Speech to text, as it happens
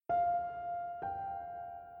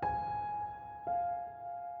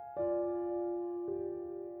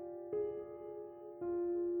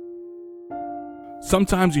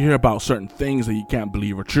Sometimes you hear about certain things that you can't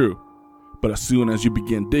believe are true, but as soon as you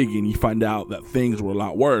begin digging, you find out that things were a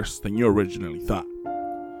lot worse than you originally thought.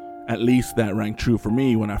 At least that rang true for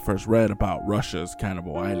me when I first read about Russia's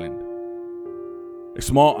Cannibal Island. A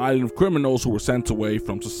small island of criminals who were sent away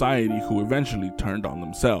from society who eventually turned on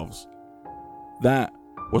themselves. That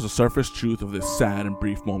was the surface truth of this sad and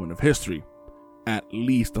brief moment of history, at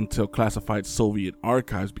least until classified Soviet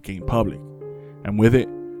archives became public, and with it,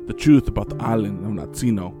 the truth about the island of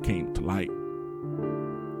Natsino came to light.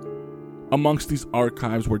 Amongst these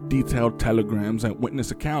archives were detailed telegrams and witness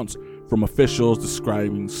accounts from officials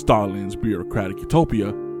describing Stalin's bureaucratic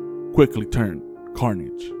utopia quickly turned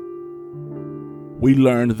carnage. We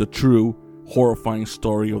learned the true, horrifying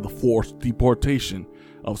story of the forced deportation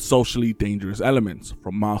of socially dangerous elements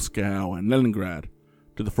from Moscow and Leningrad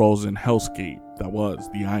to the frozen hellscape that was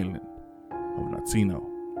the island of Natsino.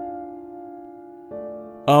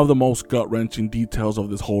 Of the most gut-wrenching details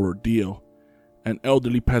of this whole ordeal, an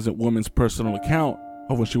elderly peasant woman's personal account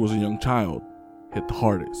of when she was a young child hit the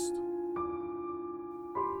hardest.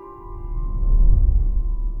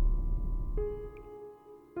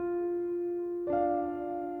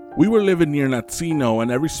 We were living near Natsino,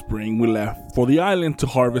 and every spring we left for the island to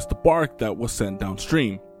harvest the bark that was sent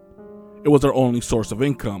downstream. It was our only source of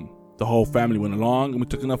income. The whole family went along and we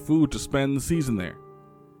took enough food to spend the season there.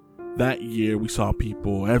 That year we saw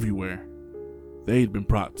people everywhere. They'd been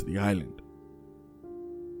brought to the island.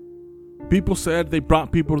 People said they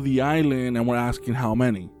brought people to the island and were asking how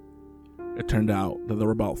many. It turned out that there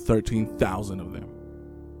were about 13,000 of them.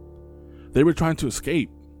 They were trying to escape.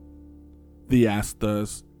 They asked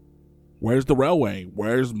us, "Where's the railway?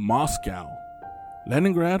 Where's Moscow?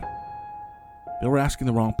 Leningrad?" They were asking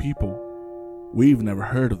the wrong people. We've never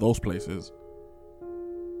heard of those places.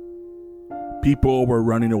 People were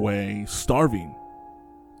running away, starving.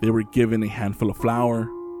 They were given a handful of flour.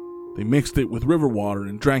 They mixed it with river water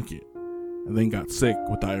and drank it, and then got sick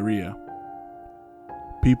with diarrhea.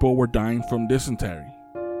 People were dying from dysentery.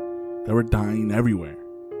 They were dying everywhere.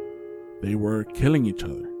 They were killing each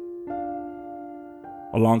other.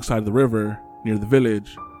 Alongside the river, near the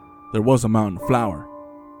village, there was a mountain of flour.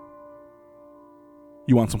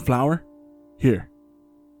 "You want some flour? Here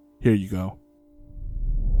you go."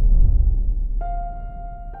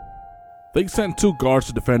 They sent 2 guards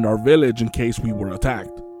to defend our village in case we were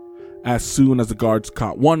attacked. As soon as the guards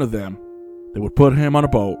caught one of them, they would put him on a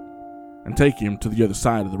boat and take him to the other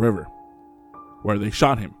side of the river, where they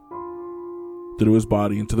shot him, threw his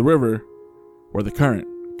body into the river, where the current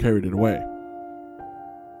carried it away.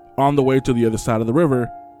 On the way to the other side of the river,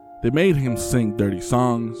 they made him sing dirty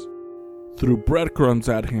songs, threw breadcrumbs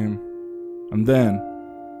at him, and then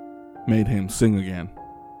made him sing again.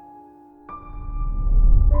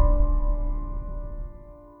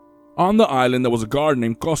 On the island there was a guard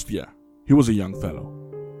named Kostya. He was a young fellow.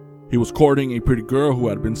 He was courting a pretty girl who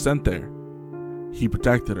had been sent there. He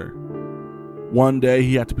protected her. One day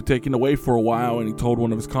he had to be taken away for a while, and he told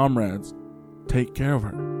one of his comrades, "Take care of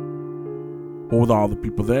her." But with all the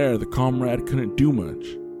people there, the comrade couldn't do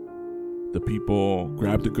much. The people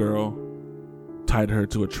grabbed the girl, tied her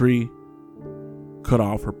to a tree, cut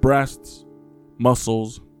off her breasts,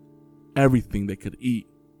 muscles, everything they could eat.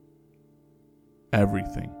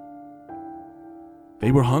 Everything.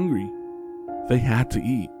 They were hungry. They had to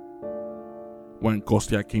eat. When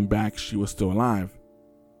Kostya came back, she was still alive.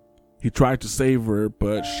 He tried to save her,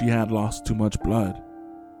 but she had lost too much blood.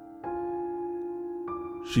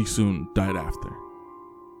 She soon died after.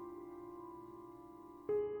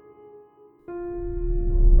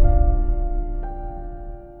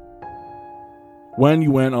 When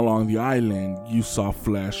you went along the island, you saw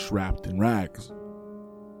flesh wrapped in rags.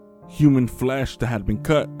 Human flesh that had been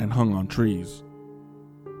cut and hung on trees.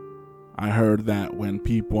 I heard that when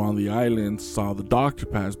people on the island saw the doctor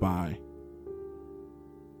pass by,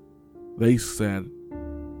 they said,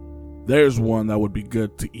 "There's one that would be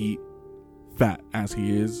good to eat, fat as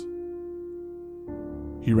he is."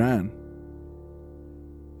 He ran.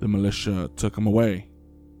 The militia took him away,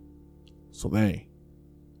 so they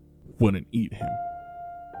wouldn't eat him.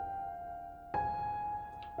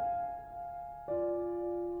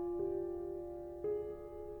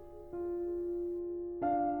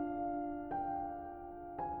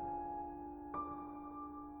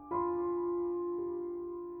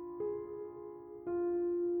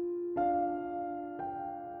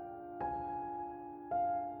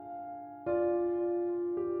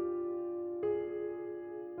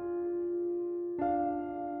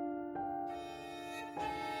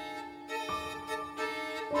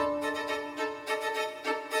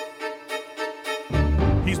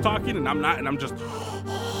 He's talking and I'm not, and I'm just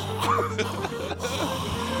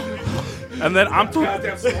And then I'm too.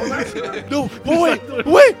 No, but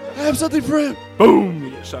wait, I have something for him. Boom, you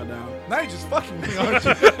get shot down. Now you're just fucking me, aren't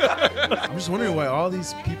you? I'm just wondering why all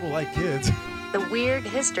these people like kids. The Weird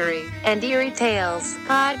History and Eerie Tales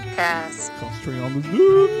podcast. Concentrating on this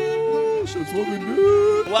dude. Shit's fucking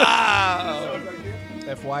good. Wow.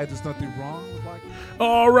 FY, there's nothing wrong with like.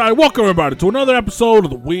 All right, welcome everybody to another episode of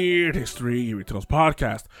the Weird History Eerie Tales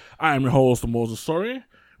podcast. I am your host, Moses Story.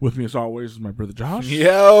 With me, as always, is my brother Josh.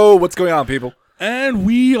 Yo, what's going on, people? And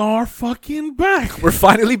we are fucking back. We're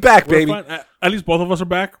finally back, baby. At least both of us are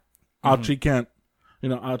back. Archie can't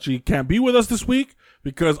be with us this week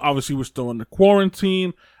because obviously we're still under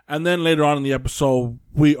quarantine. And then later on in the episode,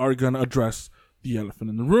 we are going to address the elephant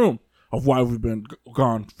in the room of why we've been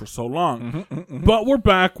gone for so long. But we're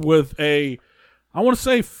back with I want to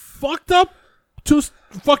say fucked up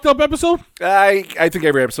episode. I think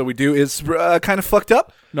every episode we do is kind of fucked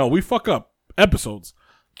up. No, we fuck up episodes.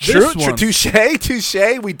 True, touche.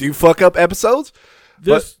 We do fuck up episodes.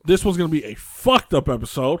 This one's going to be a fucked up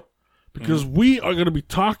episode because we are going to be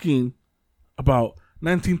talking about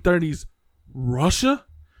 1930s Russia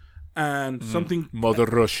and something... Mother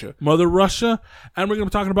Russia. And we're going to be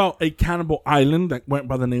talking about a cannibal island that went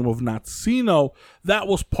by the name of Natsino that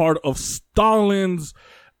was part of Stalin's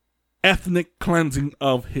ethnic cleansing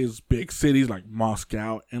of his big cities like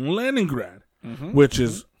Moscow and Leningrad, which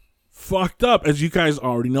is fucked up, as you guys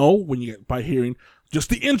already know when you get by hearing just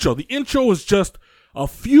the intro. The intro is just a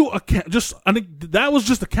few that was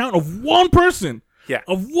just a count of one person. Yeah.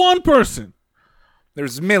 Of one person.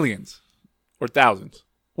 There's millions or thousands.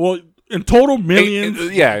 Well, in total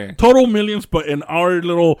millions. Yeah. Total millions, but in our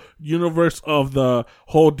little universe of the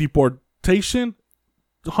whole deportation,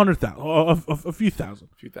 100,000, a few thousand.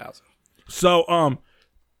 So,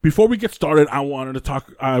 before we get started, I want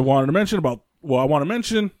to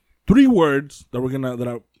mention 3 words that we're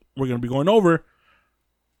gonna be going over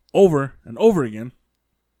and over again,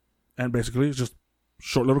 and basically it's just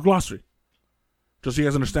short little glossary, just so you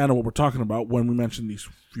guys understand what we're talking about when we mention these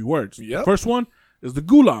few words. Yep. First one is the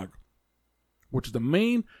Gulag, which is the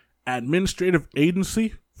main administrative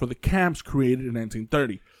agency for the camps created in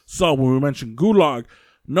 1930. So when we mention Gulag,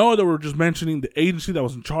 know that we're just mentioning the agency that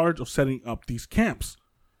was in charge of setting up these camps.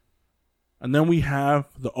 And then we have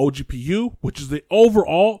the OGPU, which is the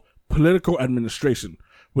overall political administration,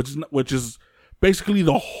 which is basically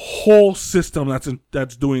the whole system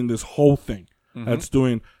that's doing this whole thing. That's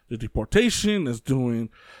doing the deportation, that's doing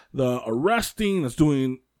the arresting, that's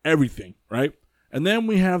doing everything, right? And then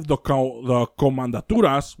we have the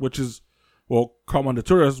comandaturas, which is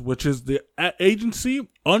the agency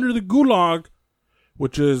under the Gulag,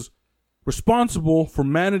 which is responsible for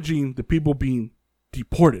managing the people being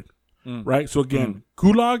deported, right? So again,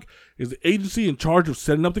 Gulag is the agency in charge of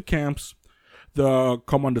setting up the camps. The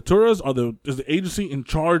comandaturas is the agency in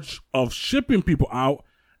charge of shipping people out,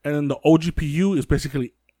 and then the OGPU is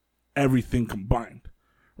basically everything combined,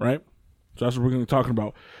 right? So that's what we're going to be talking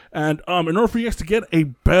about. And in order for you guys to get a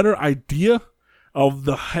better idea of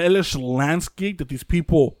the hellish landscape that these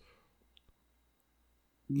people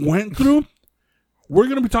went through, we're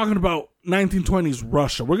going to be talking about 1920s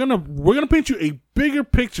Russia. We're gonna paint you a bigger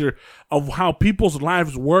picture of how people's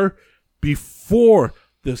lives were before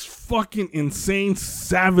this fucking insane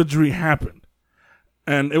savagery happened.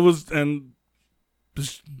 And this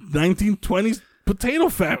 1920s potato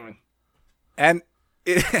famine. And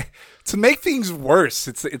to make things worse,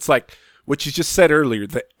 it's like what you just said earlier,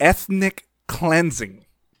 the ethnic cleansing.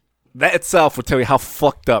 That itself will tell you how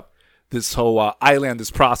fucked up this whole island,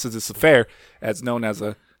 this process, this affair, as known as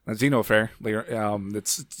a Natsino affair.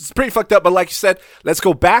 It's pretty fucked up. But like you said, let's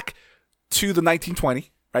go back to the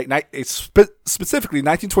 1920, right? It's specifically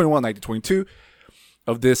 1921, 1922,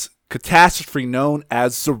 of this catastrophe known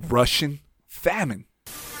as the Russian famine.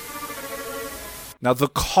 Now, the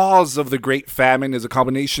cause of the Great Famine is a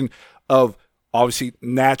combination of obviously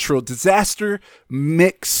natural disaster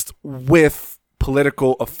mixed with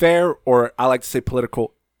political affair, or I like to say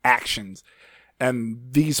political actions. And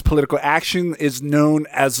these political action is known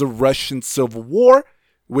as the Russian Civil War,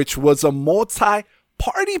 which was a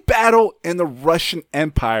multi-party battle in the Russian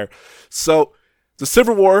Empire. So the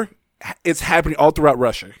Civil War is happening all throughout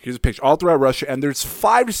Russia. Here's a picture, all throughout Russia. And there's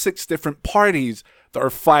 5 or 6 different parties that are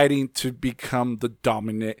fighting to become the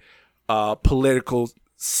dominant political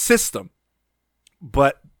system.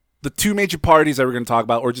 But the 2 major parties that we're going to talk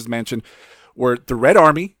about or just mention were the Red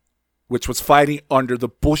Army, which was fighting under the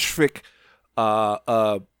Bolshevik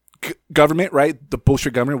government, right? The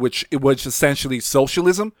Bolshevik government, which it was essentially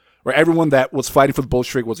socialism, where everyone that was fighting for the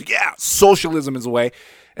Bolshevik was, yeah, socialism is the way.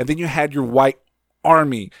 And then you had your White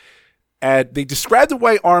Army. And they described the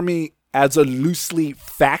White Army as a loosely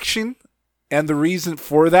faction. And the reason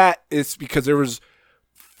for that is because there was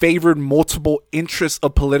favored multiple interests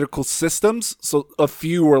of political systems. So a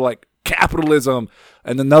few were like capitalism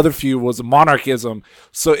and another few was monarchism.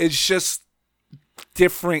 So it's just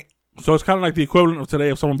different. So it's kind of like the equivalent of today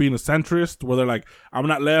of someone being a centrist, where they're like, I'm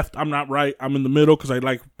not left, I'm not right, I'm in the middle because I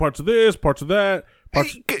like parts of this, parts of that.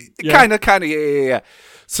 Kind of, yeah.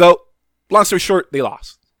 So long story short, they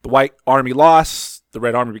lost. The White Army lost. The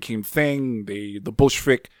Red Army became thing. The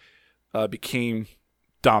Bolshevik became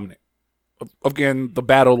dominant. Again, the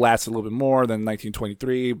battle lasted a little bit more than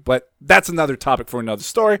 1923, but that's another topic for another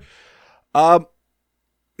story.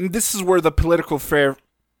 This is where the political affair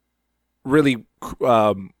really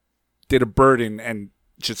did a burden and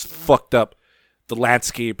just fucked up the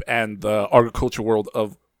landscape and the agriculture world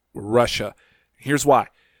of Russia. Here's why.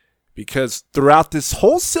 Because throughout this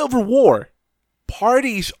whole Civil War,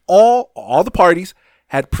 parties, all the parties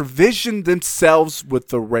had provisioned themselves with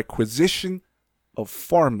the requisition of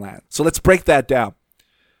farmland. So let's break that down.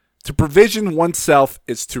 To provision oneself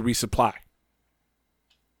is to resupply.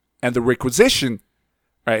 And the requisition,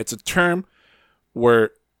 right, it's a term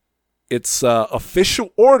where it's an official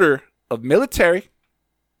order of military,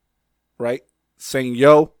 right, saying,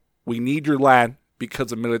 yo, we need your land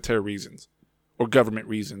because of military reasons or government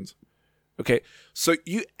reasons. Okay, so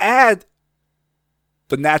you add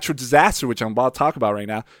the natural disaster, which I'm about to talk about right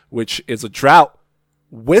now, which is a drought.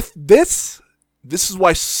 With this is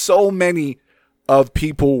why so many of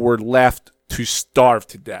people were left to starve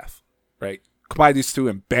to death, right? Combine these two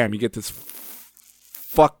and bam, you get this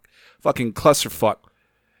fucking clusterfuck.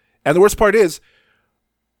 And the worst part is,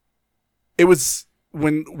 it was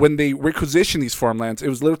when they requisitioned these farmlands, it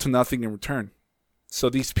was little to nothing in return. So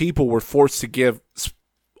these people were forced to give.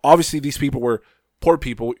 Obviously, these people were poor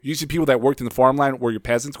people. Usually people that worked in the farmland were your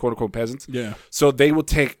peasants, quote-unquote peasants. Yeah. So they would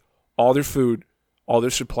take all their food, all their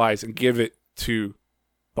supplies, and give it to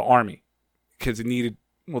the army because it needed,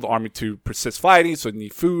 the army to persist fighting, so it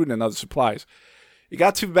needed food and other supplies. It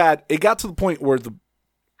got too bad. It got to the point where the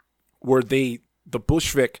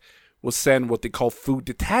Bolshevik will send what they call food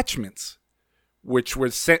detachments, which were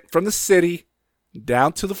sent from the city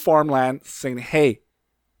down to the farmland saying, hey,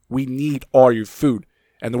 we need all your food.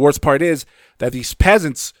 And the worst part is that these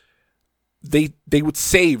peasants, they would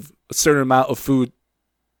save a certain amount of food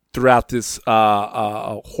throughout this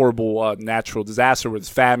horrible natural disaster, whether it's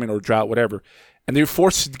famine or drought, whatever. And they were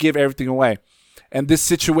forced to give everything away. And this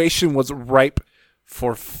situation was ripe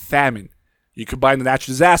for famine. You combine the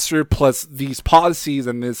natural disaster plus these policies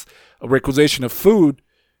and this requisition of food,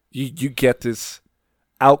 you get this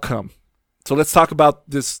outcome. So let's talk about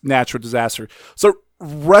this natural disaster. So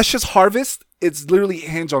Russia's harvest, it's literally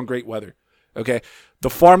hinged on great weather. Okay, the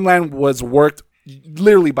farmland was worked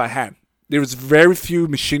literally by hand. There was very few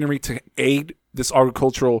machinery to aid this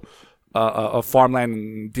agricultural farmland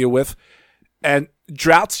and deal with, and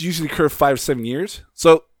droughts usually occur 5 or 7 years.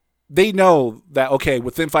 So they know that okay,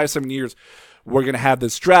 within 5 or 7 years, we're gonna have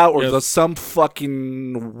this drought or there's some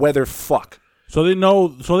fucking weather fuck. So they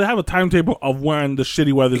know. So they have a timetable of when the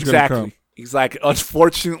shitty weather is gonna come. Exactly.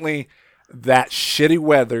 Unfortunately, that shitty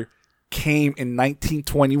weather came in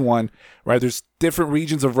 1921, right? There's different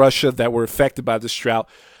regions of Russia that were affected by this drought,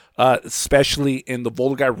 especially in the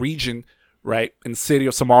Volga region, right? In the city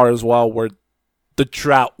of Samara as well, where the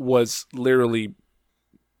drought was literally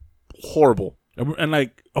horrible. And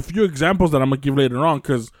like a few examples that I'm gonna give later on,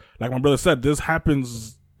 because like my brother said, this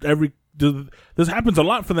happens this happens a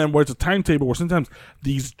lot for them, where it's a timetable where sometimes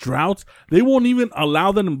these droughts, they won't even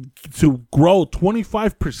allow them to grow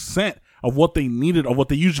 25% of what they needed, of what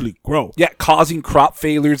they usually grow. Yeah, causing crop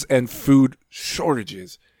failures and food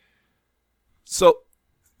shortages. So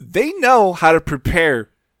they know how to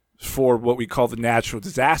prepare for what we call the natural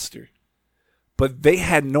disaster. But they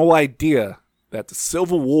had no idea that the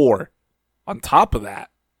Civil War, on top of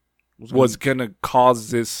that, was going to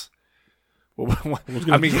cause this.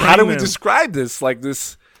 I mean, how do we describe this? Like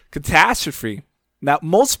this catastrophe. Now,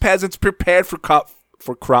 most peasants prepared for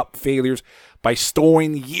crop failures by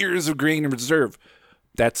storing years of grain in reserve.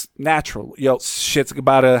 That's natural. Shit's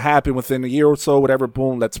about to happen within a year or so, whatever,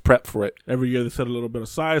 boom, let's prep for it. Every year they set a little bit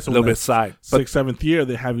aside. So a little bit aside. 6th, 7th year,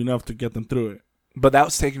 they have enough to get them through it. But that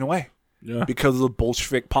was taken away. Yeah. Because of the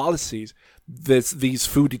Bolshevik policies. These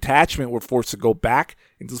food detachment were forced to go back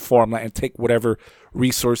into the farmland and take whatever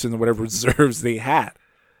resources and whatever reserves they had.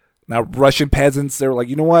 Now, Russian peasants, they were like,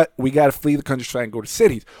 you know what? We got to flee the countryside and go to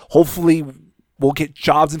cities. Hopefully, we'll get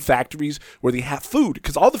jobs in factories where they have food.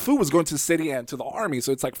 Because all the food was going to the city and to the army.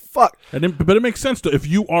 So it's like, fuck. But it makes sense, though. If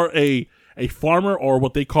you are a farmer or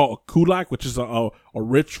what they call a kulak, which is a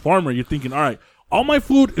rich farmer, you're thinking, all right, all my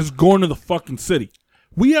food is going to the fucking city.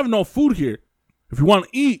 We have no food here. If you want to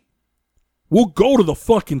eat, we'll go to the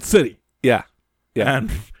fucking city. Yeah.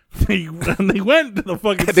 And they went to the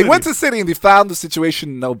fucking They city. went to the city and they found the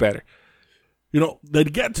situation no better. They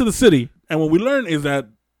get to the city, and what we learn is that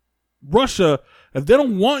Russia, if they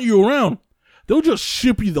don't want you around, they'll just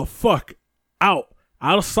ship you the fuck out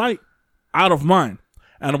of sight, out of mind.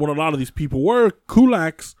 And what a lot of these people were,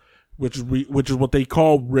 kulaks, which is what they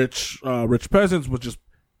call rich peasants, which is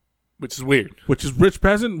weird. Which is rich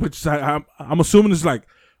peasant, which I'm assuming is like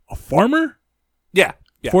a farmer. Yeah.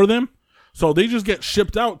 For them. So they just get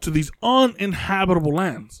shipped out to these uninhabitable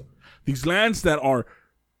lands, these lands that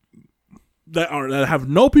have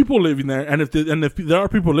no people living there, and if there are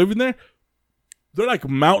people living there, they're like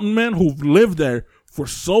mountain men who've lived there for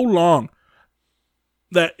so long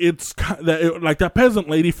that like that peasant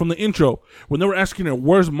lady from the intro, when they were asking her,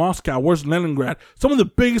 where's Moscow, where's Leningrad, some of the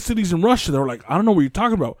biggest cities in Russia, they were like, I don't know what you're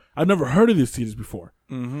talking about. I've never heard of these cities before.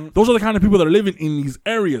 Mm-hmm. Those are the kind of people that are living in these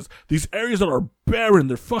areas that are barren,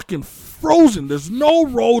 they're fucking frozen, there's no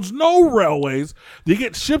roads, no railways. They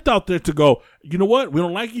get shipped out there to go, you know what, we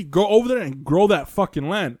don't like you, go over there and grow that fucking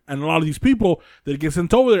land. And a lot of these people, they get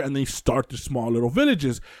sent over there and they start their small little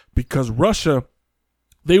villages, because Russia,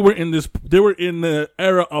 they were in the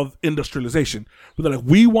era of industrialization. But they're like,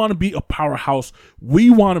 we want to be a powerhouse. We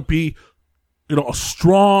want to be, a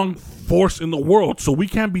strong force in the world. So we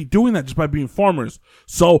can't be doing that just by being farmers.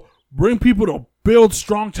 So bring people to build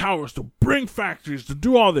strong towers, to bring factories, to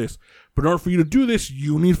do all this. But in order for you to do this,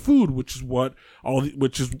 you need food, which is what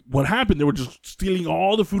happened. They were just stealing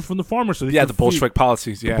all the food from the farmers. So the Bolshevik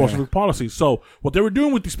policies. Yeah, Bolshevik policies. So what they were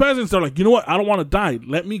doing with these peasants, they're like, you know what? I don't want to die.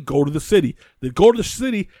 Let me go to the city. They go to the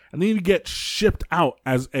city, and then you get shipped out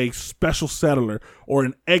as a special settler or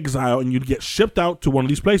an exile, and you'd get shipped out to one of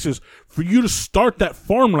these places for you to start that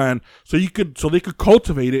farmland, so they could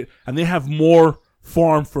cultivate it, and they have more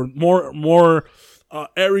farm for more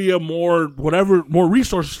area, more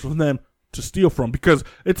resources for them to steal from, because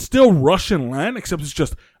it's still Russian land, except it's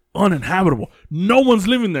just uninhabitable. No one's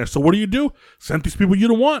living there. So what do? Send these people you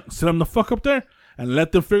don't want, send them the fuck up there and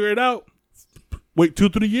let them figure it out. Wait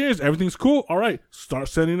 2-3 years, everything's cool. All right, start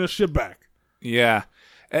sending this shit back. Yeah.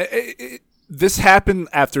 This happened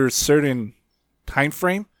after a certain time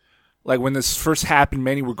frame. Like when this first happened,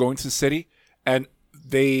 many were going to the city, and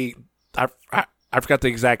I forgot the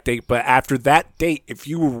exact date, but after that date, if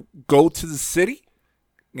you go to the city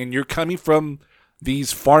and you're coming from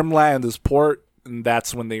these farmland, this port, and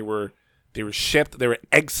that's when they were shipped, they were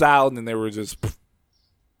exiled, and they were just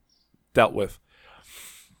dealt with.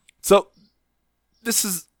 So this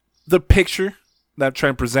is the picture that I'm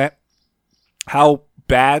trying to present, how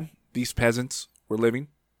bad these peasants were living,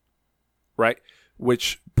 right?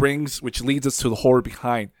 Which leads us to the horror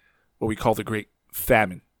behind what we call the Great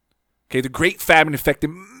Famine. Okay, the Great Famine affected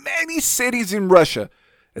many cities in Russia,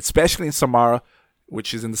 especially in Samara,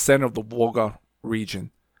 which is in the center of the Volga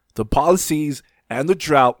region. The policies and the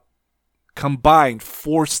drought combined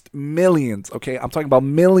forced millions, okay, I'm talking about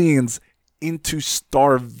millions, into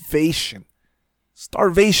starvation.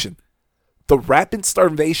 Starvation. The rapid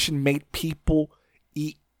starvation made people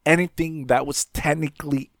eat anything that was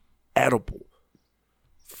technically edible.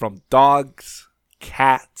 From dogs,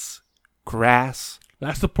 cats, grass,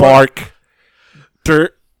 that's the part. Bark,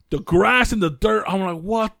 dirt, the grass and the dirt. I'm like,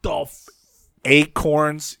 what the?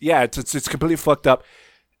 Acorns. Yeah, it's completely fucked up.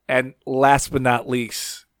 And last but not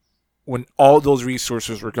least, when all those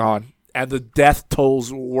resources were gone and the death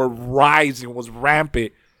tolls were rising, was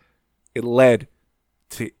rampant, it led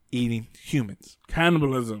to eating humans.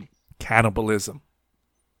 Cannibalism.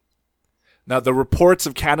 Now, the reports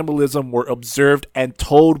of cannibalism were observed and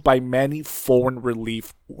told by many foreign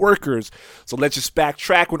relief workers. So let's just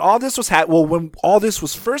backtrack. When all this was when all this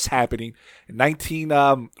was first happening in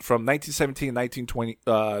from 1917 to 1920,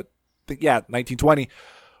 1920,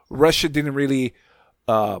 Russia didn't really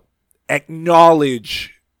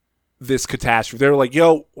acknowledge this catastrophe. They were like,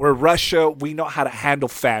 "Yo, we're Russia. We know how to handle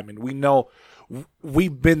famine. We know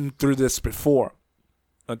we've been through this before."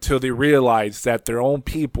 Until they realized that their own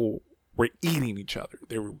people were eating each other.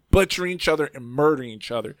 They were butchering each other and murdering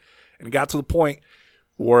each other. And it got to the point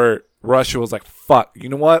where Russia was like, fuck, you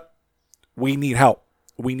know what? We need help.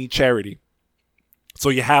 We need charity. So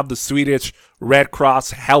you have the Swedish Red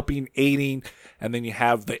Cross helping, aiding, and then you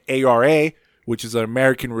have the ARA, which is an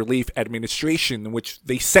American Relief Administration, in which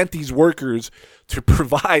they sent these workers to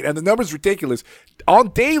provide, and the number's ridiculous, on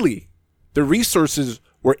daily, the resources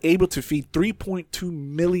were able to feed 3.2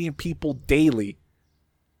 million people daily.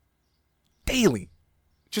 Daily.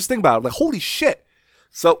 Just think about it. Like, holy shit.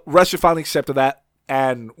 So Russia finally accepted that.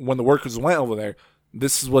 And when the workers went over there,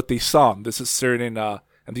 this is what they saw. This is certain, and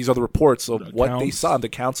these are the reports of what they saw, the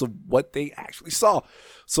accounts of what they actually saw.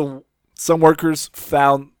 So some workers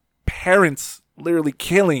found parents literally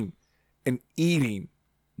killing and eating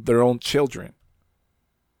their own children.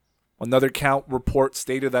 Another account report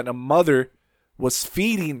stated that a mother was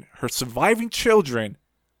feeding her surviving children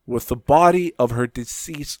with the body of her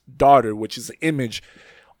deceased daughter, which is an image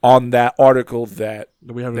on that article that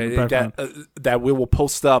we have in the background. That we will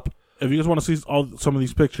post up. If you guys want to see some of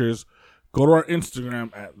these pictures, go to our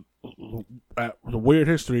Instagram at the Weird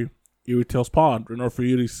History Eerie Tales Pod in order for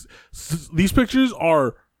you to. These pictures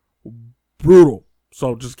are brutal,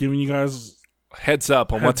 so just giving you guys heads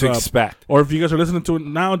up on what to expect. Or if you guys are listening to it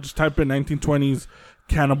now, just type in 1920s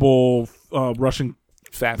cannibal Russian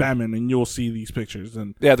famine, and you'll see these pictures.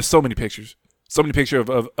 And yeah, there's so many pictures. So many pictures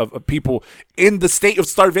of people in the state of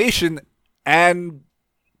starvation and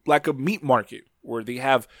like a meat market where they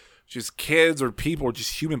have just kids or people or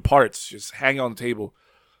just human parts just hanging on the table.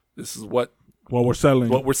 This is what we're selling.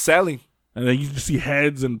 What we're selling. And then you just see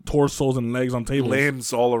heads and torsos and legs on tables.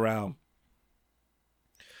 Limbs all around.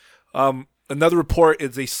 Another report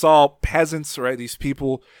is they saw peasants, right? These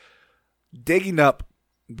people digging up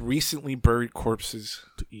recently buried corpses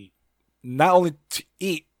to eat. Not only to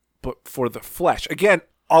eat, but for the flesh. Again,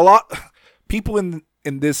 a lot people in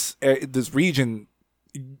this region,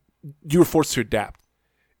 you were forced to adapt.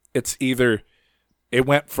 It's either it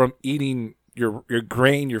went from eating your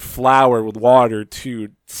grain, your flour with water to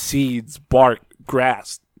seeds, bark,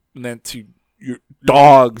 grass, and then to your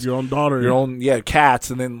dogs, your own daughter, your own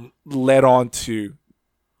cats, and then led on to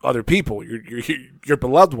other people, your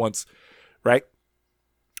beloved ones, right?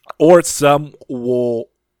 Or some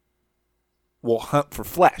will hunt for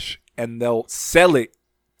flesh and they'll sell it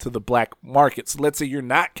to the black market. So let's say you're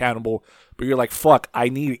not cannibal, but you're like, fuck, I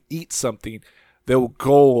need to eat something. They'll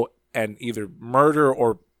go and either murder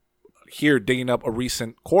or here digging up a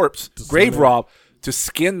recent corpse, grave rob, to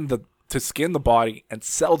skin the body and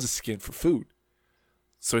sell the skin for food.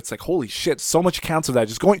 So it's like, holy shit, so much accounts of that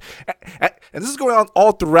just going, and this is going on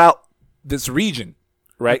all throughout this region,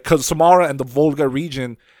 right? Because Samara and the Volga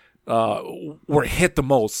region were hit the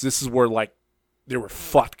most. This is where like they were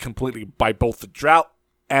fucked completely by both the drought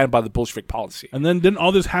and by the Bolshevik policy. And then didn't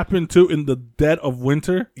all this happen too in the dead of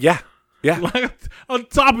winter? Yeah. Like, on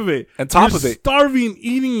top of it. You're starving,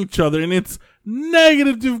 eating each other, and it's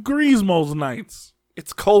negative degrees most nights.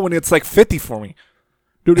 It's cold when it's like 50 for me.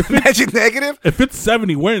 Dude, imagine negative? If it's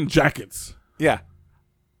 70, we're in jackets. Yeah.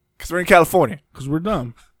 Because we're in California. Because we're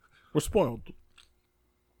dumb. We're spoiled.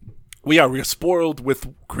 We're spoiled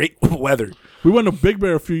with great weather. We went to Big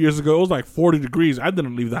Bear a few years ago. It was like 40 degrees. I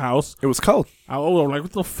didn't leave the house. It was cold. I was like,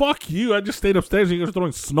 what the fuck you? I just stayed upstairs and you guys were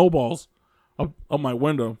throwing snowballs up my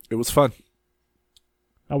window. It was fun.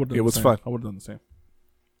 I would have done the same.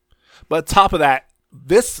 But on top of that,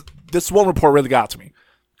 this one report really got to me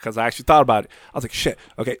because I actually thought about it. I was like, shit.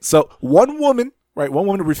 Okay, so one woman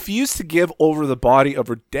refused to give over the body of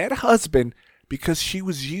her dead husband because she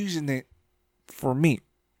was using it for meat.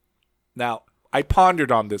 Now, I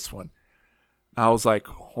pondered on this one. I was like,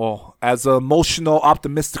 well, as an emotional,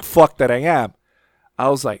 optimistic fuck that I am, I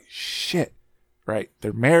was like, shit, right?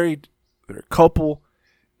 They're married, they're a couple,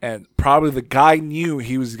 and probably the guy knew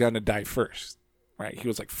he was going to die first, right? He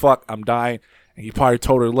was like, fuck, I'm dying. And he probably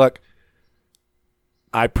told her, look,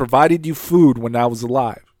 I provided you food when I was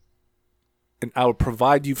alive, and I will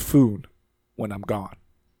provide you food when I'm gone.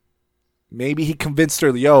 Maybe he convinced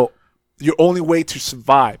her, yo, your only way to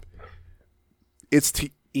survive is to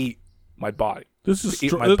eat my body. This is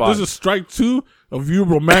strike two of you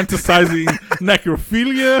romanticizing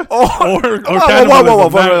necrophilia or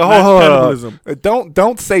cannibalism.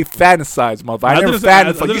 Don't say fantasize, mother. I never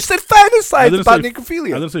fantasize. You said fantasize about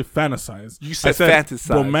necrophilia. I didn't say fantasize. You said fantasize.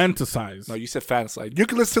 Romanticize. No, you said fantasize. You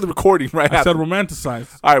can listen to the recording right now. I said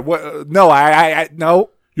romanticize. All right. What? No, I no.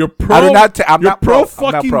 You're pro. I'm not pro.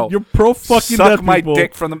 You're pro fucking Suck dead my people.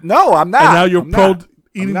 dick from them. No, I'm not. And now you're pro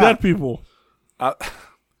eating dead people.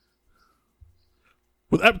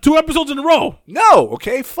 With 2 episodes in a row. No,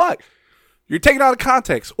 okay, fuck. You're taking it out of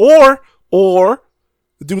context. Or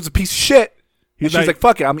the dude's a piece of shit. She's like,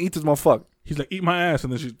 fuck it, I'm gonna eat this motherfucker. He's like, eat my ass,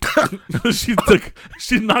 and then she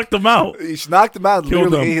knocked him out. She knocked him out and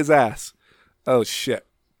literally ate his ass. Oh shit.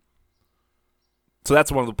 So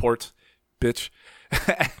that's one of the reports, bitch.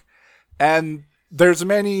 And there's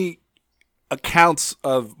many accounts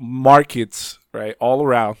of markets, right, all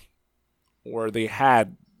around where they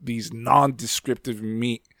had these non-descriptive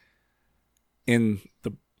meat in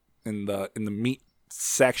the meat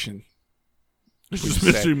section. It's just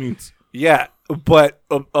mystery meats. Yeah, But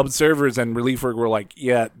observers and relief work were like,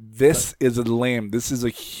 yeah, this is a limb. This is a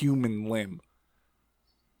human limb.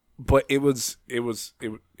 But it was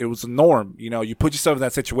a norm. You know, you put yourself in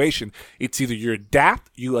that situation. It's either you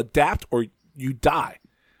adapt, or you die.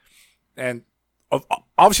 And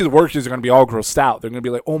obviously, the workers are going to be all grossed out. They're going to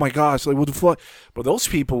be like, "Oh my gosh, like what the fuck?" But those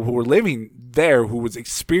people who were living there, who was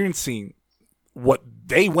experiencing what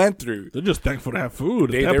they went through, they're just thankful to have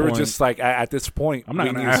food. They were just like, at this point, I'm not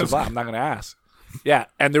going to ask. I'm not going to ask. Yeah,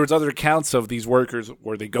 and there was other accounts of these workers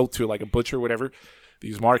where they go to like a butcher or whatever,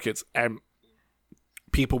 these markets, and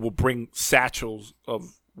people will bring satchels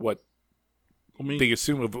of what they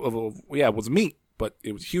assume was meat, but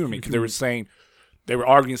it was human meat, because they were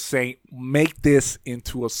arguing saying, make this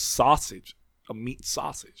into a sausage, a meat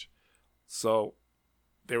sausage. So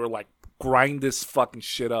they were like, grind this fucking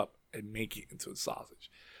shit up and make it into a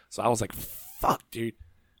sausage. So I was like, fuck, dude.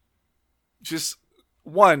 Just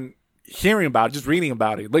hearing about it, just reading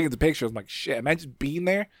about it, looking at the pictures, I'm like, shit, imagine being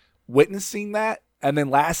there, witnessing that, and then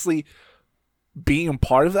lastly, being a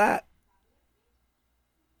part of that.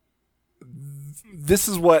 This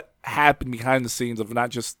is what happened behind the scenes of not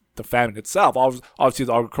just the famine itself. Obviously,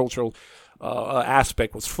 the agricultural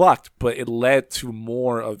aspect was fucked, but it led to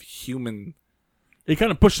more of human. It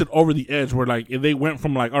kind of pushed it over the edge where, like, if they went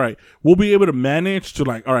from, like, all right, we'll be able to manage to,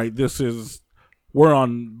 like, all right, this is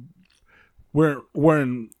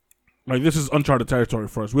uncharted territory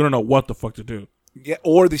for us. We don't know what the fuck to do. Yeah,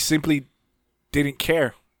 or they simply didn't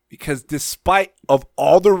care. Because despite of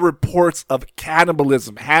all the reports of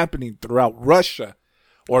cannibalism happening throughout Russia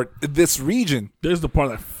or this region, there's the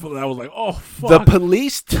part that I was like, oh, fuck. The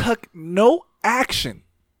police took no action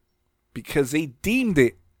because they deemed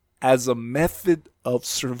it as a method of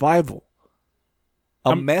survival.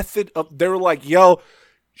 They were like, yo,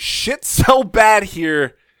 shit's so bad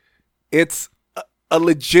here. It's a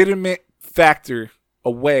legitimate factor,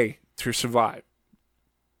 a way to survive.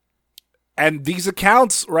 And these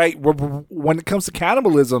accounts, right, when it comes to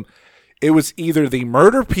cannibalism, it was either they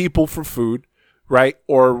murder people for food, right,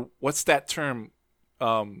 or what's that term?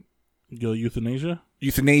 Euthanasia?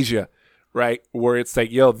 Euthanasia, right, where it's like,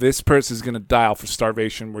 yo, this person's going to die off of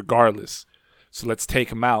starvation regardless. So let's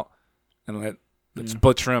take him out and let's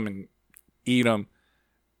butcher him and eat him.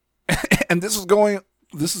 And this is going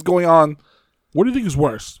on. What do you think is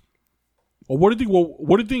worse? Or what do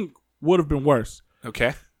you think would have been worse?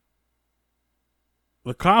 Okay.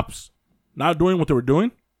 The cops not doing what they were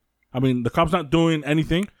doing. I mean, the cops not doing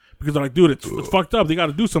anything because they're like, dude, it's fucked up. They got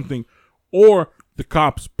to do something. Or the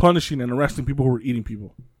cops punishing and arresting people who were eating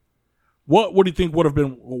people. What do you think would have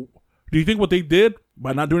been? Do you think what they did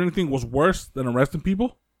by not doing anything was worse than arresting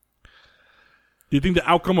people? Do you think the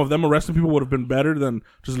outcome of them arresting people would have been better than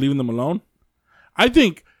just leaving them alone? I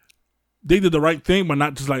think they did the right thing by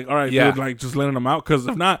not just like, all right, dude, like just letting them out. Because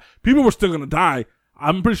if not, people were still going to die.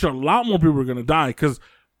 I'm pretty sure a lot more people are going to die because,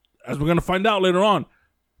 as we're going to find out later on,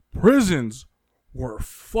 prisons were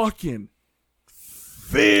fucking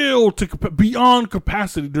filled to beyond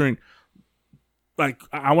capacity during, like,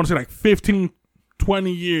 I want to say like 15,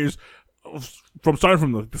 20 years starting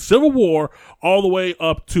from the Civil War all the way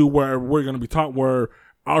up to where we're going to be taught where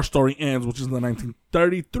our story ends, which is in the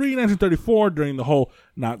 1933, 1934 during the whole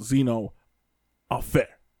Nazi affair.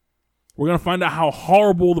 We're going to find out how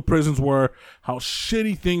horrible the prisons were, how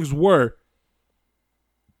shitty things were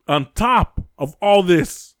on top of all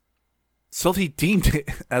this. So they deemed it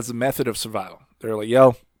as a method of survival. They're like,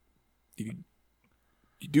 yo, you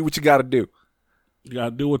do what you got to do. You got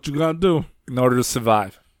to do what you got to do in order to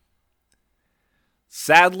survive.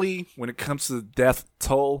 Sadly, when it comes to the death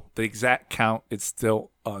toll, the exact count is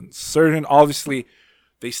still uncertain. Obviously,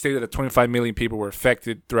 they stated that 25 million people were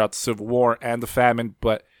affected throughout the Civil War and the famine,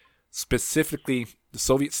 but specifically, the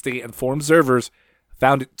Soviet state and foreign observers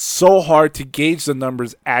found it so hard to gauge the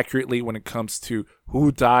numbers accurately when it comes to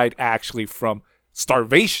who died actually from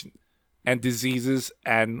starvation and diseases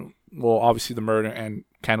and, well, obviously the murder and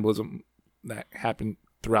cannibalism that happened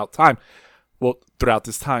throughout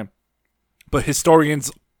this time. But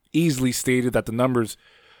historians easily stated that the numbers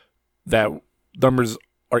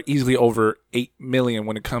are easily over 8 million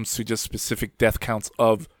when it comes to just specific death counts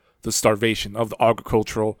of the starvation, of the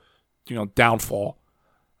agricultural downfall,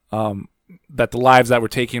 that the lives that were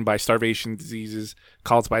taken by starvation, diseases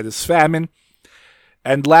caused by this famine.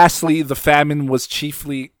 And lastly, the famine was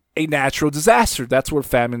chiefly a natural disaster. That's what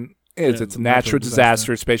famine is. It's a natural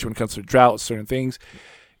disaster, especially when it comes to drought, certain things,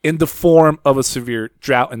 in the form of a severe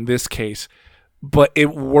drought in this case. But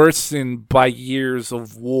it worsened by years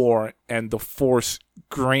of war and the forced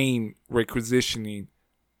grain requisitioning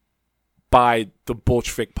by the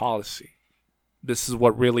Bolshevik policy. this is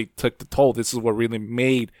what really took the toll. This is what really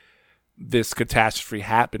made this catastrophe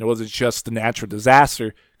happen. It wasn't just the natural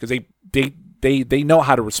disaster, because they know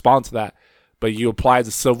how to respond to that. But you apply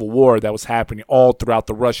the civil war that was happening all throughout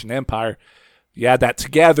the Russian Empire. You add that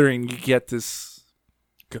together, and you get this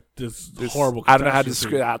horrible. I don't know how to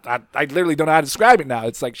describe. I literally don't know how to describe it now.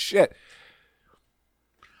 It's like shit.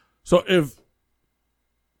 So if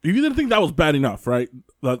you didn't think that was bad enough, right?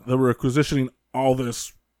 That they were acquisitioning all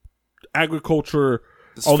this agriculture,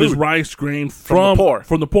 all this rice grain from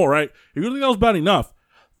the poor, right? If you didn't think that was bad enough,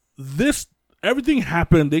 everything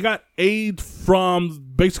happened. They got aid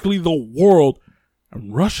from basically the world,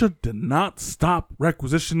 and Russia did not stop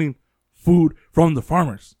requisitioning food from the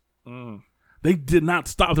farmers. They did not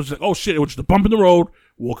stop. They're just like, oh shit, it was just a bump in the road.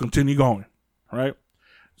 We'll continue going, right?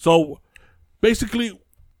 So basically,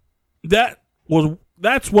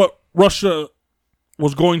 that's what Russia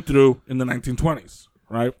was going through in the 1920s,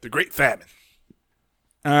 right? The Great Famine.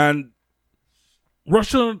 And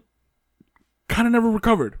Russia kind of never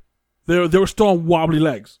recovered. They were still on wobbly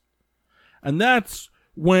legs. And that's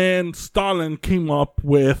when Stalin came up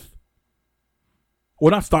with,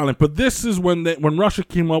 well, not Stalin, but this is when Russia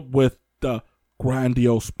came up with the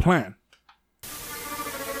grandiose plan.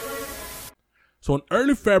 So in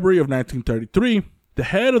early February of 1933, the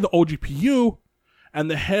head of the OGPU and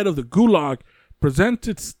the head of the Gulag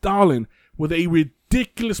presented Stalin with a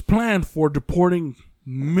ridiculous plan for deporting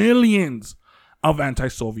millions of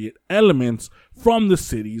anti-Soviet elements from the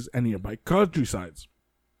cities and nearby countrysides.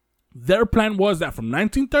 Their plan was that from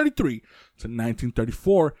 1933 to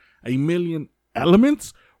 1934, 1 million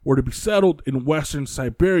elements were to be settled in western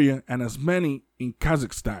Siberia and as many in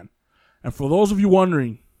Kazakhstan. And for those of you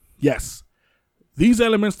wondering, yes, these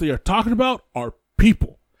elements they are talking about are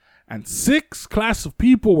people. And 6 classes of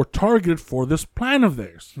people were targeted for this plan of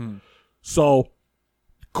theirs. So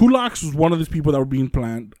kulaks was one of these people that were being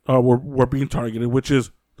were being targeted, which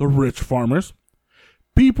is the rich farmers.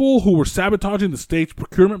 People who were sabotaging the state's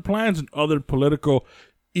procurement plans and other political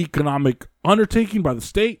economic undertaking by the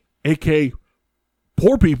state, aka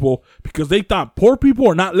poor people, because they thought poor people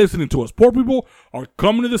are not listening to us. Poor people are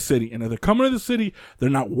coming to the city, and if they're coming to the city, they're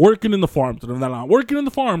not working in the farms. And if they're not working in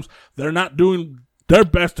the farms, they're not doing their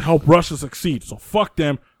best to help Russia succeed. So fuck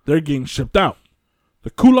them, they're getting shipped out. The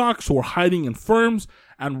kulaks who were hiding in firms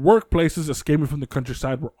and workplaces escaping from the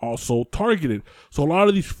countryside were also targeted. So a lot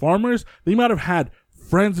of these farmers, they might have had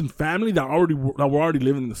friends and family that were already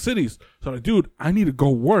living in the cities. So like, dude, I need to go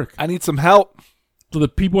work. I need some help. So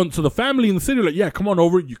the family in the city are like, yeah, come on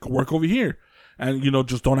over. You can work over here, and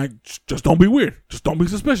just don't be weird. Just don't be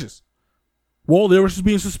suspicious. Well, they were just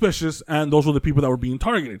being suspicious, and those were the people that were being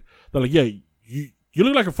targeted. They're like, yeah, you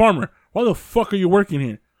look like a farmer. Why the fuck are you working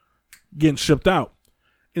here? Getting shipped out.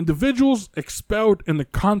 Individuals expelled in the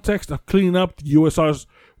context of cleaning up the USSR's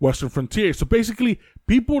western frontier. So basically,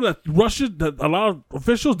 people that a lot of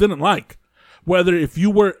officials didn't like. Whether if you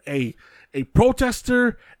were a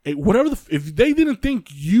protester, if they didn't think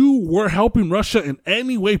you were helping Russia in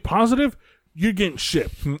any way positive, you're getting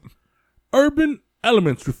shipped. Urban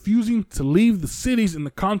elements refusing to leave the cities in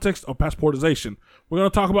the context of passportization. We're going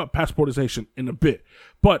to talk about passportization in a bit.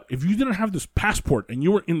 But if you didn't have this passport and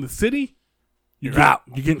you were in the city, you're out.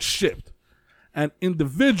 You're getting shipped. And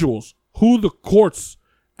individuals who the courts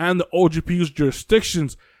and the OGPU's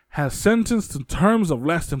jurisdictions has sentenced in terms of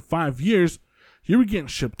less than 5 years, you were getting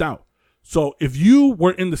shipped out. So if you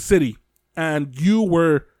were in the city and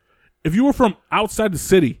if you were from outside the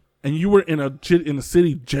city and you were in a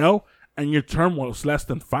city jail and your term was less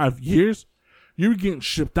than 5 years, you were getting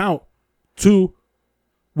shipped out to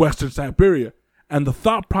Western Siberia. And the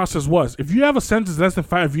thought process was, if you have a sentence less than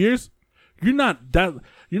 5 years, you're not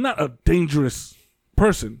a dangerous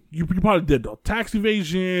person. You probably did tax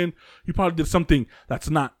evasion. You probably did something that's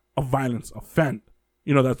not a violence offense.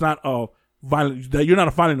 That's not a violent. That you're not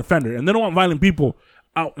a violent offender, and they don't want violent people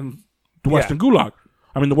out in the Western Gulag.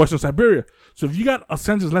 The Western Siberia. So if you got a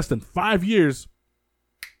sentence less than 5 years,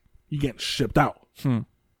 you get shipped out.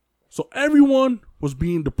 So everyone was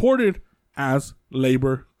being deported as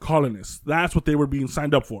labor colonists. That's what they were being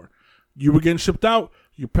signed up for. You were getting shipped out.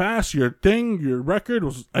 You passed your record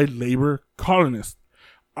was a labor colonist.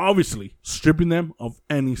 Obviously, stripping them of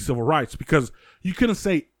any civil rights because you couldn't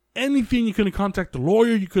say anything. You couldn't contact the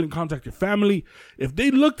lawyer. You couldn't contact your family. If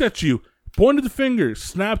they looked at you, pointed the finger,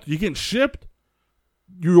 snapped, you're getting shipped,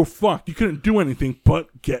 you were fucked. You couldn't do anything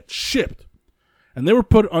but get shipped. And they were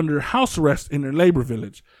put under house arrest in their labor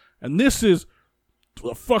village. And this is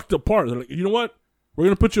the fucked up part. They're like, you know what? We're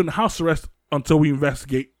going to put you in house arrest until we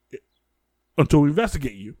investigate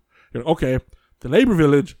you. You're like, okay, the labor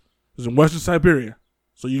village is in Western Siberia.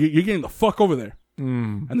 So you're getting the fuck over there.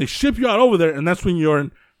 And they ship you out over there, and that's when you're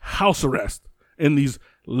in house arrest in these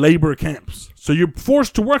labor camps. So you're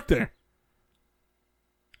forced to work there.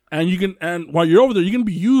 And while you're over there, you're going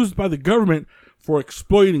to be used by the government for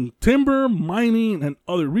exploiting timber, mining, and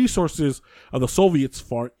other resources of the Soviets'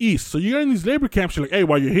 Far East. So you're in these labor camps, you're like, hey,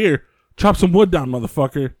 while you're here, chop some wood down,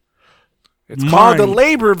 motherfucker. It's called a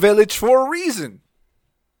labor village for a reason.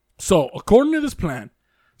 So, according to this plan,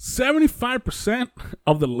 75%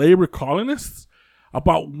 of the labor colonists,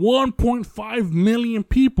 about 1.5 million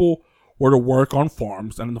people, were to work on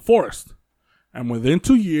farms and in the forest. And within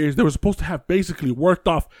 2 years, they were supposed to have basically worked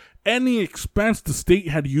off any expense the state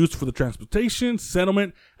had used for the transportation,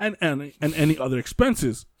 settlement, and any other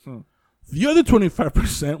expenses. The other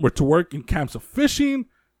 25% were to work in camps of fishing,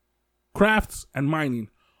 crafts, and mining,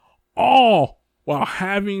 all while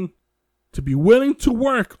having to be willing to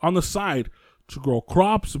work on the side to grow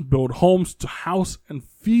crops and build homes to house and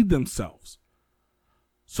feed themselves.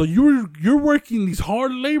 So you're working these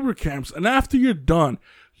hard labor camps, and after you're done,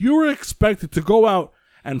 you're expected to go out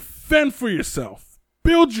and fend for yourself,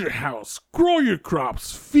 build your house, grow your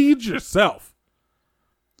crops, feed yourself.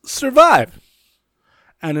 Survive.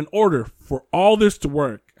 And in order for all this to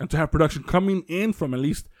work and to have production coming in from at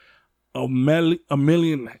least a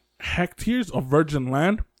million hectares of virgin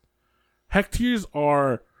land, hectares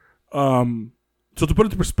are, so to put it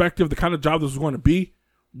into perspective, the kind of job this was going to be,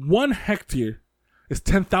 1 hectare is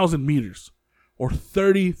 10,000 meters or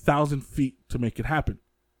 30,000 feet to make it happen.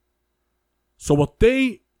 So what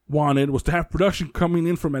they wanted was to have production coming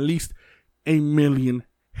in from at least 1 million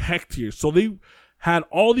hectares. So they had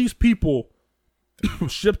all these people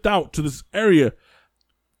shipped out to this area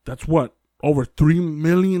that's what, over 3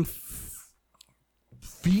 million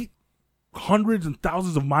feet, hundreds and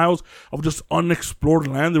thousands of miles of just unexplored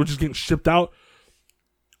land. They were just getting shipped out.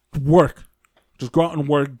 Work. Just go out and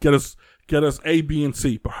work. Get us A, B, and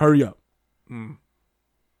C. But hurry up.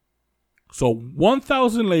 So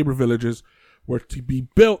 1,000 labor villages were to be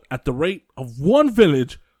built at the rate of 1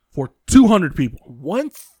 village for 200 people.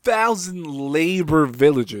 1,000 labor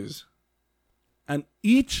villages. And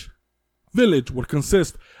each village would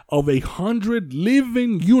consist of 100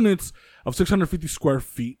 living units of 650 square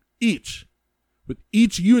feet each, with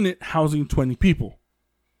each unit housing 20 people.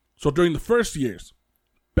 So during the first years,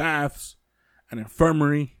 baths, an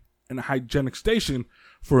infirmary, and a hygienic station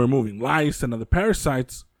for removing lice and other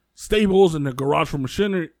parasites, stables, and a garage for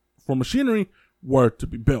machinery were to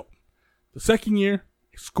be built. The second year,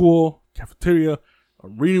 a school, cafeteria, a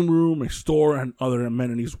reading room, a store, and other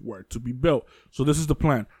amenities were to be built. So this is the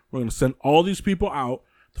plan. We're going to send all these people out.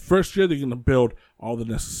 The first year, they're going to build all the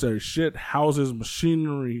necessary shit, houses,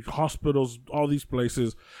 machinery, hospitals, all these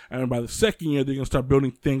places. And by the second year, they're going to start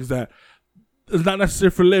building things that is not necessary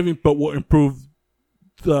for living, but will improve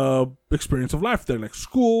the experience of life there, like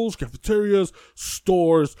schools, cafeterias,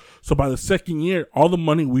 stores. So by the second year, all the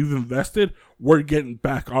money we've invested, we're getting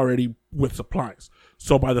back already with supplies.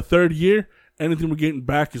 So by the third year, anything we're getting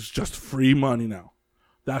back is just free money now.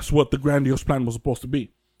 That's what the grandiose plan was supposed to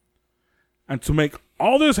be. And to make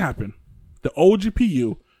all this happen, the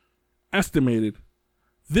OGPU estimated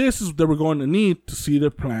this is what they were going to need to see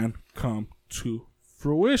their plan come to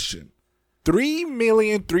fruition.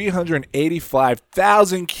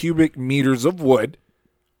 3,385,000 cubic meters of wood,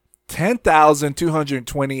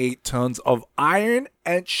 10,228 tons of iron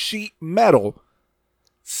and sheet metal,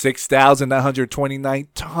 6,929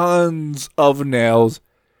 tons of nails,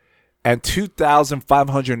 and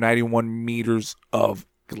 2,591 meters of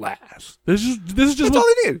glass. This is just That's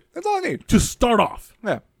all they need. That's all they need. To start off.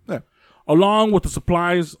 Yeah. Along with the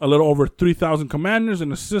supplies, a little over 3,000 commanders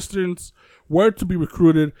and assistants were to be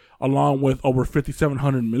recruited, along with over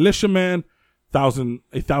 5,700 militiamen,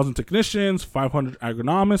 1,000 technicians, 500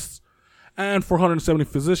 agronomists, and 470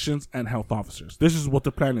 physicians and health officers. This is what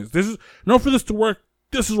the plan is. In order for this to work,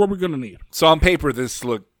 this is what we're going to need. So on paper, this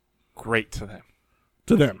looked great to them.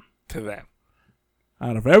 To them.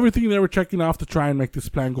 Out of everything they were checking off to try and make this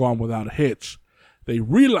plan go on without a hitch, they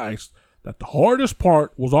realized that the hardest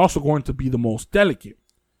part was also going to be the most delicate,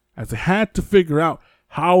 as they had to figure out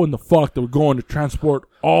how in the fuck they were going to transport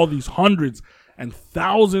all these hundreds and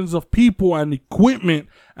thousands of people and equipment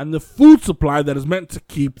and the food supply that is meant to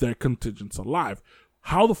keep their contingents alive.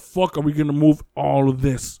 How the fuck are we going to move all of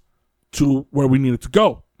this to where we needed to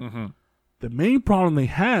go? Mm-hmm. The main problem they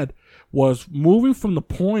had was moving from the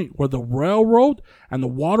point where the railroad and the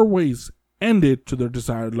waterways ended to their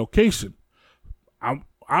desired location.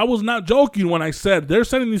 I was not joking when I said they're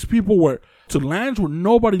sending these people to lands where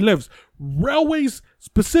nobody lives. Railways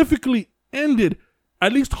specifically ended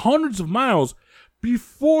at least hundreds of miles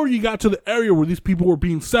before you got to the area where these people were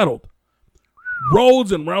being settled.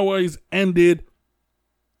 Roads and railways ended.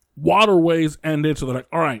 Waterways ended. So they're like,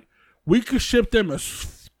 all right, we could ship them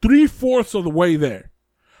as 3/4 of the way there.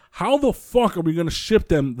 How the fuck are we going to ship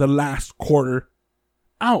them the last quarter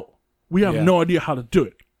out? We have no idea how to do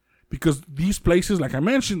it. Because these places, like I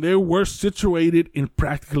mentioned, they were situated in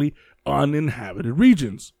practically uninhabited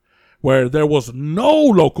regions where there was no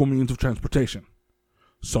local means of transportation.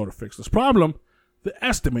 So to fix this problem, they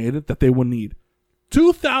estimated that they would need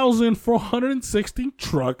 2,416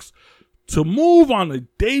 trucks to move on a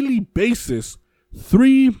daily basis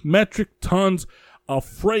 3 metric tons of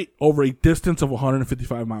freight over a distance of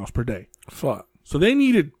 155 miles per day. Fuck. So they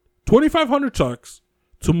needed 2,500 trucks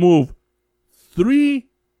to move 3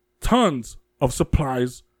 tons of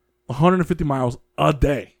supplies 150 miles a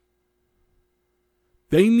day.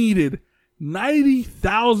 They needed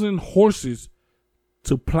 90,000 horses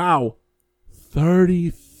to plow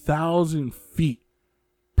 30,000 feet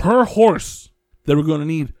per horse. They were going to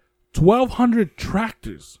need 1,200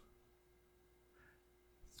 tractors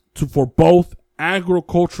for both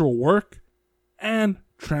agricultural work and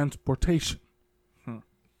transportation.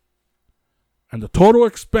 And the total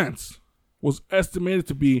expense was estimated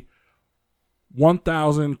to be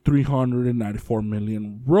 1,394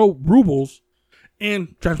 million rubles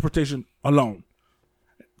in transportation alone.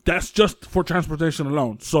 That's just for transportation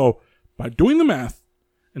alone. So by doing the math,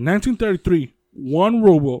 in 1933, one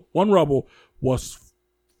ruble was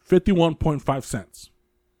 51.5 cents.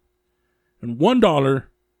 And $1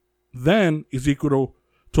 then is equal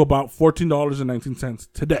to about $14.19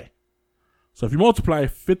 today. So if you multiply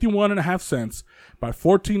 51.5 cents by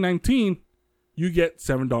 1419, you get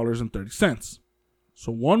 $7.30. So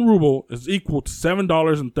 1 ruble is equal to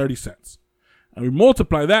 $7.30. And we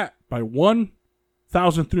multiply that by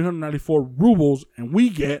 1,394 rubles, and we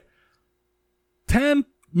get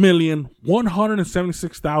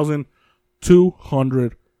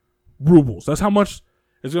 10,176,200 rubles. That's how much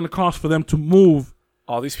it's going to cost for them to move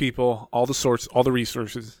all these people, all the sorts, all the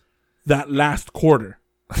resources. That last quarter.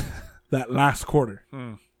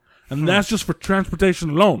 And that's just for transportation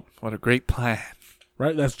alone. What a great plan.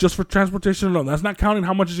 Right? That's just for transportation alone. That's not counting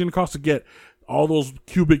how much it's going to cost to get all those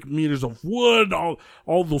cubic meters of wood,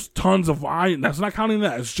 all those tons of iron. That's not counting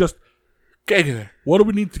that. It's just, what do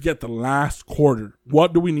we need to get the last quarter?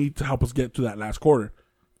 What do we need to help us get to that last quarter?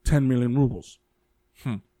 10 million rubles.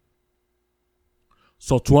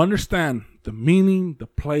 So to understand the meaning, the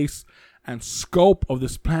place, and scope of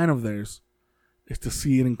this plan of theirs is to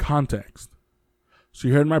see it in context. So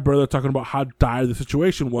you heard my brother talking about how dire the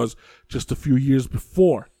situation was just a few years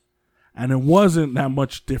before. And it wasn't that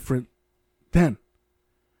much different then.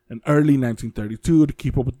 In early 1932, to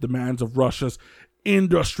keep up with the demands of Russia's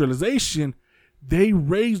industrialization, they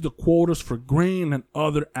raised the quotas for grain and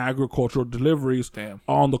other agricultural deliveries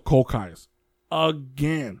on the Caucasus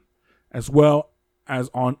again, as well as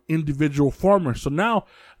on individual farmers. So now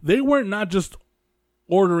they weren't not just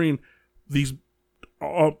ordering these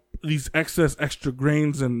excess extra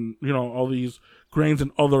grains and all these grains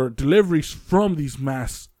and other deliveries from these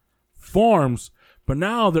mass farms, but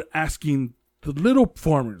now they're asking the little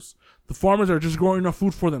farmers, the farmers that are just growing enough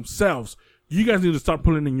food for themselves, you guys need to start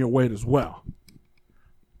pulling in your weight as well.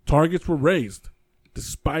 Targets were raised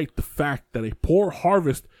despite the fact that a poor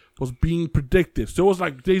harvest was being predicted. So it was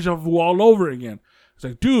like deja vu all over again. It's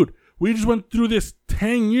like, dude, we just went through this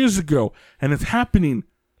 10 years ago and it's happening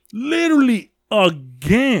literally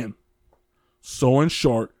again. So in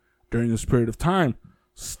short, during this period of time,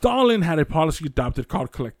 Stalin had a policy adopted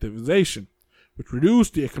called collectivization, which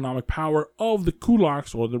reduced the economic power of the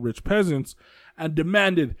kulaks, or the rich peasants, and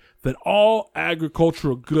demanded that all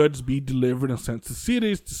agricultural goods be delivered and sent to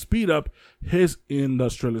cities to speed up his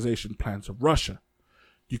industrialization plans of Russia.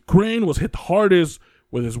 Ukraine was hit the hardest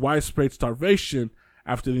with his widespread starvation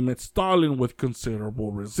after they met Stalin with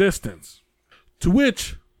considerable resistance, to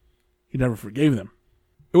which he never forgave them.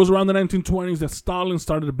 It was around the 1920s that Stalin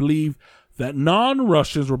started to believe that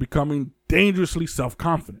non-Russians were becoming dangerously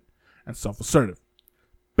self-confident and self-assertive,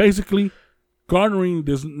 basically garnering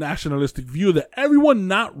this nationalistic view that everyone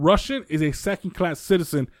not Russian is a second-class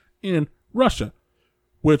citizen in Russia,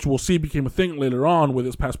 which we'll see became a thing later on with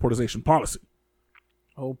his passportization policy.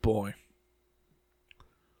 Oh boy.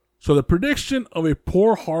 So the prediction of a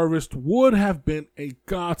poor harvest would have been a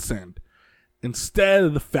godsend instead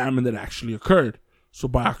of the famine that actually occurred. So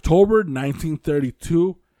by October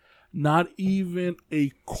 1932, not even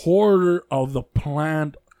a quarter of the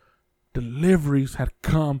planned deliveries had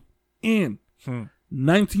come in.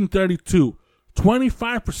 1932,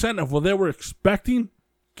 25% of what they were expecting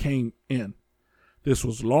came in. This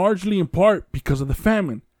was largely in part because of the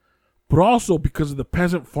famine, but also because of the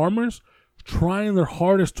peasant farmers trying their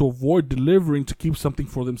hardest to avoid delivering to keep something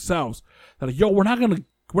for themselves. They're like, yo, we're not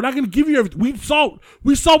gonna give you everything. We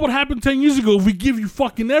saw what happened 10 years ago if we give you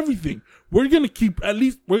fucking everything. We're gonna keep at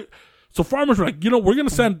least. So farmers were like, we're gonna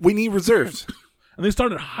send. We need reserves. And they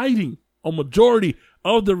started hiding a majority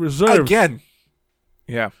of the reserves. Again.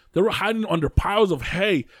 Yeah. They were hiding under piles of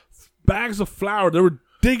hay, bags of flour. They were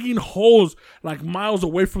digging holes like miles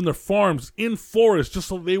away from their farms in forests just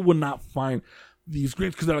so they would not find these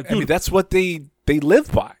grains. Because they're like, dude, I mean, that's what they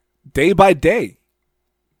live by, day by day.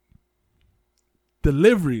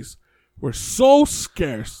 Deliveries were so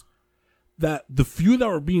scarce that the few that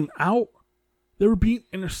were being out, they were being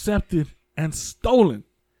intercepted and stolen,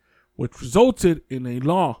 which resulted in a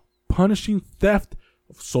law punishing theft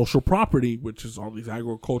of social property, which is all these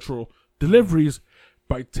agricultural deliveries,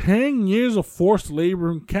 by 10 years of forced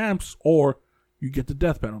labor in camps, or you get the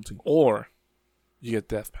death penalty. Or you get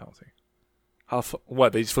death penalty.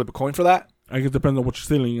 What, they just flip a coin for that? I guess it depends on what you're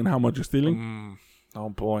stealing and how much you're stealing. Oh,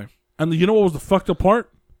 boy. And you know what was the fucked up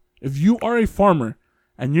part? If you are a farmer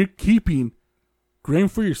and you're keeping grain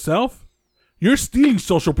for yourself, you're stealing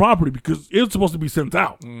social property because it's supposed to be sent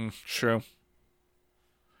out. True.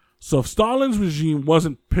 So if Stalin's regime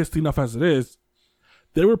wasn't pissed enough as it is,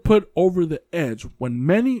 they were put over the edge when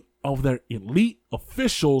many of their elite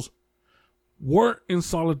officials were in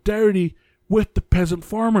solidarity with the peasant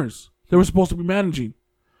farmers they were supposed to be managing.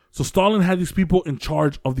 So Stalin had these people in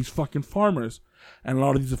charge of these fucking farmers. And a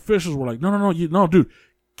lot of these officials were like, no, dude,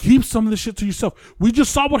 keep some of this shit to yourself. We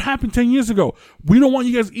just saw what happened 10 years ago. We don't want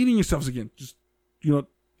you guys eating yourselves again. Just,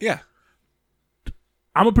 Yeah.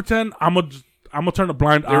 I'm going to pretend I'm going to turn a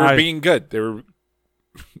blind eye. They were being good. They were,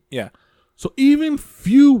 yeah. So even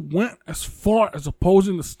few went as far as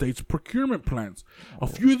opposing the state's procurement plans. A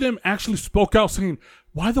few of them actually spoke out saying,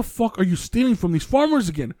 why the fuck are you stealing from these farmers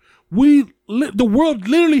again? The world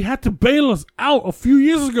literally had to bail us out a few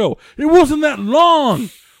years ago. It wasn't that long.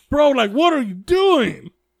 Bro, like, what are you doing?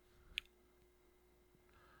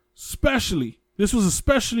 This was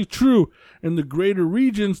especially true in the greater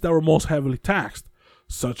regions that were most heavily taxed,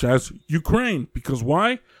 such as Ukraine. Because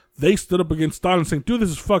why? They stood up against Stalin saying, dude, this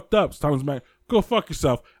is fucked up. Stalin's like, go fuck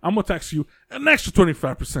yourself. I'm going to tax you an extra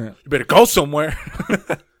 25%. You better go somewhere.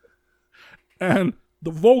 And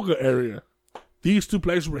the Volga area. These two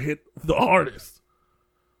places were hit the hardest.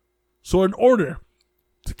 So in order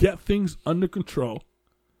to get things under control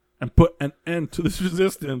and put an end to this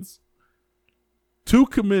resistance, 2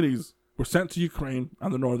 committees were sent to Ukraine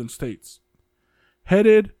and the northern states,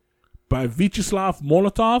 headed by Vyacheslav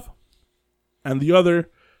Molotov and the other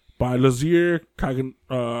by Lazar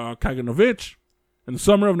Kaganovich. In the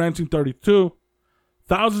summer of 1932,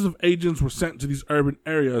 thousands of agents were sent to these urban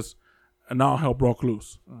areas, and all hell broke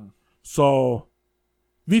loose. So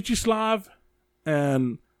Vyacheslav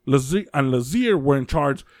and Lazar were in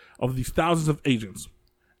charge of these thousands of agents.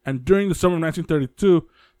 And during the summer of 1932,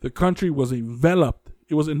 the country was enveloped.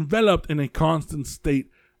 It was enveloped in a constant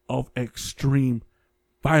state of extreme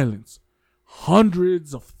violence.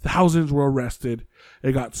 Hundreds of thousands were arrested.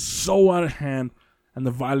 It got so out of hand and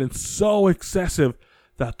the violence so excessive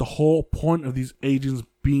that the whole point of these agents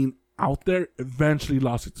being out there eventually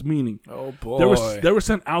lost its meaning. Oh, boy. They were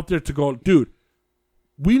sent out there to go, dude,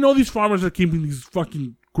 we know these farmers are keeping these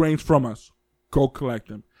fucking grains from us. Go collect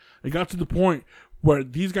them. It got to the point where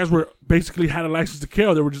these guys were basically had a license to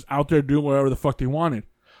kill. They were just out there doing whatever the fuck they wanted.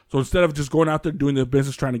 So instead of just going out there doing their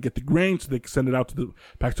business, trying to get the grain so they could send it out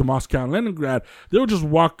back to Moscow and Leningrad, they were just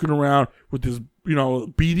walking around with this,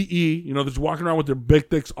 BDE, just walking around with their big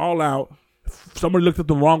dicks all out. If somebody looked at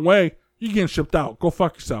them the wrong way, you're getting shipped out. Go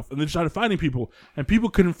fuck yourself. And they started fighting people. And people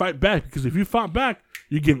couldn't fight back because if you fought back,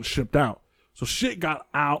 you're getting shipped out. So shit got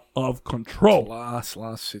out of control. Lost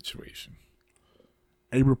situation.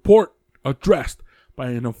 A report addressed by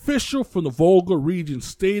an official from the Volga region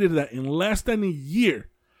stated that in less than a year,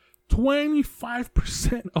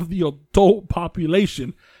 25% of the adult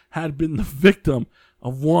population had been the victim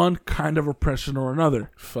of one kind of oppression or another.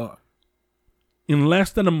 Fuck. In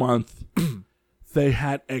less than a month, they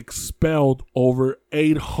had expelled over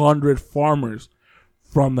 800 farmers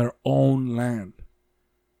from their own land.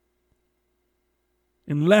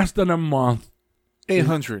 In less than a month,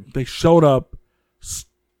 800. They showed up,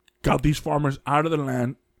 got these farmers out of the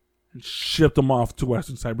land, and shipped them off to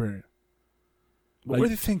Western Siberia. What were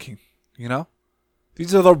they thinking?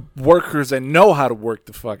 These are the workers that know how to work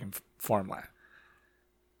the fucking farmland.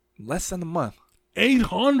 Less than a month.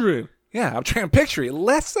 800. Yeah, I'm trying to picture it.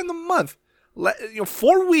 Less than a month.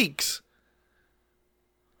 4 weeks.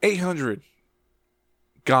 800.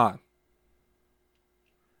 Gone.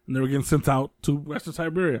 And they were getting sent out to Western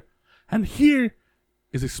Siberia. And here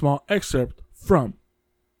is a small excerpt from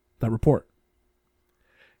that report.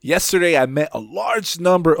 Yesterday, I met a large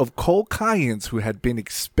number of Kolkhians who had been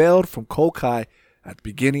expelled from Kolkhi at the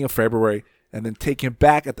beginning of February and then taken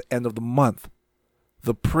back at the end of the month.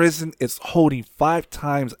 The prison is holding 5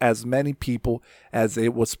 times as many people as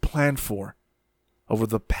it was planned for. Over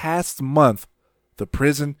the past month, the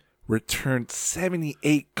prison returned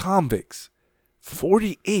 78 convicts,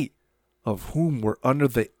 48 of whom were under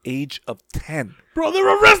the age of 10. Bro,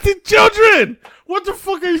 they're arresting children! What the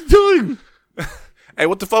fuck are you doing? Hey,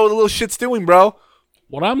 what the fuck are the little shits doing, bro?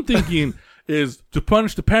 What I'm thinking is to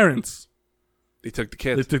punish the parents. They took the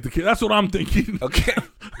kids. That's what I'm thinking. Okay.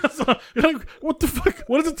 You're like, what the fuck?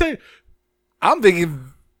 What does it take? I'm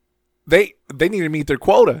thinking they need to meet their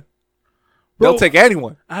quota. Bro, They'll take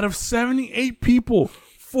anyone. Out of 78 people,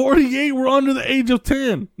 48 were under the age of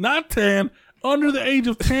 10. Not 10, under the age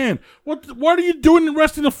of 10. What are you doing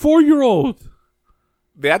arresting a 4-year-old?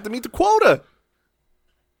 They have to meet the quota.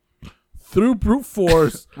 Through brute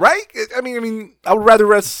force. Right? I mean, I would rather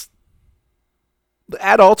arrest the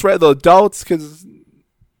adults, right? The adults, because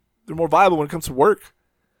they're more viable when it comes to work.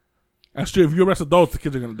 That's true. If you arrest adults, the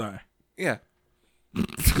kids are going to die. Yeah.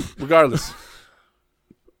 Regardless.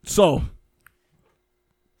 So,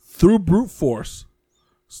 through brute force,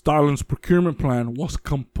 Stalin's procurement plan was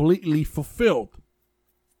completely fulfilled,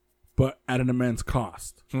 but at an immense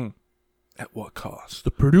cost. At what cost?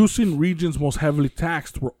 The producing regions most heavily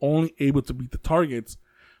taxed were only able to meet the targets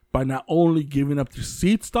by not only giving up their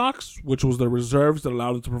seed stocks, which was the reserves that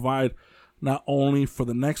allowed them to provide not only for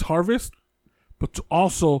the next harvest, but to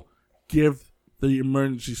also give the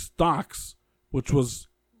emergency stocks, which was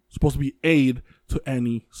supposed to be aid to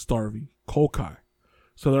any starving Kolkhi.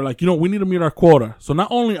 So they're like, we need to meet our quota. So not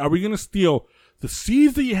only are we going to steal the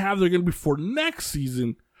seeds that you have, they're going to be for next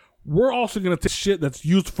season, we're also going to take shit that's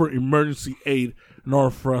used for emergency aid in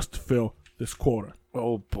order for us to fill this quota.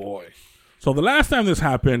 Oh, boy. So the last time this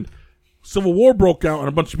happened, Civil War broke out and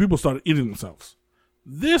a bunch of people started eating themselves.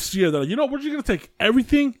 This year, they're like, we're just going to take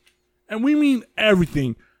everything, and we mean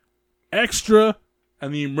everything, extra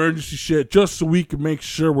and the emergency shit, just so we can make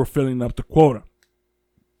sure we're filling up the quota.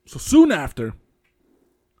 So soon after,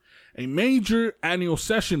 a major annual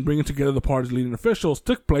session bringing together the party's leading officials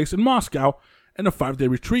took place in Moscow in a 5-day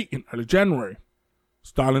retreat in early January.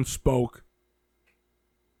 Stalin spoke,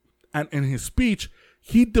 and in his speech,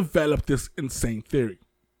 he developed this insane theory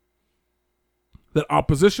that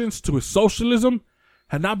oppositions to his socialism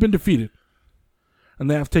had not been defeated, and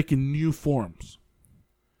they have taken new forms.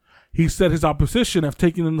 He said his opposition have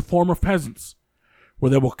taken in the form of peasants, where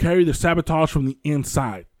they will carry their sabotage from the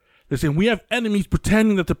inside. They're saying, we have enemies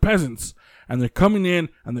pretending that they're peasants, and they're coming in,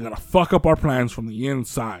 and they're going to fuck up our plans from the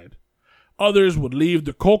inside. Others would leave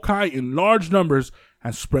the Kolkhi in large numbers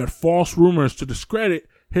and spread false rumors to discredit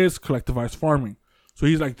his collectivized farming. So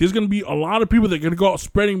he's like, there's going to be a lot of people that are going to go out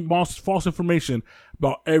spreading false information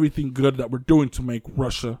about everything good that we're doing to make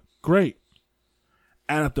Russia great.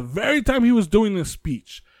 And at the very time he was doing this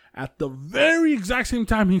speech, at the very exact same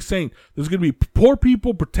time he's saying there's going to be poor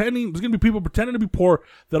people pretending, there's going to be people pretending to be poor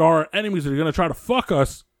that are our enemies that are going to try to fuck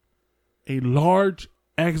us, a large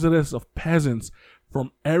exodus of peasants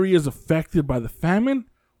from areas affected by the famine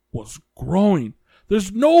was growing.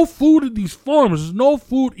 There's no food in these farms. There's no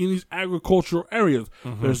food in these agricultural areas.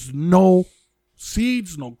 There's no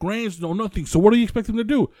seeds, no grains, no nothing. So what do you expect them to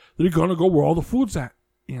do? They're going to go where all the food's at,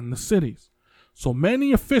 in the cities. So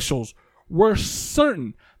many officials were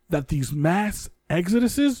certain that these mass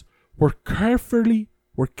exoduses were carefully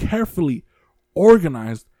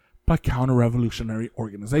organized by counter-revolutionary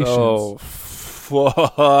organizations. Oh,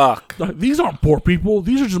 fuck. These aren't poor people.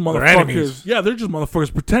 These are just They're motherfuckers. enemies. Yeah, they're just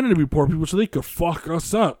motherfuckers pretending to be poor people so they could fuck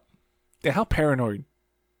us up. Yeah, how paranoid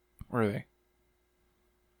were they?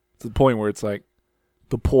 To the point where it's like,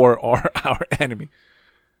 the poor are our enemy.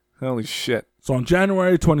 Holy shit. So on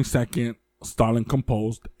January 22nd, Stalin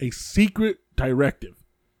composed a secret directive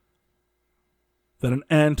that put an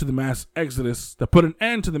end to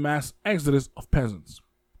the mass exodus of peasants.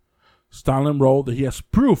 Stalin wrote that he has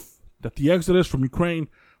proof that the exodus from Ukraine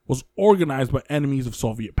was organized by enemies of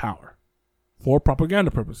Soviet power for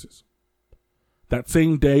propaganda purposes. That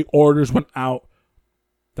same day, orders went out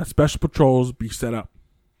that special patrols be set up,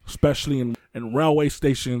 especially in railway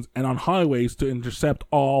stations and on highways, to intercept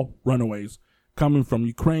all runaways coming from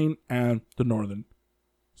Ukraine and the northern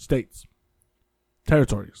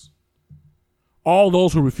territories. All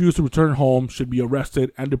those who refuse to return home should be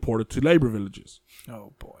arrested and deported to labor villages.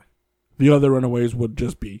 Oh, boy. The other runaways would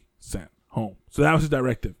just be sent home. So that was his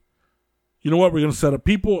directive. You know what? We're going to set up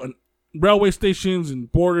people, and railway stations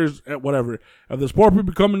and borders, whatever. If there's poor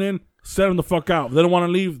people coming in, send them the fuck out. If they don't want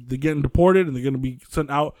to leave, they're getting deported and they're going to be sent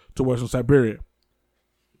out to Western Siberia.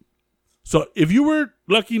 So if you were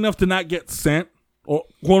lucky enough to not get sent, or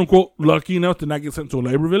quote unquote lucky enough to not get sent to a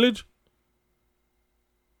labor village,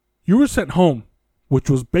 you were sent home, which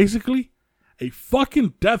was basically a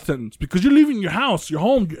fucking death sentence because you're leaving your house, your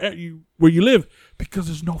home, where you live, because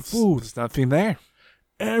there's no food. There's nothing there.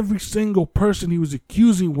 Every single person he was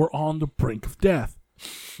accusing were on the brink of death.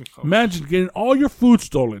 Imagine getting all your food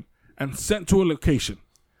stolen and sent to a location.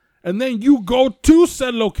 And then you go to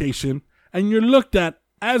said location and you're looked at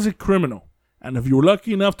as a criminal. And if you were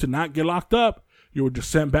lucky enough to not get locked up, you were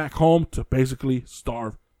just sent back home to basically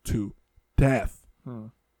starve to death.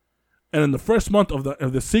 And in the first month of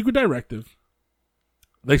the secret directive,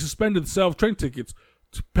 they suspended self-train tickets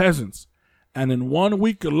to peasants. And in 1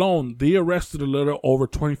 week alone, they arrested a little over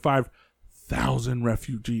 25,000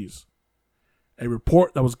 refugees. A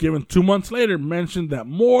report that was given 2 months later mentioned that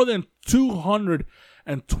more than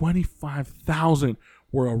 225,000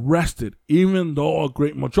 were arrested, even though a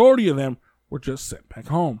great majority of them were just sent back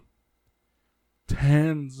home.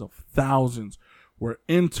 Tens of thousands were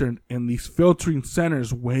interned in these filtering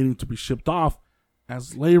centers waiting to be shipped off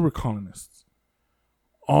as labor colonists.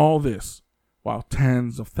 All this while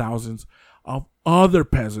tens of thousands of other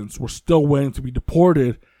peasants were still waiting to be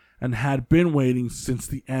deported and had been waiting since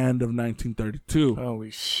the end of 1932.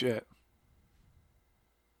 Holy shit.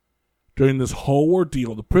 During this whole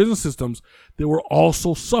ordeal, the prison systems, they were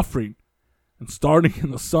also suffering. And starting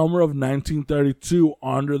in the summer of 1932,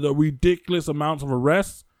 under the ridiculous amounts of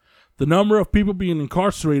arrests, the number of people being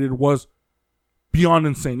incarcerated was beyond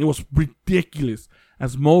insane. It was ridiculous,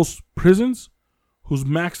 as most prisons, whose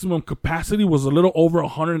maximum capacity was a little over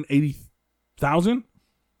 180,000,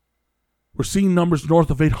 were seeing numbers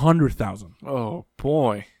north of 800,000. Oh,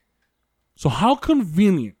 boy. So how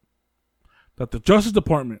convenient that the Justice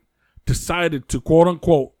Department decided to,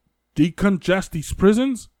 quote-unquote, decongest these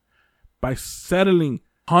prisons by settling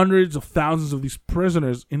hundreds of thousands of these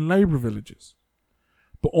prisoners in labor villages.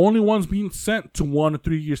 But only ones being sent to 1 or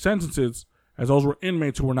 3 year sentences, as those were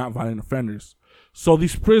inmates who were not violent offenders. So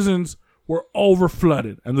these prisons were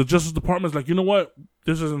over-flooded. And the Justice Department's like, you know what?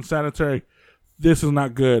 This isn't sanitary. This is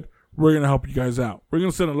not good. We're going to help you guys out. We're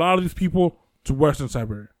going to send a lot of these people to Western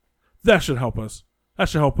Siberia. That should help us. That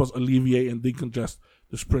should help us alleviate and decongest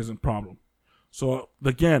this prison problem. So,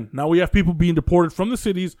 again, now we have people being deported from the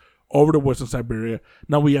cities over to Western Siberia.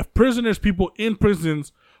 Now we have prisoners, people in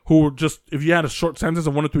prisons who were just, if you had a short sentence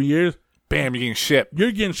of 1 or 3 years, bam, you're getting shipped.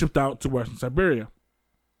 You're getting shipped out to Western Siberia.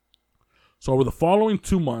 So over the following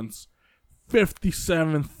 2 months,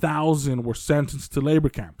 57,000 were sentenced to labor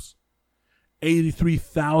camps.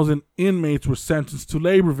 83,000 inmates were sentenced to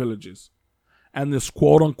labor villages. And this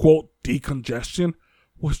quote-unquote decongestion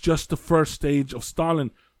was just the first stage of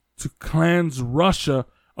Stalin to cleanse Russia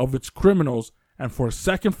of its criminals. And for a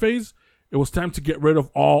second phase, it was time to get rid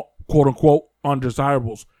of all quote-unquote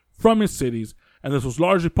undesirables from his cities. And this was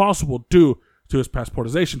largely possible due to his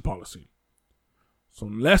passportization policy. So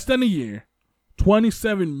in less than a year,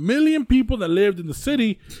 27 million people that lived in the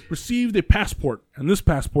city received a passport. And this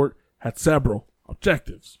passport had several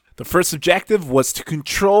objectives. The first objective was to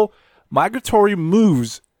control migratory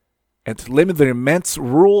moves and to limit the immense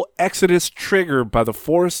rural exodus triggered by the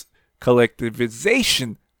forced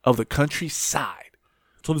collectivization of the countryside.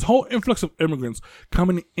 So this whole influx of immigrants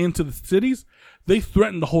coming into the cities, they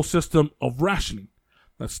threatened the whole system of rationing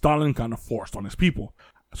that Stalin kind of forced on his people.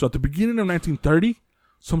 So at the beginning of 1930,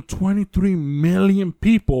 some 23 million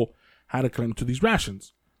people had a claim to these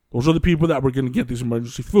rations. Those are the people that were going to get this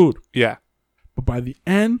emergency food. Yeah. But by the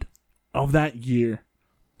end of that year,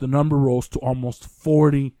 the number rose to almost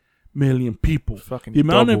 40 million people. Fucking the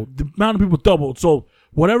amount doubled. of people doubled. So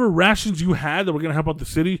whatever rations you had that were going to help out the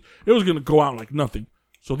city, it was going to go out like nothing.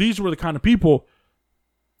 So these were the kind of people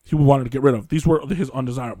he wanted to get rid of. These were his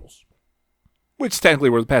undesirables. Which technically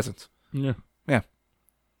were the peasants. Yeah. Yeah.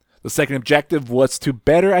 The second objective was to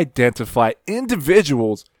better identify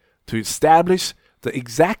individuals to establish the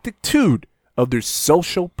exactitude of their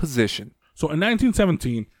social position. So in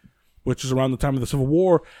 1917, which is around the time of the Civil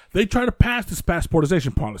War, they tried to pass this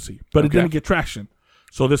passportization policy, but it didn't get traction.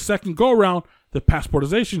 So this second go-around, the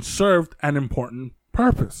passportization served an important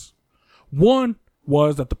purpose. One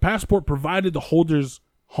was that the passport provided the holder's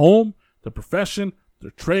home, their profession,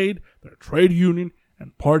 their trade union,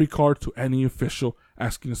 and party card to any official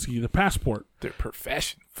asking to see the passport. Their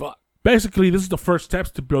profession. Fuck. Basically, this is the first steps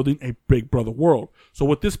to building a Big Brother world. So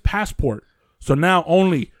with this passport, so now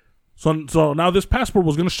this passport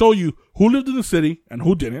was going to show you who lived in the city and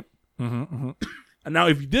who didn't. And now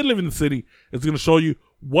if you did live in the city, it's going to show you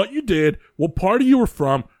what you did, what party you were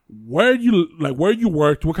from, where you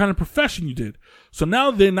worked, what kind of profession you did. So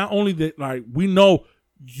now they not only we know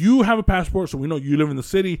you have a passport, so we know you live in the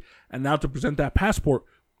city, and now to present that passport,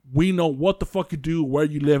 we know what the fuck you do, where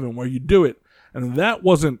you live, and where you do it. And that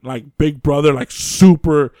wasn't like Big Brother, like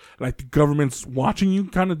super, like the government's watching you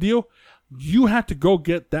kind of deal. You had to go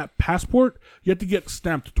get that passport. You had to get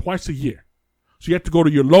stamped twice a year. So you have to go to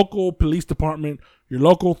your local police department, your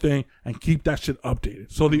local thing, and keep that shit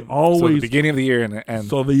updated. So they always... So the beginning of the year and...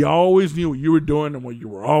 So they always knew what you were doing and what you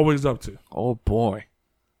were always up to. Oh, boy.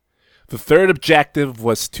 The third objective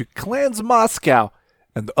was to cleanse Moscow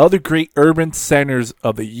and the other great urban centers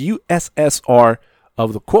of the USSR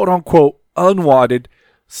of the quote-unquote unwanted,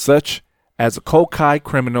 such as the cocaine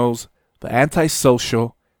criminals, the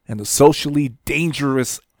antisocial, and the socially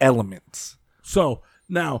dangerous elements. So,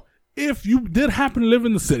 now... If you did happen to live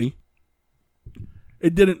in the city,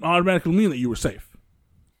 it didn't automatically mean that you were safe.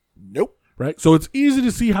 Nope. Right? So it's easy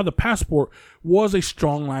to see how the passport was a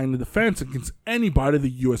strong line of defense against anybody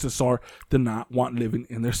the USSR did not want living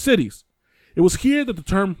in their cities. It was here that the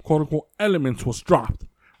term, quote-unquote, elements was dropped.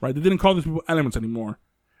 Right? They didn't call these people elements anymore.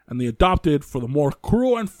 And they adopted, for the more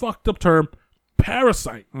cruel and fucked up term,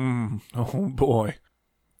 parasite. Oh, boy.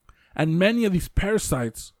 And many of these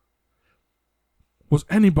parasites was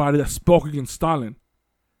anybody that spoke against Stalin,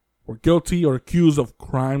 were guilty or accused of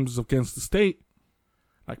crimes against the state,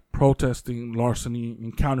 like protesting, larceny,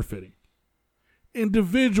 and counterfeiting.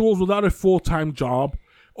 Individuals without a full-time job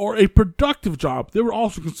or a productive job, they were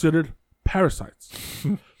also considered parasites.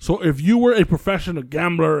 So if you were a professional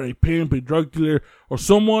gambler, a pimp, a drug dealer, or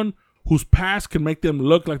someone whose past can make them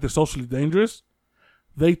look like they're socially dangerous,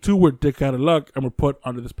 they too were dick out of luck and were put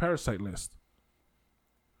under this parasite list.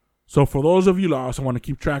 So for those of you lost, I want to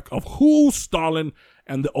keep track of who Stalin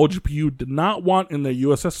and the OGPU did not want in the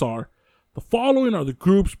USSR. The following are the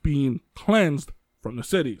groups being cleansed from the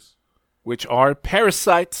cities. Which are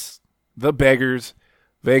parasites, the beggars,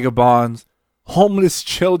 vagabonds, homeless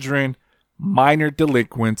children, minor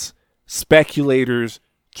delinquents, speculators,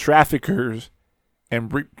 traffickers,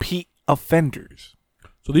 and repeat offenders.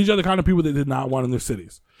 So these are the kind of people they did not want in their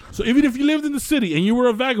cities. So even if you lived in the city and you were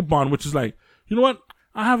a vagabond, which is like, you know what?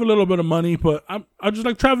 I have a little bit of money, but I just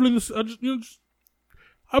like traveling.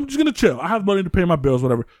 I'm just gonna chill. I have money to pay my bills,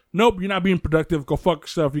 whatever. Nope, you're not being productive. Go fuck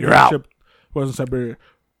yourself. You're out. Shipped Western Siberia.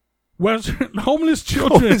 Homeless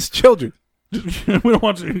children. Homeless children. We don't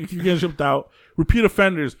want you. You're getting shipped out. Repeat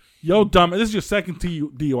offenders. Yo, dumb. This is your second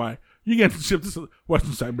DUI. You getting shipped to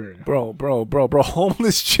Western Siberia, bro.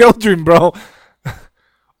 Homeless children, bro.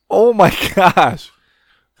 Oh my gosh.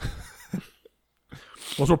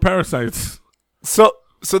 Those were parasites.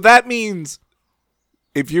 So that means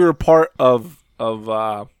if you're a part of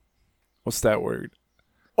what's that word?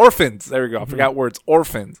 Orphans. There we go. I forgot words.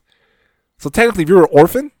 Orphans. So technically, if you're an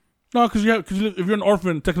orphan, no, because if you're an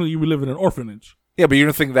orphan, technically you would live in an orphanage. Yeah, but you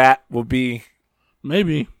don't think that would be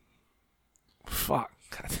maybe? Fuck.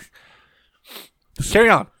 Carry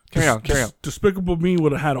on. Despicable Me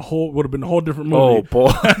would have been a whole different movie. Oh boy,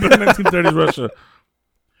 in 1930s Russia.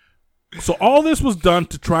 So all this was done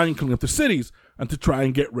to try and clean up the cities and to try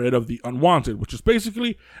and get rid of the unwanted, which is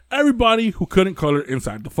basically everybody who couldn't color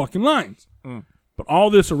inside the fucking lines. But all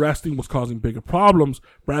this arresting was causing bigger problems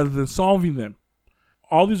rather than solving them.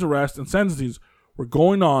 All these arrests and sentences were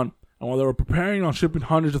going on, and while they were preparing on shipping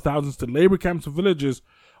hundreds of thousands to labor camps and villages,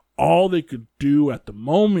 all they could do at the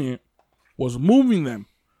moment was moving them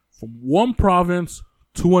from one province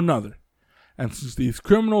to another. And since these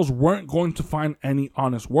criminals weren't going to find any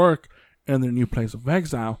honest work in their new place of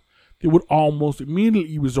exile, they would almost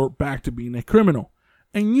immediately resort back to being a criminal,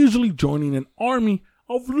 and usually joining an army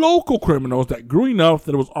of local criminals that grew enough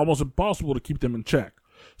that it was almost impossible to keep them in check.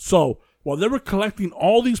 So, while they were collecting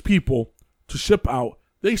all these people to ship out,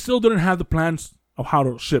 they still didn't have the plans of how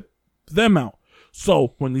to ship them out.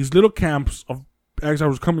 So, when these little camps of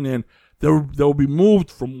exiles were coming in, they will be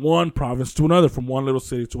moved from one province to another, from one little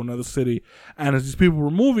city to another city. And as these people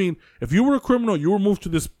were moving, if you were a criminal, you were moved to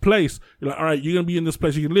this place. You're like, all right, you're gonna be in this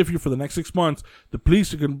place. You can live here for the next 6 months. The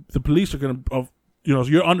police are gonna,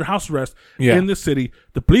 you're under house arrest in this city.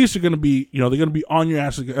 The police are gonna be, they're gonna be on your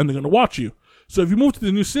ass and they're gonna watch you. So if you move to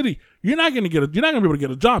the new city, you're not gonna be able to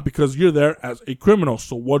get a job because you're there as a criminal.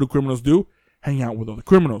 So what do criminals do? Hang out with other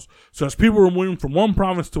criminals. So as people were moving from one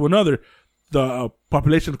province to another, the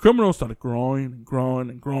population of criminals started growing and growing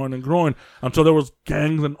and growing and growing until there was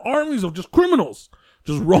gangs and armies of just criminals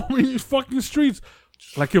just roaming these fucking streets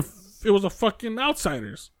like if it was a fucking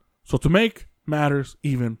outsiders. So to make matters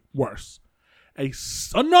even worse,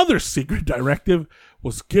 another secret directive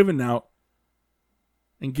was given out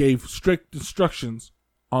and gave strict instructions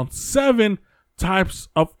on 7 types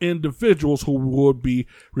of individuals who would be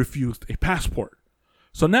refused a passport.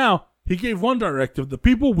 So now he gave one directive: the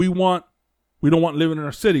people we don't want living in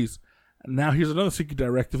our cities. And now here's another secret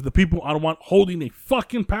directive: the people I don't want holding a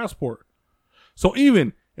fucking passport. So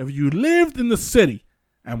even if you lived in the city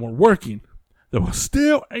and were working, there was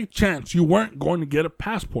still a chance you weren't going to get a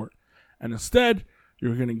passport. And instead, you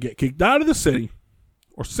were going to get kicked out of the city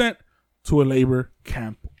or sent to a labor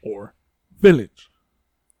camp or village.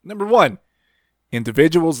 Number 1,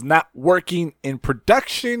 individuals not working in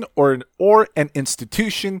production or an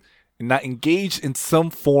institution and not engaged in some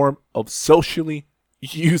form of socially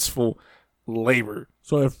useful labor.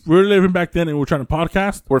 So if we're living back then and we're trying to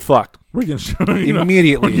podcast, We're fucked. we're getting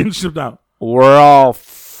Immediately. we're getting shipped out. We're all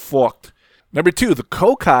fucked. Number 2, the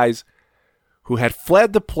Kokais who had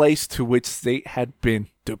fled the place to which they had been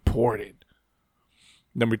deported.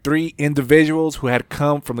 Number 3, individuals who had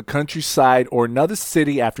come from the countryside or another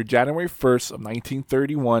city after January 1st of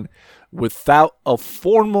 1931 without a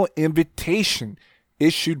formal invitation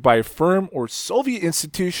issued by a firm or Soviet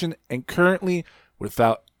institution and currently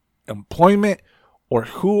without employment, or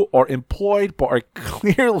who are employed but are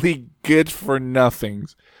clearly good for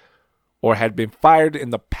nothings or had been fired in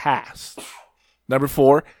the past. Number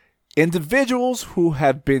 4, individuals who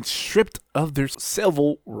had been stripped of their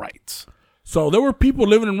civil rights. So there were people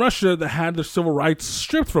living in Russia that had their civil rights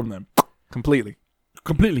stripped from them. Completely.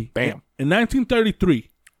 Bam. In 1933,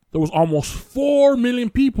 there was almost 4 million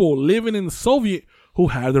people living in the Soviet who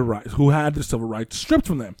had their civil rights stripped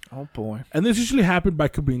from them. Oh boy. And this usually happened by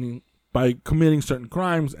committing certain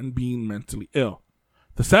crimes and being mentally ill.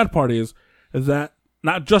 The sad part is that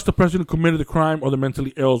not just the person who committed the crime or the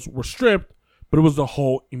mentally ills were stripped, but it was the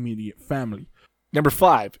whole immediate family. Number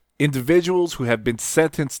 5, individuals who have been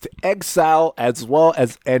sentenced to exile, as well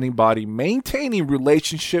as anybody maintaining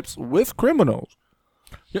relationships with criminals.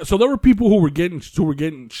 Yeah, so there were people who were getting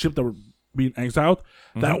shipped that were being exiled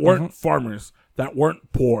that weren't farmers, that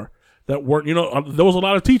weren't poor, that weren't, there was a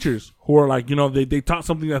lot of teachers who were like, they taught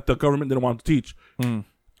something that the government didn't want to teach.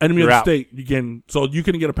 Enemy of the state, so you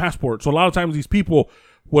couldn't get a passport. So a lot of times these people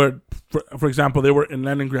were, for example, they were in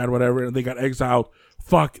Leningrad or whatever, and they got exiled.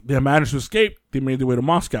 They managed to escape. They made their way to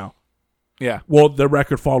Moscow. Yeah. Well, their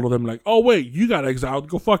record followed them like, oh, wait, you got exiled.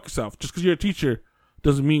 Go fuck yourself. Just because you're a teacher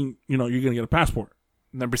doesn't mean, you're going to get a passport.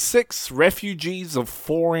 Number 6, refugees of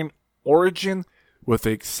foreign origin, with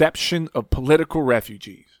the exception of political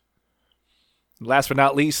refugees. Last but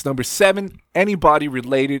not least, number 7, anybody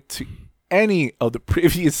related to any of the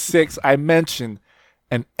previous 6 I mentioned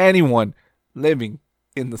and anyone living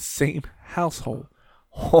in the same household.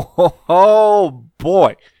 Oh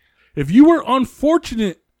boy. If you were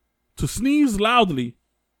unfortunate to sneeze loudly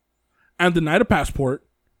and denied a passport,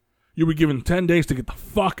 you were given 10 days to get the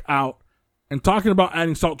fuck out. And talking about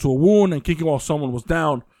adding salt to a wound and kicking while someone was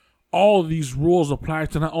down, all of these rules apply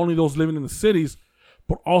to not only those living in the cities,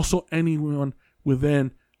 but also anyone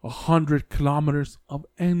within 100 kilometers of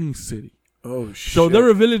any city. Oh, shit. So there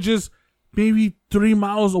were villages maybe 3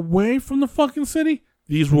 miles away from the fucking city.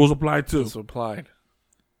 These rules apply too. Those applied.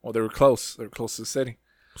 Well, they were close. They were close to the city.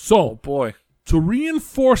 So, oh, boy. To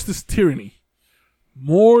reinforce this tyranny,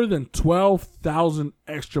 more than 12,000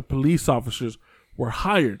 extra police officers were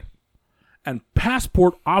hired, and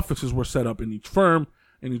passport offices were set up in each firm,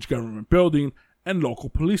 in each government building, and local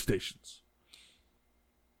police stations.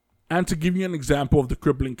 And to give you an example of the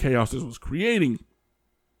crippling chaos this was creating,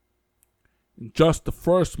 in just the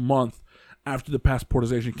first month after the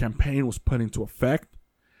passportization campaign was put into effect,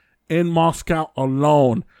 in Moscow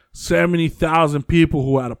alone, 70,000 people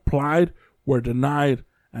who had applied were denied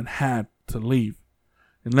and had to leave.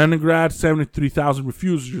 In Leningrad, 73,000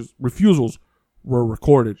 refusals were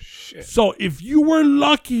recorded. Shit. So if you were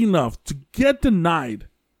lucky enough to get denied,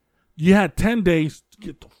 you had 10 days to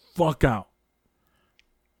get the fuck out.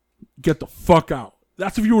 Get the fuck out.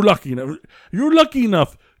 That's if you were lucky enough. If you were lucky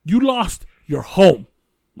enough, you lost your home,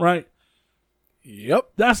 right?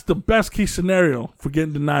 Yep. That's the best case scenario for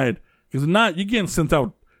getting denied. Because if not, you're getting sent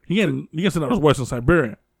out. You're getting sent out as Western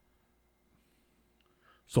Siberia.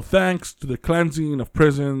 So thanks to the cleansing of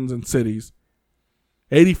prisons and cities,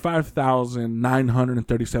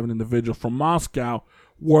 85,937 individuals from Moscow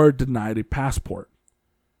were denied a passport,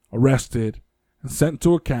 arrested, and sent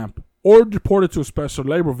to a camp or deported to a special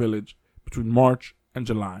labor village between March and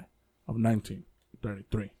July of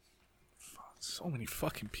 1933. So many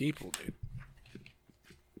fucking people, dude.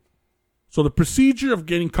 So the procedure of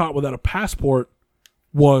getting caught without a passport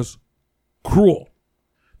was cruel.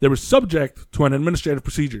 They were subject to an administrative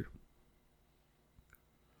procedure.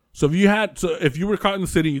 So if you were caught in the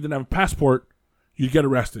city and you didn't have a passport, you'd get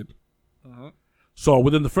arrested. So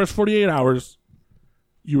within the first 48 hours,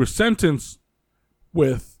 you were sentenced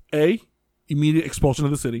with A, immediate expulsion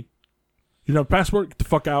of the city. You don't have a passport, get the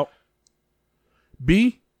fuck out.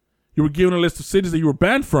 B, you were given a list of cities that you were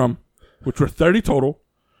banned from, which were 30 total.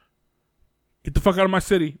 Get the fuck out of my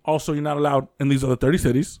city. Also, you're not allowed in these other 30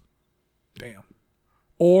 cities. Damn.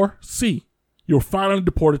 Or C, you were finally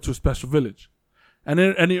deported to a special village. And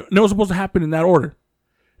it was supposed to happen in that order.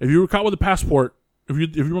 If you were caught with a passport, if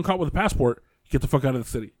you were caught with a passport, you get the fuck out of the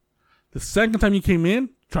city. The second time you came in,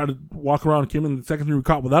 tried to walk around and came in, the second time you were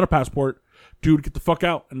caught without a passport, dude, get the fuck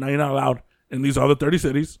out. And now you're not allowed in these other 30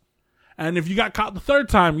 cities. And if you got caught the third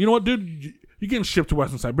time, you know what, dude? You're getting shipped to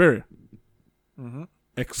Western Siberia.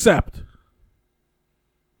 Except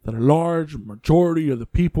that a large majority of the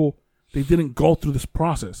people, they didn't go through this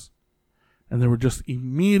process. And they were just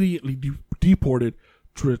immediately deported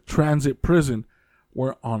to a transit prison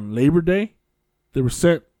where on Labor Day, they were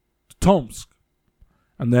sent to Tomsk.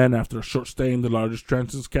 And then after a short stay in the largest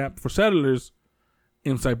transit camp for settlers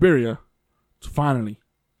in Siberia, to finally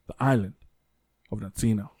the island of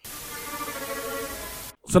Natsino.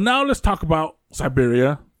 So now let's talk about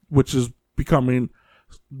Siberia, which is becoming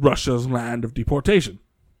Russia's land of deportation.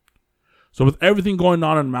 So with everything going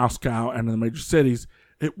on in Moscow and in the major cities,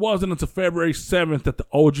 it wasn't until February 7th that the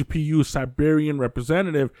OGPU Siberian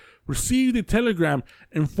representative received a telegram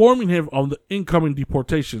informing him of the incoming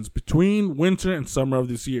deportations between winter and summer of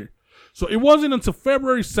this year. So it wasn't until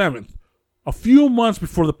February 7th, a few months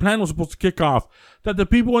before the plan was supposed to kick off, that the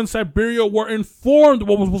people in Siberia were informed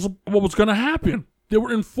what was going to happen. They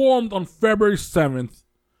were informed on February 7th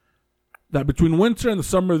that between winter and the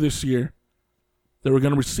summer of this year, they were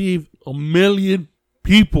going to receive 1 million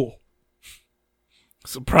people.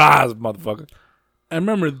 Surprise, motherfucker. And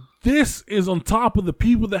remember, this is on top of the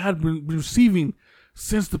people that had been receiving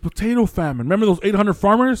since the potato famine. Remember those 800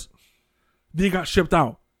 farmers? They got shipped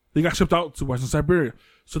out. They got shipped out to Western Siberia.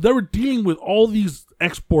 So they were dealing with all these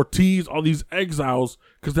exportees, all these exiles,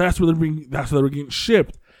 because that's where they were getting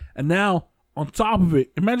shipped. And now, on top of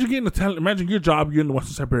it, imagine your job, you're in the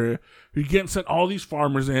Western Siberia, you're getting sent all these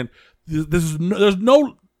farmers in.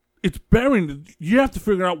 It's barren. You have to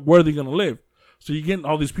figure out where they're going to live. So you're getting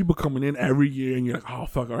all these people coming in every year, and you're like, oh,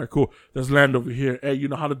 fuck, all right, cool. There's land over here. Hey, you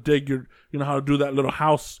know how to dig you know how to do that little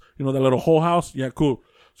house, that little whole house? Yeah, cool.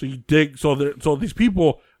 So you dig. So these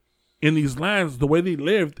people in these lands, the way they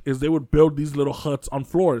lived is they would build these little huts on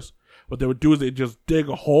floors. What they would do is they just dig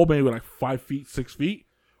a hole, maybe like 5 feet, 6 feet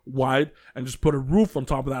wide, and just put a roof on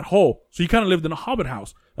top of that hole. So you kind of lived in a hobbit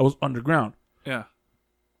house that was underground. Yeah.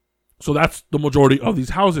 So that's the majority of these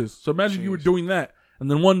houses. So imagine you were doing that. And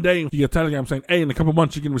then one day, you get a telegram saying, hey, in a couple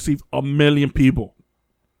months, you can receive 1 million people.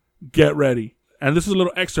 Get ready. And this is a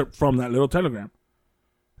little excerpt from that little telegram.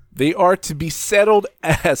 They are to be settled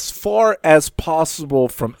as far as possible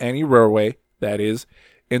from any railway, that is,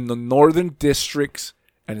 in the northern districts,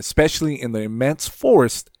 and especially in the immense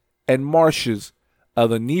forest and marshes of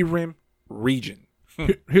the Nirim region.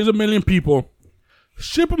 Here's 1 million people.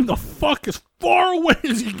 Ship them the fuck as far away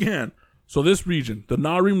as you can. So this region, the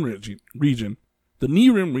Nirim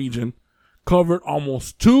region, covered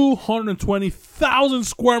almost 220,000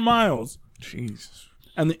 square miles. Jesus.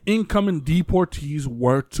 And the incoming deportees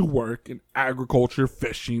were to work in agriculture,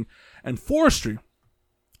 fishing, and forestry.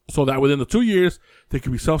 So that within the 2 years, they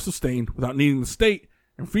could be self-sustained without needing the state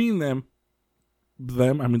and freeing the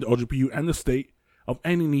OGPU and the state, of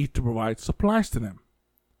any need to provide supplies to them.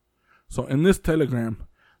 So in this telegram,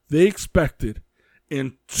 they expected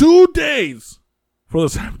in 2 days for the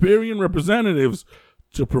Siberian representatives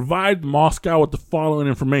to provide Moscow with the following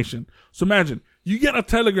information. So imagine, you get a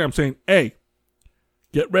telegram saying, hey,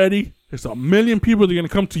 get ready. There's 1 million people that are going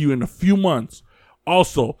to come to you in a few months.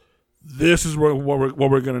 Also, this is what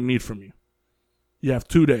we're going to need from you. You have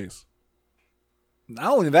 2 days.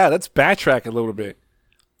 Not only that, let's backtrack a little bit.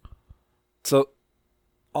 So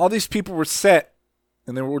all these people were set,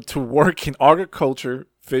 and they were to work in agriculture,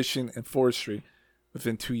 fishing, and forestry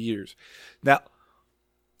within 2 years. Now,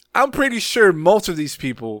 I'm pretty sure most of these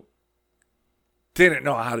people didn't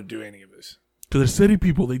know how to do any of this. To the city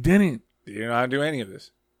people, they didn't. They didn't know how to do any of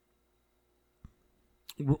this.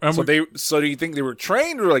 So do you think they were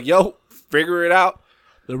trained, or like, yo, figure it out?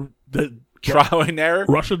 Trial and error?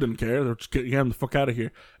 Russia didn't care. They're just getting the fuck out of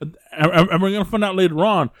here. And we're going to find out later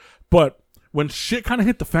on. But when shit kind of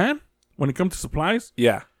hit the fan, when it comes to supplies,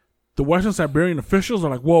 yeah, the Western Siberian officials are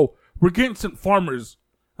like, whoa, we're getting some farmers.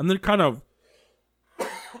 And they're kind of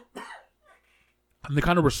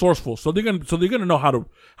resourceful. So they're gonna know how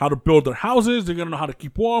to build their houses. They're gonna know how to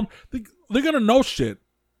keep warm. They're gonna know shit.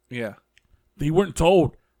 Yeah. They weren't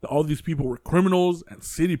told that all these people were criminals and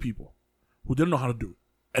city people who didn't know how to do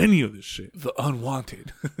any of this shit. The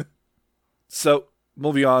unwanted. So,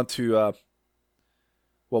 moving on to,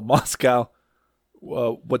 Moscow.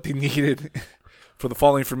 What they needed for the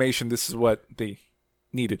following information, this is what they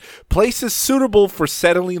needed. Places suitable for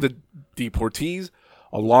settling the deportees,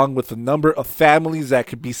 along with the number of families that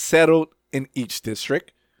could be settled in each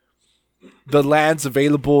district, the lands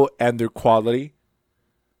available and their quality,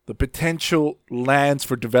 the potential lands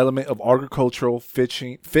for development of agricultural,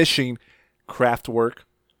 fishing, craft work,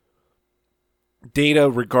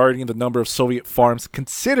 data regarding the number of Soviet farms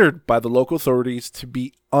considered by the local authorities to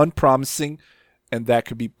be unpromising and that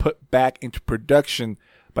could be put back into production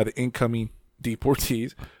by the incoming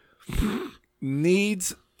deportees,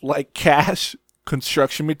 needs like cash,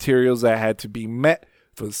 construction materials that had to be met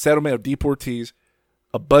for the settlement of deportees,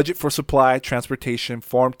 a budget for supply, transportation,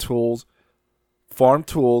 farm tools,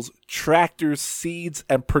 tractors, seeds,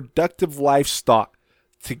 and productive livestock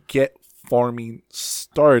to get farming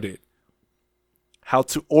started. How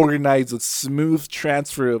to organize a smooth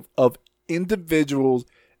transfer of individuals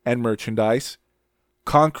and merchandise.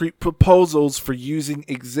 Concrete proposals for using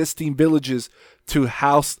existing villages to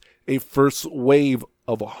house a first wave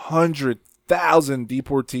of 100,000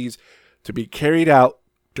 deportees to be carried out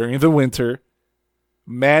during the winter.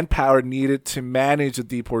 Manpower needed to manage the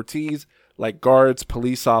deportees, like guards,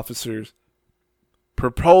 police officers.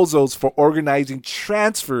 Proposals for organizing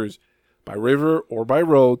transfers by river or by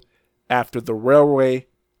road after the railway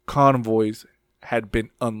convoys had been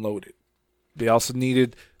unloaded. They also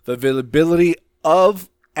needed the availability of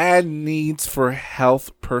and needs for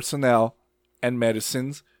health personnel and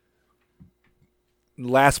medicines.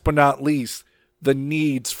 Last but not least, the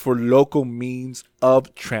needs for local means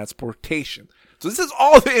of transportation. So this is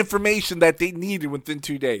all the information that they needed within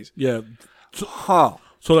 2 days. Yeah. Huh.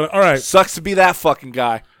 So all right. Sucks to be that fucking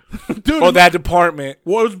guy. Dude, or that department.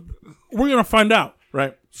 We're going to find out,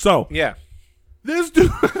 right? So. Yeah. This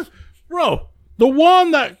dude, bro, the one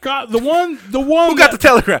that got, the one who got the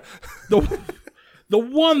telegram? The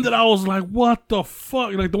one that I was like, what the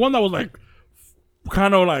fuck? Like, the one that was like,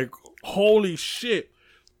 kind of like, holy shit.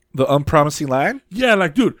 The unpromising line? Yeah,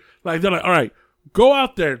 like, dude, like, they're like, all right, go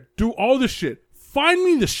out there, do all this shit. Find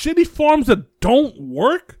me the shitty farms that don't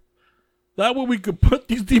work. That way we could put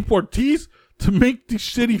these deportees to make these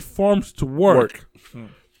shitty farms to work.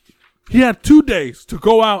 He had 2 days to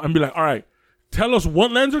go out and be like, all right, tell us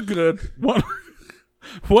what lands are good,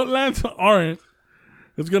 what lands aren't.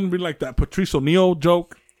 It's going to be like that Patrice O'Neal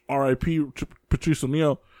joke, R.I.P. Patrice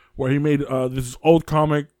O'Neal, where he made this old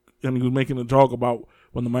comic and he was making a joke about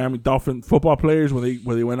when the Miami Dolphin football players, when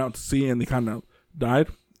they went out to sea and they kind of died,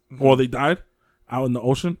 or they died out in the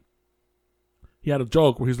ocean. He had a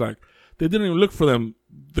joke where he's like, they didn't even look for them.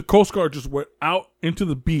 The Coast Guard just went out into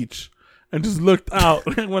the beach and just looked out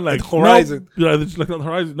and went like, the horizon. Nope. Yeah, they just looked at the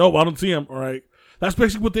horizon. Nope, I don't see him. All right. That's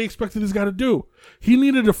basically what they expected this guy to do. He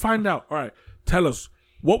needed to find out, all right, tell us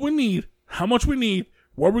what we need, how much we need,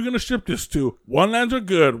 where we're going to ship this to. One lands are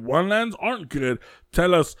good, one lands aren't good.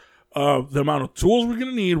 Tell us the amount of tools we're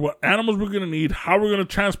going to need, what animals we're going to need, how we're going to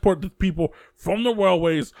transport the people from the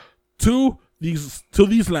railways to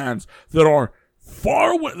these lands that are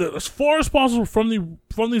far away, as far as possible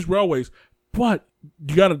from these railways. But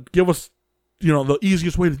you got to give us, the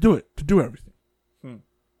easiest way to do it, to do everything.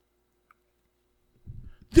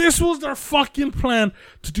 This was their fucking plan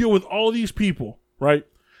to deal with all these people, right?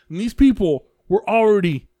 And these people were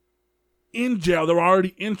already in jail. They were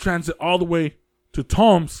already in transit all the way to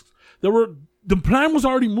Tomsk. The plan was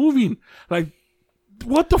already moving. Like,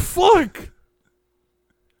 what the fuck?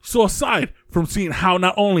 So aside from seeing how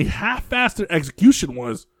not only half-assed their execution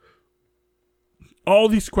was, all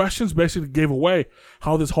these questions basically gave away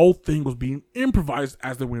how this whole thing was being improvised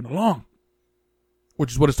as they went along,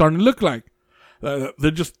 which is what it's starting to look like. They're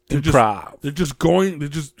just crossing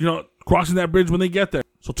that bridge when they get there.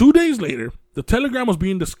 So 2 days later, the telegram was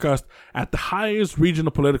being discussed at the highest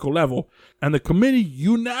regional political level, and the committee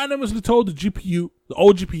unanimously told the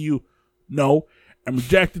old GPU, no, and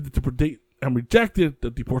rejected the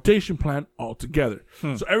deportation plan altogether.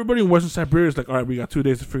 So everybody in Western Siberia is like, all right, we got 2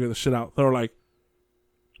 days to figure this shit out. They were like,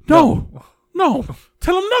 no,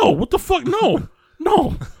 tell them no. What the fuck? No.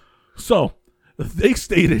 So they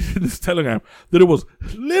stated in this telegram that it was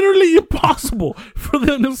literally impossible for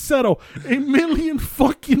them to settle 1 million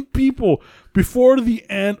fucking people before the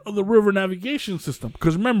end of the river navigation system.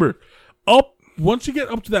 Because remember, once you get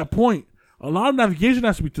up to that point, a lot of navigation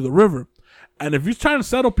has to be to the river. And if you're trying to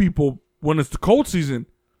settle people when it's the cold season,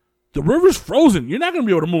 the river's frozen. You're not going to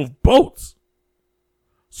be able to move boats.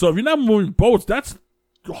 So if you're not moving boats, that's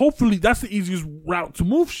hopefully that's the easiest route to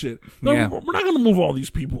move shit. No, Yeah. we're not going to move all these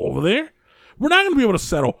people over there. We're not going to be able to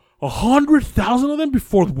settle 100,000 of them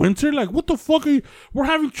before winter. Like, what the fuck are you? We're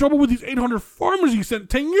having trouble with these 800 farmers you sent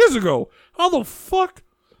 10 years ago. How the fuck?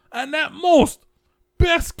 And at most,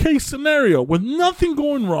 best case scenario, with nothing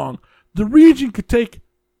going wrong, the region could take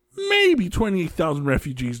maybe 28,000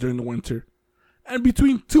 refugees during the winter and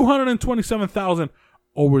between 227,000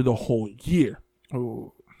 over the whole year.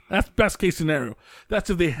 Ooh. That's best case scenario. That's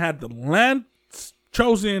if they had the land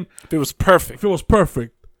chosen. If it was perfect. If it was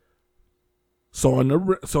perfect. So in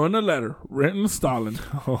the letter written to Stalin,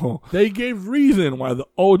 they gave reason why the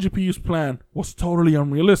OGPU's plan was totally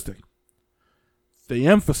unrealistic. They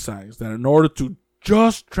emphasized that in order to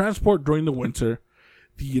just transport during the winter,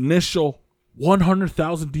 the initial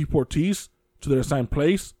 100,000 deportees to their assigned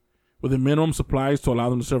place, with the minimum supplies to allow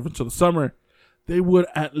them to serve until the summer, they would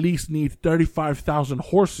at least need 35,000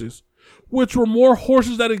 horses, which were more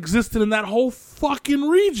horses that existed in that whole fucking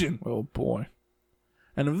region. Oh, boy.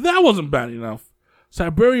 And if that wasn't bad enough,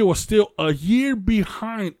 Siberia was still a year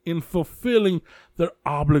behind in fulfilling their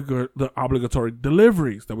obligatory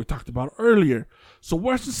deliveries that we talked about earlier. So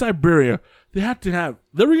Western Siberia, they were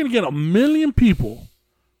going to get 1 million people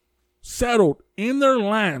settled in their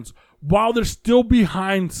lands while they're still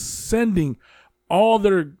behind sending all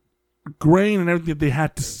their grain and everything that they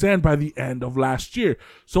had to send by the end of last year.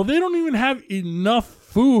 So they don't even have enough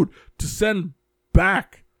food to send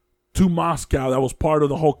back to Moscow. That was part of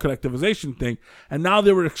the whole collectivization thing. And now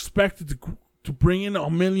they were expected to bring in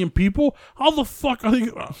 1 million people. How the fuck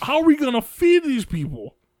how are we going to feed these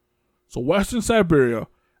people? So Western Siberia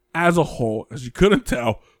as a whole, as you couldn't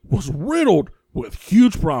tell, was riddled with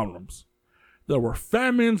huge problems. There were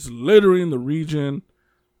famines littering the region,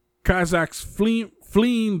 Kazakhs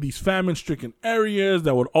fleeing these famine-stricken areas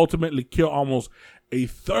that would ultimately kill almost a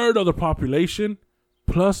third of the population,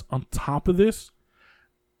 plus on top of this,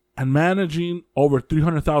 and managing over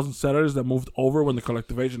 300,000 settlers that moved over when the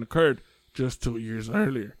collectivization occurred just 2 years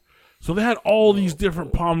earlier. So they had all these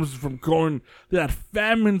different problems from going. They had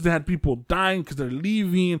famines. They had people dying because they're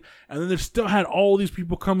leaving. And then they still had all these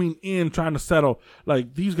people coming in trying to settle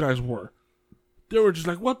like these guys were. They were just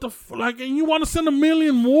like, what the like, and you want to send 1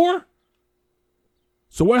 million more?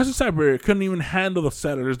 So Western Siberia couldn't even handle the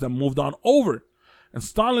settlers that moved on over. And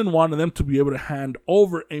Stalin wanted them to be able to hand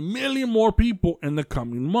over 1 million more people in the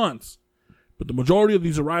coming months. But the majority of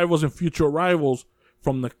these arrivals and future arrivals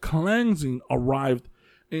from the cleansing arrived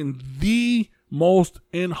in the most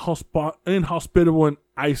inhospitable and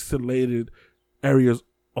isolated areas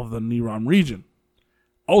of the Niran region,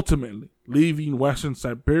 ultimately leaving Western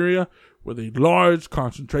Siberia with a large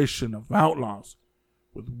concentration of outlaws.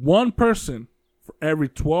 With one person for every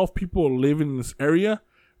 12 people living in this area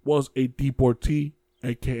was a deportee,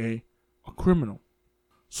 aka a criminal.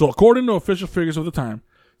 So according to official figures of the time,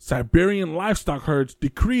 Siberian livestock herds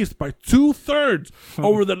decreased by 2/3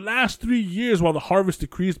 over the last 3 years, while the harvest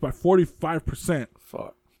decreased by 45%.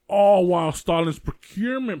 Fuck. All while Stalin's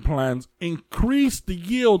procurement plans increased the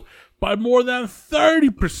yield by more than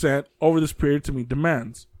 30% over this period to meet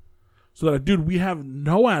demands. So that, dude, we have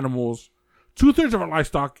no animals. 2/3 of our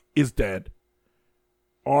livestock is dead.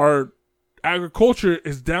 Our agriculture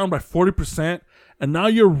is down by 40%, and now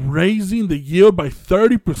you're raising the yield by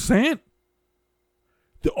 30%?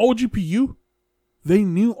 The OGPU, they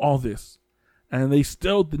knew all this, and they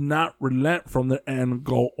still did not relent from their end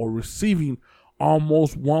goal of receiving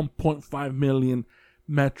almost 1.5 million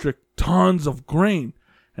metric tons of grain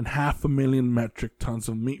and 500,000 metric tons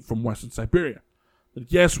of meat from Western Siberia.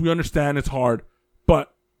 But yes, we understand it's hard,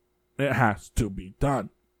 but it has to be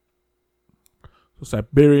done. So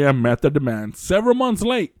Siberia met their demands several months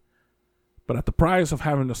late, but at the price of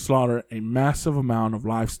having to slaughter a massive amount of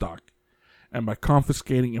livestock, and by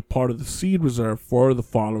confiscating a part of the seed reserve for the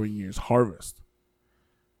following year's harvest.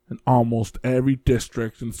 In almost every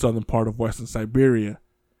district in the southern part of Western Siberia,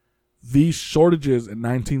 these shortages in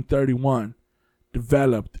 1931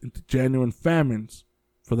 developed into genuine famines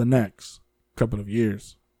for the next couple of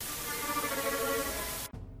years.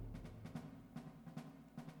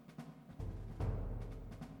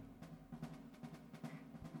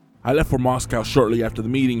 I left for Moscow shortly after the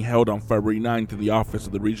meeting held on February 9th in the office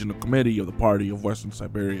of the Regional Committee of the Party of Western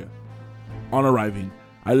Siberia. On arriving,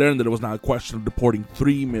 I learned that it was now a question of deporting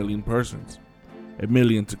 3 million persons. 1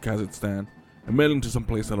 million to Kazakhstan, 1 million to some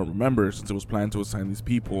place I don't remember, since it was planned to assign these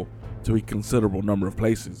people to a considerable number of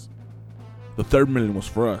places. The 3rd million was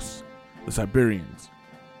for us, the Siberians.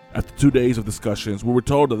 After 2 days of discussions, we were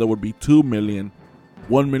told that there would be 2 million,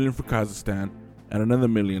 1 million for Kazakhstan, and another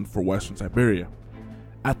 1 million for Western Siberia.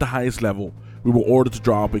 At the highest level, we were ordered to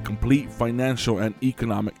draw up a complete financial and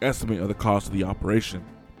economic estimate of the cost of the operation,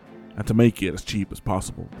 and to make it as cheap as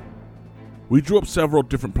possible. We drew up several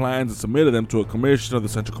different plans and submitted them to a commission of the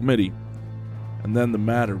Central Committee, and then the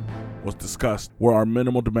matter was discussed where our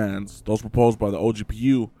minimal demands, those proposed by the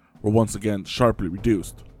OGPU, were once again sharply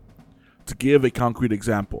reduced. To give a concrete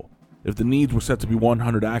example, if the needs were set to be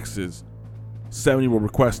 100 axes, 70 were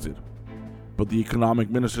requested, but the economic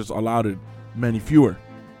ministers allotted many fewer.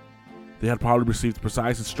 They had probably received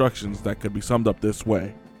precise instructions that could be summed up this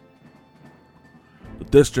way. The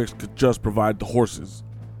districts could just provide the horses,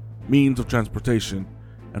 means of transportation,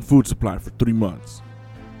 and food supply for 3 months.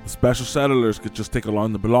 The special settlers could just take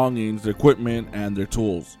along the belongings, their equipment, and their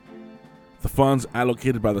tools. The funds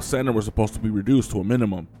allocated by the center were supposed to be reduced to a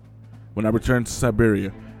minimum. When I returned to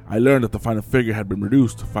Siberia, I learned that the final figure had been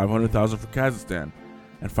reduced to 500,000 for Kazakhstan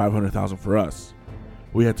and 500,000 for us.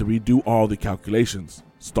 We had to redo all the calculations,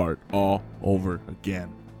 start all over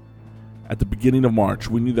again. At the beginning of March,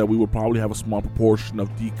 we knew that we would probably have a small proportion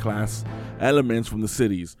of D-class elements from the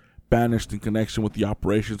cities banished in connection with the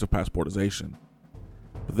operations of passportization.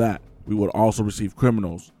 But that we would also receive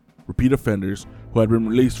criminals, repeat offenders who had been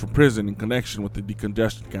released from prison in connection with the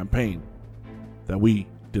decongestion campaign that we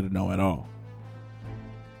didn't know at all.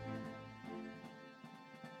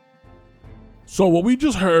 So what we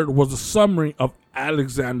just heard was a summary of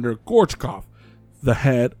Alexander Gorchkov, the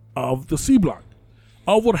head of the C Bloc,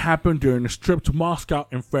 of what happened during his trip to Moscow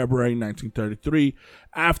in February 1933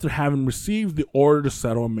 after having received the order to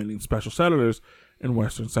settle 1 million special settlers in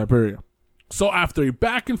Western Siberia. So after a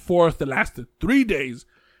back and forth that lasted 3 days,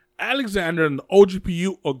 Alexander and the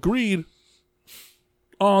OGPU agreed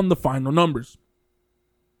on the final numbers.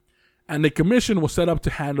 And a commission was set up to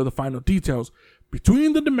handle the final details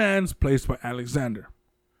between the demands placed by Alexander.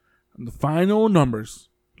 And the final numbers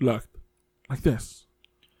looked like this.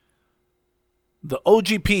 The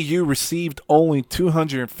OGPU received only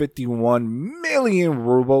 251 million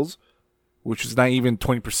rubles, which is not even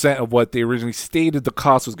 20% of what they originally stated the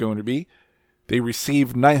cost was going to be. They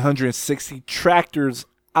received 960 tractors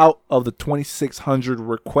out of the 2,600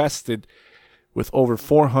 requested, with over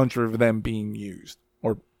 400 of them being used.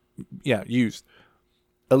 Used.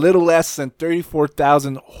 A little less than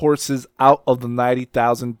 34,000 horses out of the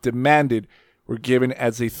 90,000 demanded were given,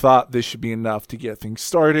 as they thought this should be enough to get things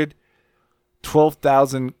started.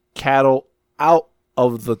 12,000 cattle out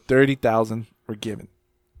of the 30,000 were given.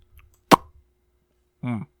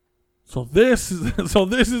 So this is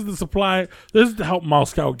the supply. This is the help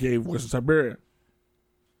Moscow gave Western Siberia.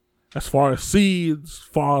 As far as seeds,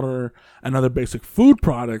 fodder, and other basic food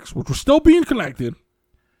products, which were still being collected,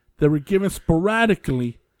 they were given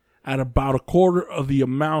sporadically at about a quarter of the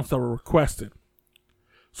amounts that were requested.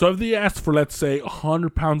 So if they asked for, let's say,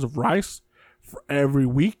 100 pounds of rice for every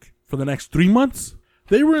week for the next 3 months,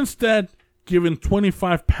 they were instead given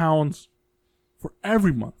 25 pounds for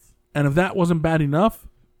every month. And if that wasn't bad enough,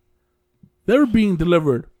 they were being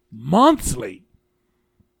delivered months late.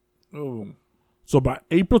 Oh. So by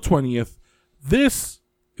April 20th, this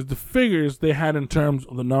is the figures they had in terms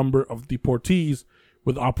of the number of deportees,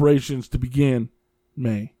 with operations to begin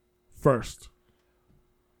May 1st.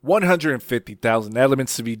 150,000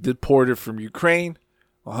 elements to be deported from Ukraine,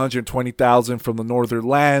 120,000 from the northern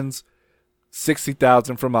lands,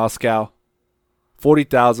 60,000 from Moscow,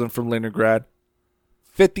 40,000 from Leningrad,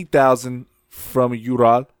 50,000 from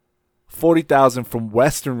Ural, 40,000 from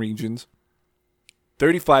western regions,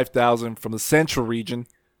 35,000 from the central region,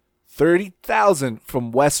 30,000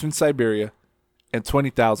 from western Siberia, and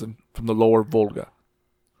 20,000 from the lower Volga.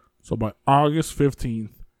 So by August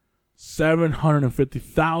 15th,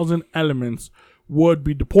 750,000 elements would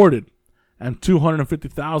be deported, and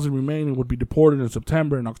 250,000 remaining would be deported in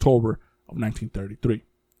September and October of 1933.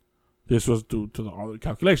 This was due to all the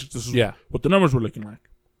calculations. This is what the numbers were looking like.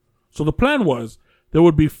 So the plan was there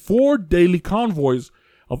would be 4 daily convoys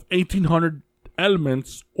of 1,800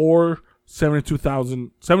 elements, or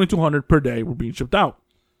 7,200 per day, were being shipped out.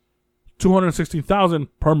 216,000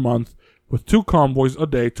 per month, with 2 convoys a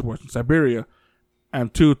day to Western Siberia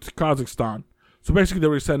and 2 to Kazakhstan. So basically they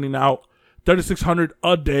were sending out 3,600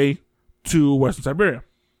 a day to Western Siberia.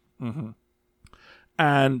 Mm-hmm.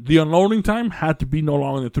 And the unloading time had to be no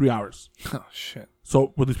longer than 3 hours. Oh, shit.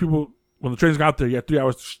 So with these people, when the trains got there, you had 3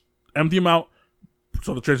 hours to empty them out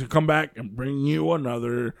so the trains can come back and bring you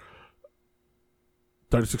another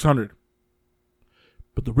 3,600.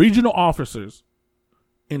 But the regional officers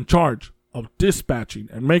in charge of dispatching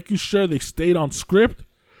and making sure they stayed on script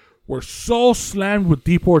were so slammed with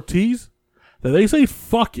deportees that they say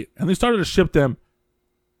fuck it, and they started to ship them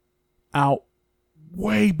out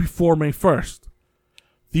way before May 1st.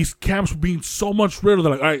 these camps were being so much riddled.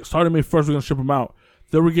 They're like, all right, starting May 1st, we're going to ship them out.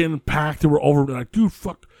 They were getting packed. They were over. They're like, dude,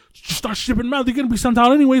 fuck. Just start shipping them out. They're going to be sent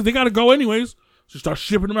out anyways. They got to go anyways. So start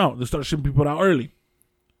shipping them out. They start shipping people out early.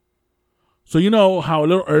 So you know how a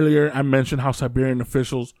little earlier I mentioned how Siberian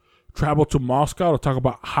officials traveled to Moscow to talk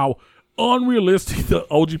about how unrealistic the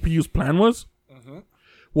OGPU's plan was? Mm-hmm.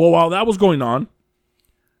 Well, while that was going on,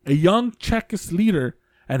 a young Chekist leader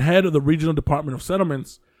and head of the Regional Department of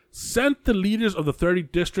Settlements sent the leaders of the 30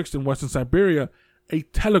 districts in Western Siberia a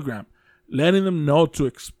telegram letting them know to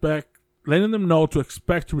expect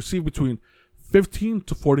to receive between 15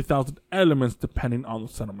 to 40,000 elements depending on the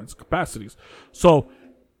settlement's capacities. So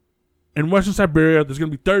in Western Siberia, there's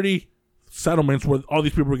going to be 30 settlements where all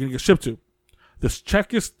these people are going to get shipped to. This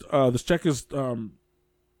Chekist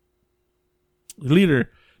leader,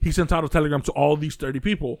 he sent out a telegram to all these 30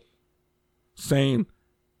 people saying,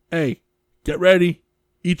 hey, get ready.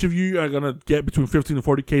 Each of you are going to get between 15 and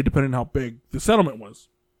 40K depending on how big the settlement was.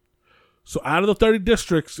 So out of the 30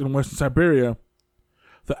 districts in Western Siberia,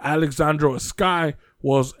 the Alexandrovsky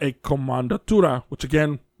was a commandatura,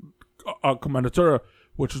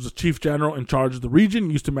 which was the chief general in charge of the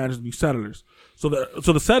region, used to manage the new settlers. So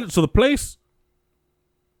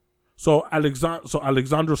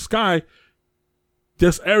Alexandrovsky,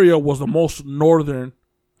 this area was the most northern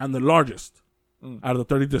and the largest out of the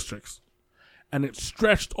 30 districts. And it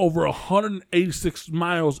stretched over 186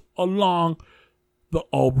 miles along the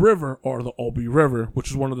Ob River, or the Obi River, which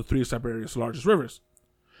is one of the three of Siberia's largest rivers.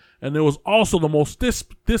 And it was also the most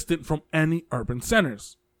distant from any urban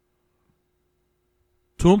centers.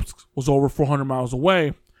 Tomsk was over 400 miles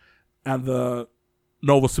away, and the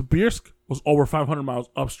Novosibirsk was over 500 miles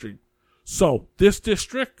upstream. So this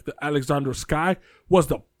district, the Alexandrovsky, was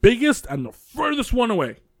the biggest and the furthest one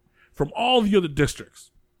away from all the other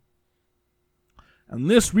districts. And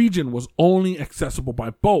this region was only accessible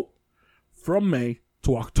by boat from May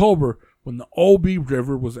to October, when the Obi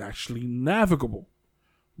River was actually navigable.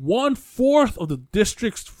 1/4 of the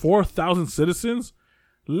district's 4,000 citizens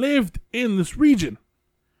lived in this region,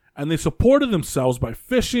 and they supported themselves by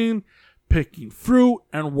fishing, picking fruit,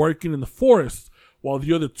 and working in the forests, while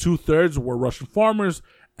the other 2/3 were Russian farmers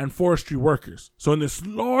and forestry workers. So in this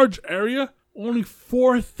large area, only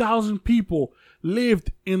 4,000 people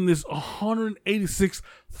lived in this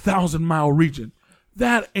 186,000 mile region.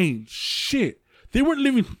 That ain't shit. They weren't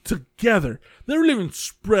living together. They were living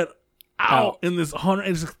spread out in this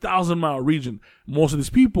 186,000 mile region. Most of these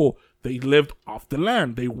people, they lived off the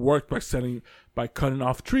land. They worked by cutting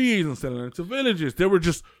off trees and selling it to villages. They were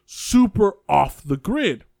just super off the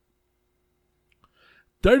grid.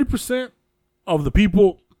 30% of the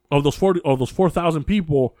people, of those 4,000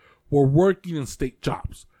 people, were working in state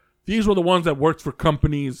jobs. These were the ones that worked for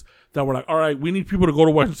companies that were like, all right, we need people to go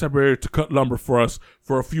to Western Siberia to cut lumber for us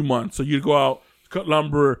for a few months. So you'd go out, cut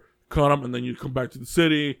lumber, cut them, and then you'd come back to the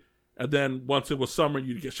city. And then once it was summer,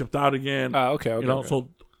 you'd get shipped out again. Okay.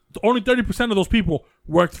 So only 30% of those people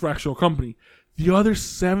worked for actual company. The other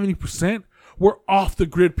 70% were off the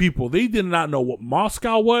grid people. They did not know what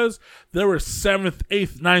Moscow was. There were 7th,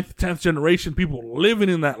 8th, 9th, 10th generation people living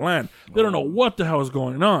in that land. They don't know what the hell is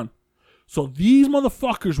going on. So these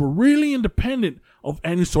motherfuckers were really independent of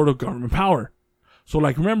any sort of government power. So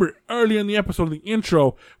like, remember earlier in the episode, the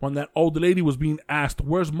intro, when that old lady was being asked,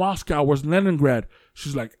 where's Moscow, where's Leningrad?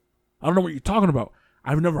 She's like, I don't know what you're talking about.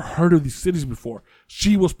 I've never heard of these cities before.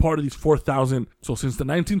 She was part of these 4,000. So since the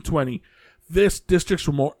 1920, this district's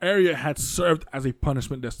remote area had served as a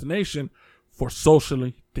punishment destination for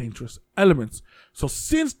socially dangerous elements. So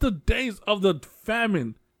since the days of the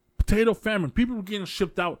famine, potato famine, people were getting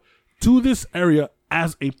shipped out to this area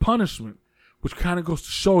as a punishment, which kind of goes to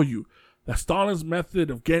show you that Stalin's method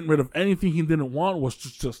of getting rid of anything he didn't want was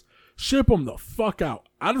to just ship them the fuck out.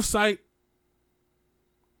 Out of sight,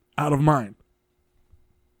 out of mind.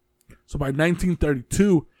 So by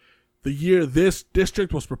 1932, the year this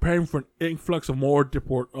district was preparing for an influx of more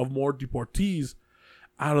deportees,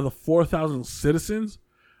 out of the 4,000 citizens,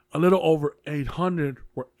 a little over 800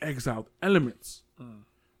 were exiled elements.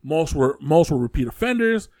 Most were repeat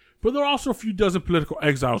offenders, but there were also a few dozen political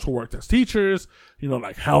exiles who worked as teachers,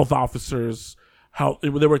 like health officers. They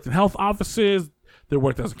worked in health offices, they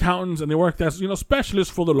worked as accountants, and they worked as,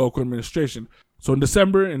 specialists for the local administration. So in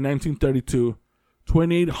December in 1932,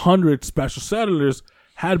 2,800 special settlers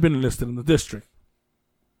had been enlisted in the district.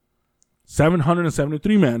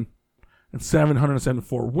 773 men and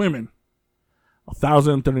 774 women,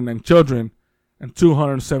 1,039 children, and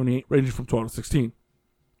 278 ranging from 12 to 16,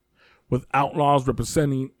 with outlaws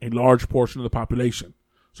representing a large portion of the population.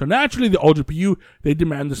 So naturally, the OGPU, they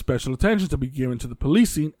demanded special attention to be given to the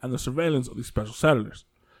policing and the surveillance of these special settlers.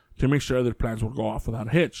 to make sure their plans would go off without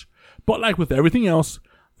a hitch. But like with everything else,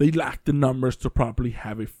 they lacked the numbers to properly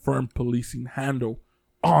have a firm policing handle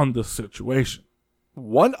on the situation.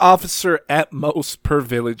 One officer at most per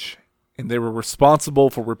village, and they were responsible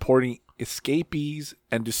for reporting escapees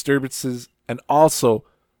and disturbances and also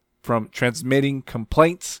from transmitting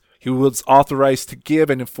complaints. He was authorized to give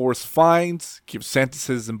and enforce fines, give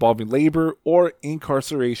sentences involving labor or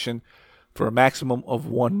incarceration for a maximum of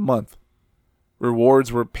 1 month.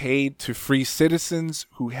 Rewards were paid to free citizens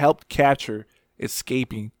who helped capture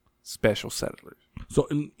escaping special settlers. So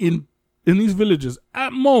in these villages,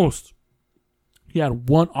 at most, he had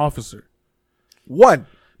one officer. One.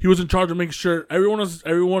 He was in charge of making sure no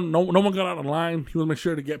one got out of line. He was making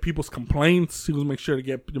sure to get people's complaints. He was making sure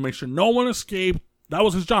to make sure no one escaped. That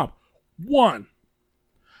was his job. One.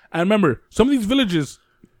 And remember, some of these villages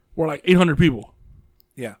were like 800 people.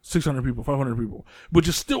 Yeah. 600 people, 500 people, which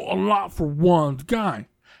is still a lot for one guy.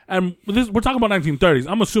 And we're talking about 1930s.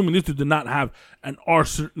 I'm assuming this dude did not have an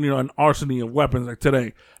arsenal of weapons like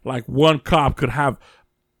today. Like one cop could have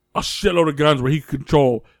a shitload of guns where he could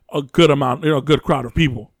control a good amount, a good crowd of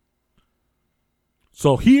people.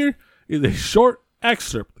 So here is a short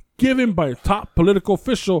excerpt given by a top political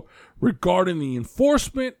official regarding the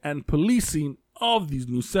enforcement and policing of these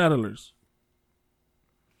new settlers.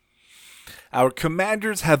 Our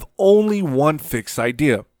commanders have only one fixed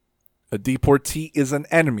idea. A deportee is an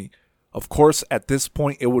enemy. Of course, at this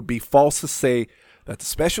point, it would be false to say that the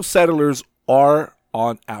special settlers are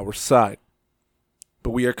on our side. But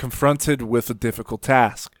we are confronted with a difficult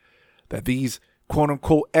task, that these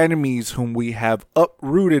quote-unquote enemies whom we have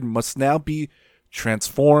uprooted must now be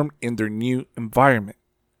transformed in their new environment.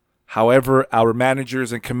 However, our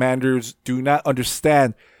managers and commanders do not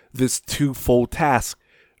understand this twofold task,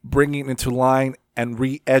 bringing into line and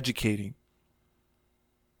re-educating.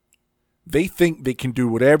 They think they can do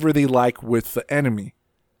whatever they like with the enemy.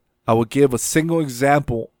 I will give a single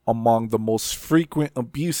example among the most frequent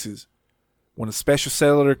abuses. When a special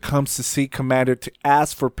settler comes to see commander to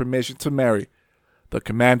ask for permission to marry, the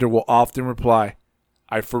commander will often reply,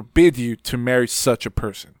 "I forbid you to marry such a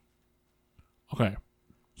person." Okay.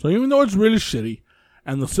 So even though it's really shitty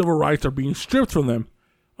and the civil rights are being stripped from them,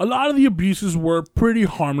 a lot of the abuses were pretty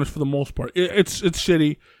harmless for the most part. It's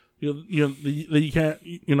shitty. You can't,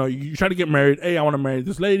 you try to get married. Hey, I want to marry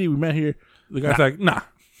this lady. We met here. The guy's like, nah.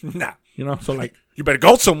 So like, you better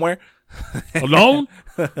go somewhere. Alone?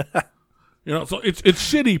 So it's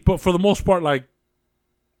shitty, but for the most part, like,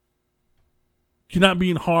 you're not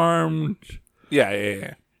being harmed. Yeah.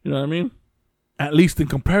 You know what I mean? At least in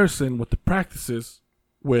comparison with the practices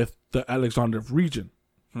with the Alexandrov region.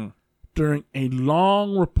 During a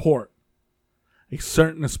long report, a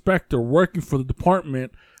certain inspector working for the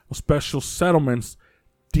Department of Special Settlements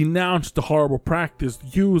denounced the horrible practice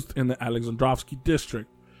used in the Alexandrovsky district,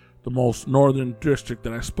 the most northern district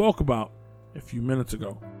that I spoke about a few minutes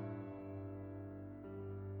ago.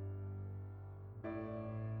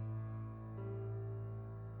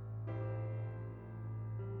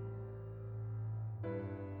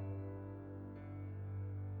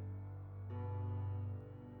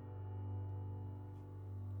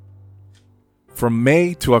 From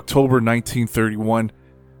May to October 1931,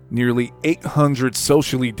 nearly 800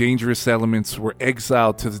 socially dangerous elements were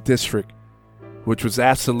exiled to the district, which was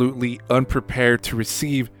absolutely unprepared to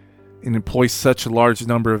receive and employ such a large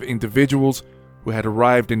number of individuals who had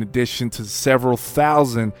arrived in addition to several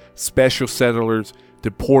thousand special settlers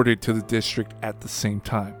deported to the district at the same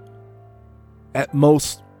time. At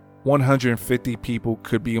most, 150 people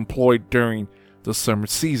could be employed during the summer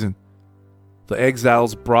season. The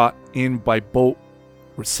exiles brought in by boat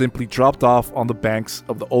were simply dropped off on the banks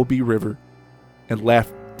of the Ob River and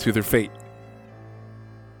left to their fate.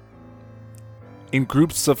 In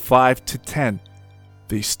groups of 5 to 10,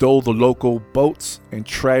 they stole the local boats and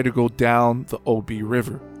tried to go down the Ob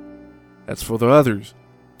River. As for the others,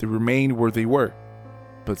 they remained where they were,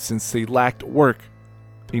 but since they lacked work,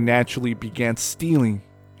 they naturally began stealing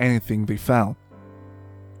anything they found.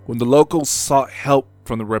 When the locals sought help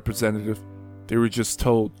from the representative, they were just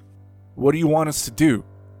told, "What do you want us to do?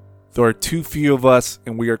 There are too few of us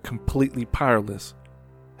and we are completely powerless.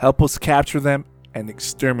 Help us capture them and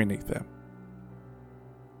exterminate them."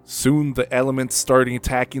 Soon the elements started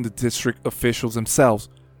attacking the district officials themselves,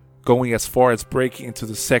 going as far as breaking into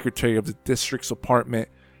the secretary of the district's apartment,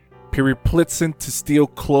 Periplitzin, to steal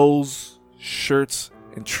clothes, shirts,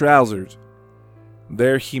 and trousers.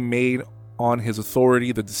 There he made on his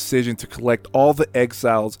authority the decision to collect all the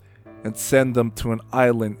exiles and send them to an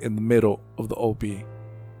island in the middle of the Ob.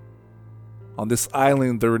 On this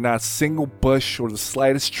island, there were not a single bush or the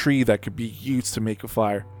slightest tree that could be used to make a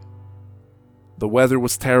fire. The weather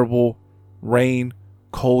was terrible, rain,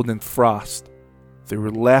 cold, and frost. They were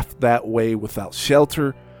left that way without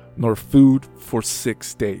shelter nor food for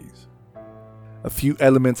 6 days. A few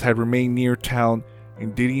elements had remained near town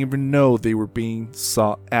and didn't even know they were being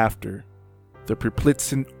sought after. The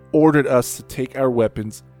Perplitzen ordered us to take our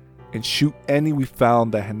weapons and shoot any we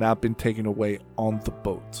found that had not been taken away on the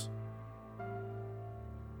boats.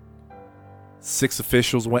 6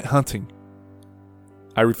 officials went hunting.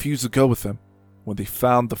 I refused to go with them. When they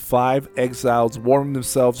found the 5 exiles warming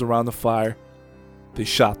themselves around the fire, they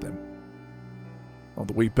shot them. On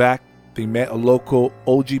the way back, they met a local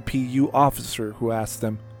OGPU officer who asked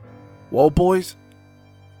them, "Well, boys,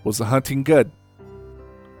 was the hunting good?"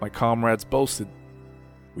 My comrades boasted,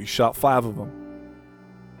 "We shot 5 of them,"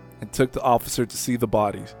 and took the officer to see the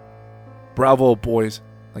bodies. "Bravo, boys,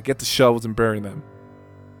 now get the shovels and bury them."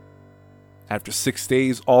 After 6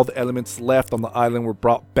 days, all the elements left on the island were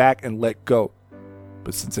brought back and let go.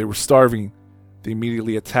 But since they were starving, they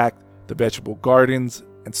immediately attacked the vegetable gardens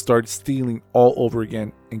and started stealing all over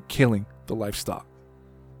again and killing the livestock.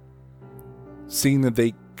 Seeing that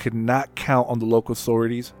they could not count on the local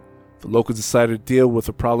authorities, the locals decided to deal with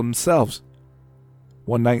the problem themselves.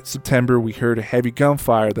 One night in September, we heard a heavy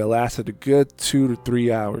gunfire that lasted a good 2 to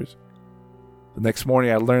 3 hours. The next morning,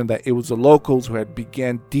 I learned that it was the locals who had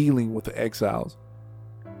began dealing with the exiles.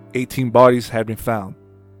 18 bodies had been found.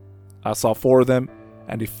 I saw 4 of them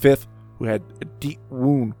and a 5th who had a deep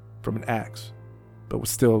wound from an axe, but was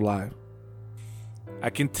still alive. I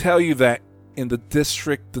can tell you that in the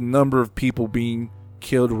district, the number of people being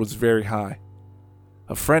killed was very high.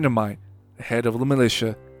 A friend of mine, the head of the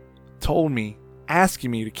militia, told me,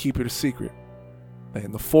 asking me to keep it a secret, that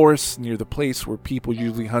in the forest near the place where people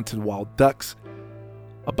usually hunted wild ducks,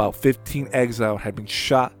 about 15 exiles had been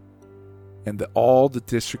shot, and that all the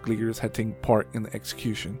district leaders had taken part in the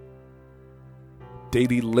execution.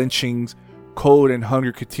 Daily lynchings, cold and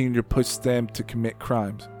hunger continued to push them to commit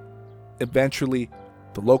crimes. Eventually,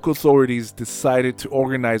 the local authorities decided to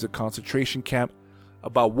organize a concentration camp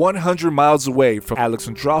about 100 miles away from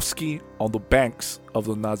Alexandrovsky on the banks of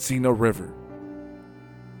the Nazina River.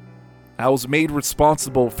 I was made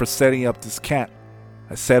responsible for setting up this camp.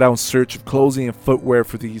 I set out in search of clothing and footwear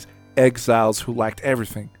for these exiles who lacked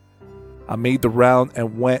everything. I made the round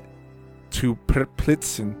and went to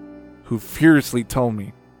Perplitzen, who furiously told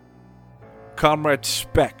me, "Comrade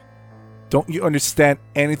Speck, don't you understand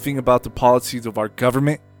anything about the policies of our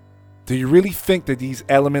government? Do you really think that these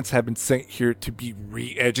elements have been sent here to be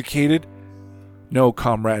re-educated? No,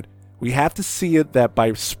 comrade, we have to see it that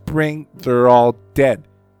by spring they're all dead,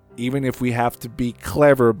 even if we have to be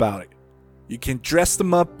clever about it. You can dress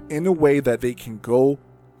them up in a way that they can go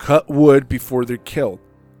cut wood before they're killed.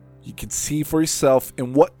 You can see for yourself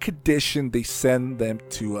in what condition they send them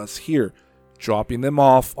to us here, dropping them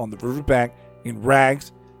off on the riverbank in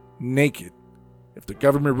rags, naked. If the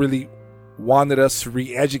government really wanted us to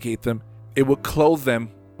re-educate them, it would clothe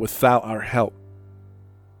them without our help."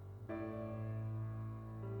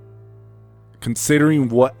 Considering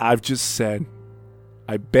what I've just said,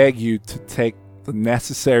 I beg you to take the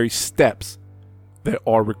necessary steps that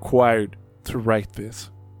are required to write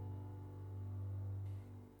this,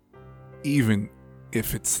 even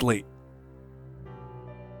if it's late.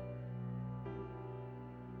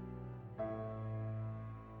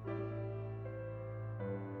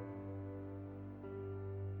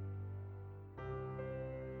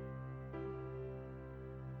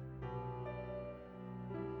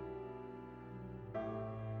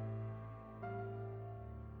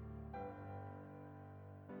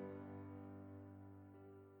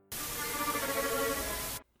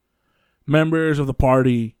 Members of the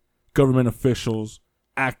party, government officials,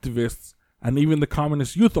 activists, and even the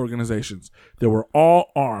communist youth organizations, they were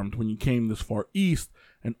all armed when you came this far east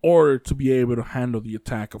in order to be able to handle the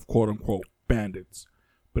attack of quote-unquote bandits.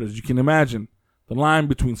 But as you can imagine, the line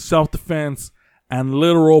between self-defense and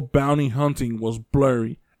literal bounty hunting was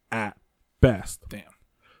blurry at best. Damn.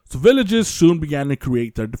 So villages soon began to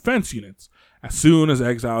create their defense units, as soon as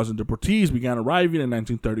exiles and deportees began arriving in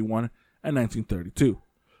 1931 and 1932.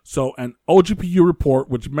 So an OGPU report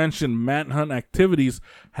which mentioned manhunt activities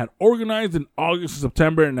had organized in August and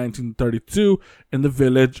September in 1932 in the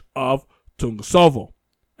village of Tungusovo.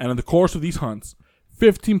 And in the course of these hunts,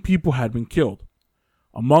 15 people had been killed.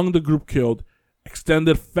 Among the group killed,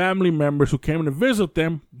 extended family members who came to visit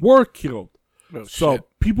them were killed. Oh, so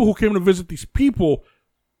shit. people who came to visit these people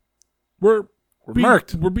were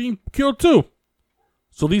murked. were being killed too.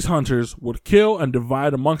 So these hunters would kill and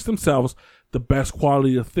divide amongst themselves the best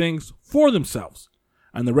quality of things for themselves.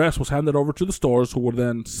 and the rest was handed over to the stores, who would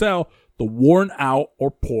then sell the worn out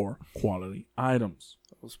or poor quality items.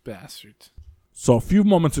 Those bastards. So a few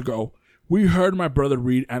moments ago, we heard my brother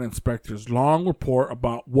read an inspector's long report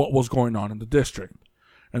about what was going on in the district.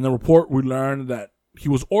 In the report, we learned that he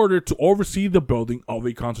was ordered to oversee the building of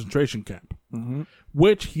a concentration camp,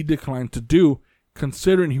 which he declined to do,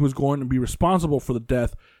 considering he was going to be responsible for the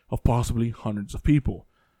death of possibly hundreds of people.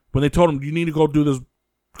 When they told him, you need to go do this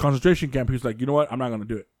concentration camp, he was like, you know what, I'm not going to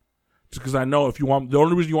do it. Just because I know if you want, the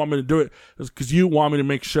only reason you want me to do it is because you want me to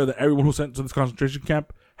make sure that everyone who's sent to this concentration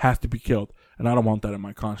camp has to be killed. And I don't want that in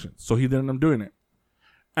my conscience. So he didn't end up doing it.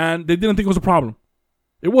 And they didn't think it was a problem.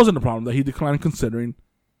 It wasn't a problem that he declined, considering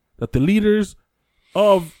that the leaders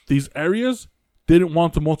of these areas didn't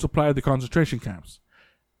want to multiply the concentration camps.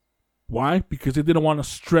 Why? Because they didn't want to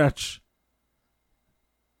stretch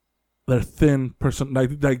their thin person, like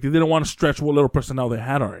they didn't want to stretch what little personnel they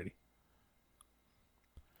had already.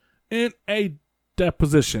 In a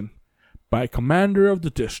deposition by a commander of the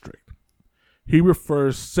district, he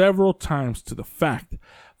refers several times to the fact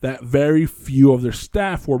that very few of their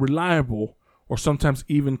staff were reliable or sometimes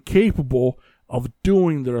even capable of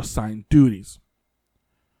doing their assigned duties.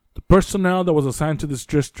 The personnel that was assigned to this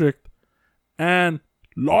district and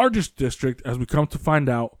largest district, as we come to find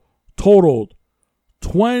out, totaled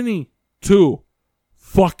 22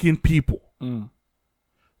 fucking people.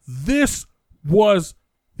 This was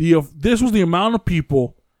the amount of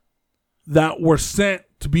people that were sent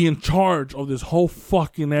to be in charge of this whole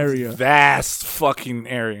fucking area. Vast fucking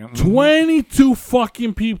area. 22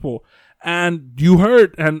 fucking people. And you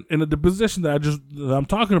heard, and in the deposition that I'm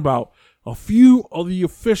talking about, a few of the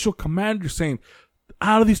official commanders saying,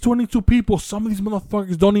 out of these 22 people, some of these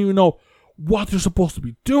motherfuckers don't even know what they're supposed to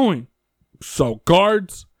be doing. So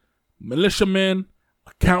guards, militiamen,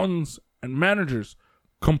 accountants, and managers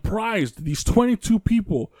comprised these 22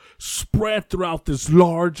 people spread throughout this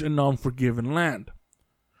large and unforgiving land.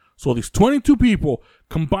 So these 22 people,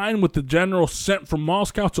 combined with the general sent from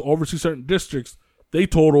Moscow to oversee certain districts, they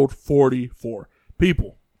totaled 44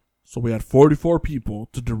 people. So we had 44 people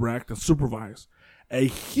to direct and supervise a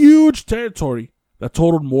huge territory that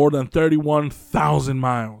totaled more than 31,000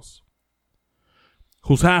 miles,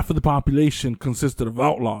 whose half of the population consisted of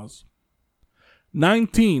outlaws.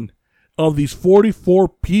 19 of these 44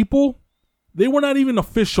 people, they were not even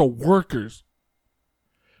official workers,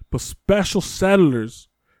 but special settlers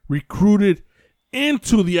recruited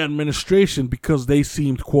into the administration because they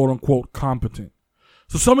seemed quote-unquote competent.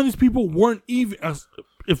 So some of these people weren't even,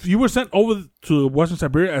 if you were sent over to Western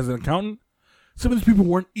Siberia as an accountant, some of these people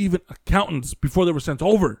weren't even accountants before they were sent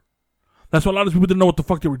over. That's why a lot of people didn't know what the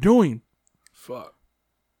fuck they were doing. Fuck.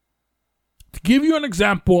 To give you an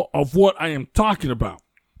example of what I am talking about,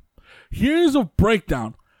 here's a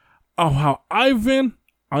breakdown of how Ivan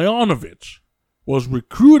Ionovich was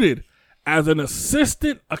recruited as an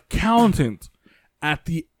assistant accountant at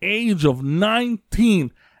the age of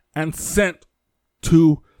 19 and sent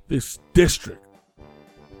to this district.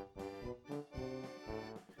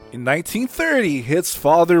 In 1930, his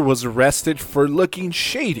father was arrested for looking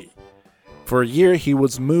shady. For a year, he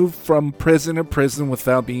was moved from prison to prison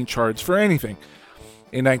without being charged for anything.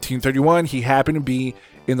 In 1931, he happened to be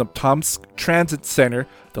in the Tomsk Transit Center,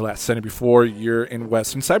 the last center before a year in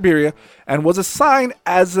Western Siberia, and was assigned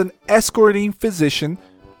as an escorting physician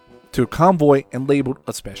to a convoy and labeled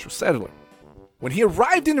a special settler. When he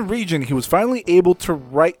arrived in the region, he was finally able to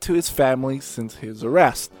write to his family since his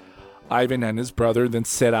arrest. Ivan and his brother then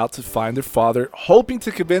set out to find their father, hoping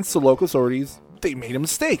to convince the local authorities they made a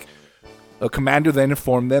mistake. A commander then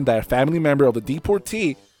informed them that a family member of the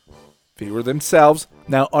deportee, they were themselves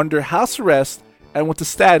now under house arrest and with the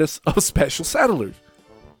status of special settlers.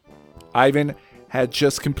 Ivan had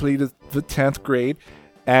just completed the 10th grade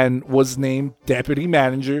and was named deputy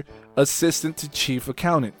manager, assistant to chief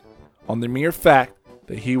accountant, on the mere fact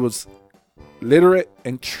that he was literate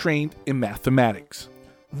and trained in mathematics.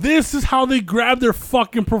 This is how they grabbed their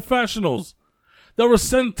fucking professionals that were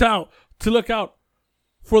sent out to look out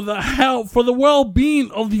for the health, for the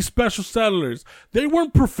well-being of these special settlers. They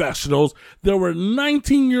weren't professionals. They were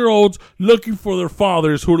 19-year-olds looking for their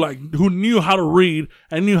fathers who knew how to read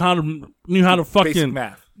and knew how to fucking basic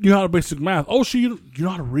math. Knew how to basic math. Oh, shit, you know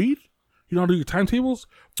how to read? You know how to do your timetables?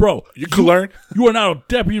 Bro, You can learn. You are now a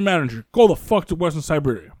deputy manager. Go the fuck to Western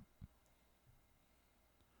Siberia.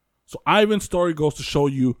 So Ivan's story goes to show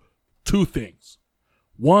you two things.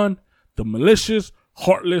 One, the malicious,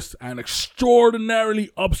 heartless, and extraordinarily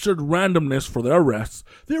absurd randomness for their arrests.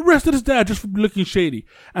 They arrested his dad just for looking shady.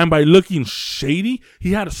 And by looking shady,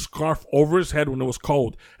 he had a scarf over his head when it was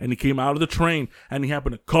cold. And he came out of the train and he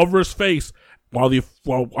happened to cover his face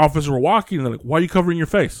while officers were walking, they're like, "Why are you covering your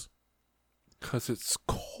face?" Because it's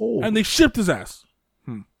cold. And they shipped his ass.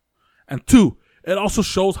 And 2, it also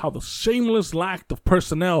shows how the shameless lack of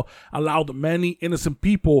personnel allowed many innocent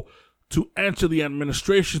people to enter the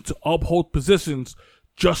administration to uphold positions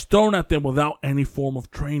just thrown at them without any form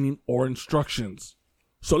of training or instructions.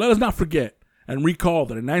 So let us not forget and recall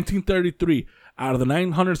that in 1933, out of the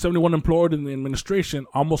 971 employed in the administration,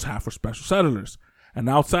 almost half were special settlers. And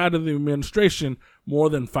outside of the administration, more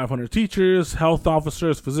than 500 teachers, health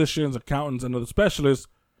officers, physicians, accountants, and other specialists,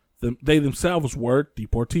 they themselves were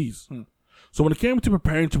deportees. So when it came to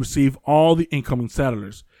preparing to receive all the incoming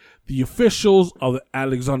settlers, the officials of the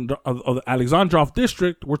Alexandrov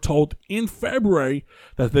district were told in February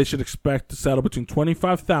that they should expect to settle between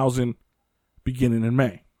 25,000 beginning in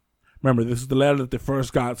May. Remember, this is the letter that they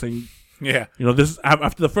first got saying, Yeah. this is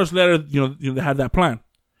after the first letter, they had that plan.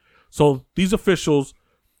 So these officials,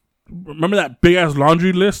 remember that big ass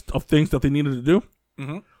laundry list of things that they needed to do?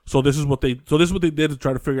 Mm-hmm. So this is what they did to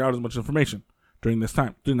try to figure out as much information during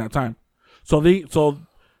that time. So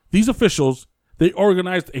these officials, they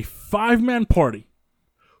organized a 5-man party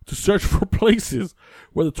to search for places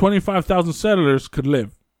where the 25,000 settlers could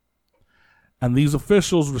live. And these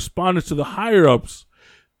officials responded to the higher-ups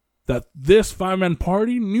that this 5-man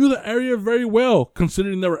party knew the area very well,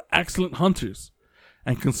 considering they were excellent hunters.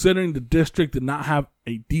 And considering the district did not have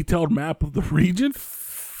a detailed map of the region,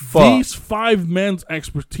 these 5 men's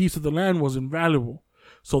expertise of the land was invaluable.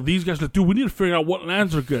 So these guys are like, dude, we need to figure out what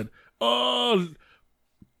lands are good.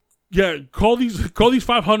 Yeah, call these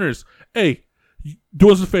 5 hunters. Hey,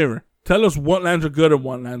 do us a favor. Tell us what lands are good and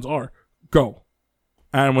what lands are. Go.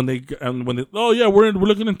 And when they, oh yeah, we're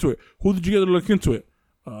looking into it. Who did you get to look into it?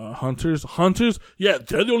 Hunters. Yeah,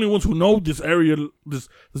 they're the only ones who know this area,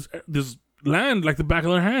 this land like the back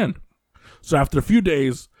of their hand. So after a few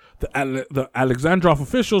days, the Alexandrov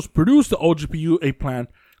officials produced the OGPU a plan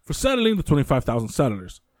for settling the 25,000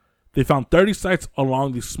 settlers. They found 30 sites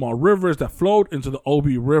along these small rivers that flowed into the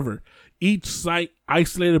Obi River, each site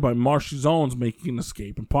isolated by marshy zones, making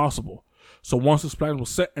escape impossible. So once this plan was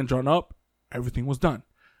set and drawn up, everything was done.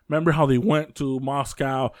 Remember how they went to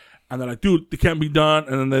Moscow and they're like, dude, it can't be done.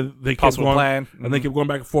 And then they kept going, plan. And they kept going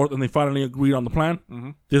back and forth, and they finally agreed on the plan.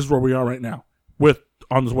 Mm-hmm. This is where we are right now,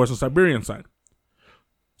 on the Western Siberian side.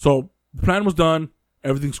 So the plan was done.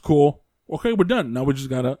 Everything's cool. Okay, we're done. Now we just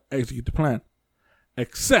gotta execute the plan.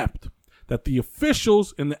 Except that the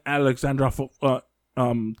officials in the Alexandrov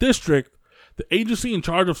district, the agency in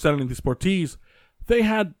charge of settling these deportees, they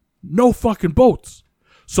had no fucking boats.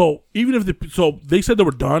 So even if they said they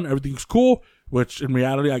were done, everything's cool, which in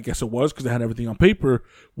reality I guess it was because they had everything on paper.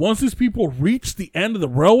 Once these people reached the end of the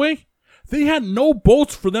railway, they had no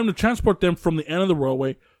boats for them to transport them from the end of the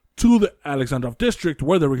railway to the Alexandrov district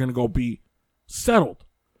where they were going to go be settled.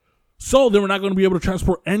 So they were not going to be able to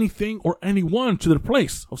transport anything or anyone to their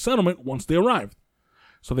place of settlement once they arrived.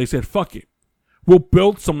 So they said, fuck it. We'll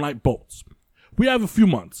build some light boats. We have a few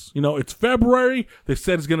months. It's February. They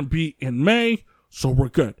said it's going to be in May, so we're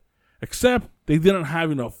good. Except they didn't have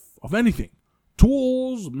enough of anything.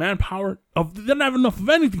 Tools, manpower. They didn't have enough of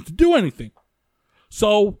anything to do anything.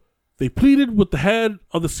 So they pleaded with the head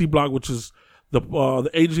of the C Block, which is the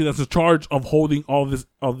agency that's in charge of holding all this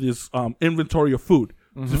inventory of food.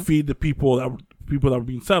 Mm-hmm. To feed the people that were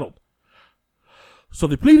being settled. So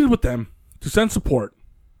they pleaded with them to send support.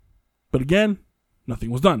 But again,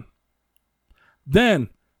 nothing was done. Then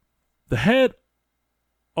the head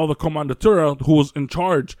of the Kommandatura, who was in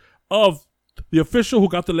charge of the official who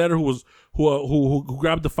got the letter, who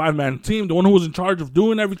grabbed the 5-man team, the one who was in charge of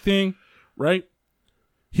doing everything, right?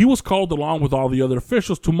 He was called along with all the other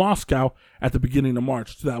officials to Moscow at the beginning of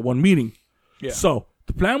March to that one meeting. Yeah. So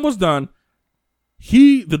the plan was done.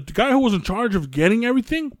 The guy who was in charge of getting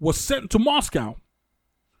everything was sent to Moscow.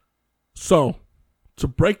 So, to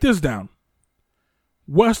break this down,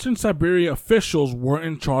 Western Siberia officials were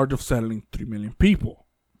in charge of settling 3 million people.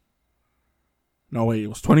 No, wait, it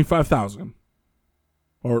was 25,000.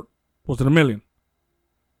 Or was it 1 million?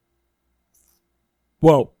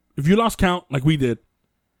 Well, if you lost count like we did,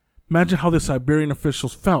 imagine how the Siberian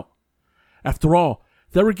officials felt. After all,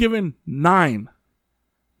 they were given 9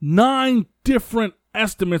 different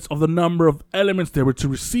estimates of the number of elements they were to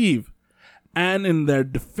receive. And in their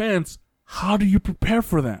defense, how do you prepare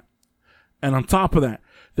for that? And on top of that,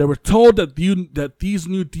 they were told that these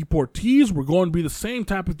new deportees were going to be the same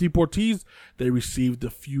type of deportees they received a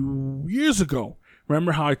few years ago.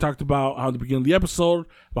 Remember how I talked about how at the beginning of the episode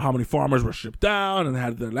about how many farmers were shipped down and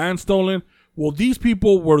had their land stolen? Well, these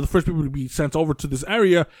people were the first people to be sent over to this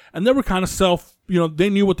area, and they were kind of they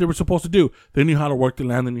knew what they were supposed to do. They knew how to work the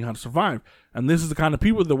land, they knew how to survive. And this is the kind of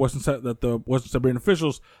people that the Western Siberian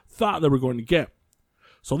officials thought they were going to get.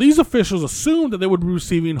 So these officials assumed that they would be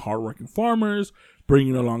receiving hardworking farmers,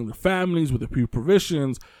 bringing along their families with a few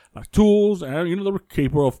provisions, like tools, and they were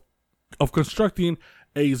capable of constructing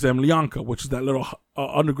a zemlyanka, which is that little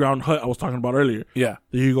underground hut I was talking about earlier. Yeah.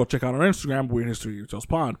 That you can go check out on Instagram, Weird History Tales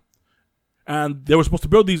Pod. And they were supposed to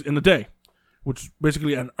build these in a day, which is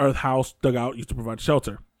basically an earth house dugout used to provide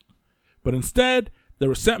shelter. But instead, they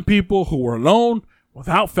were sent people who were alone,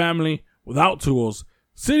 without family, without tools,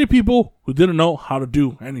 city people who didn't know how to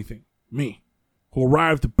do anything. Me, who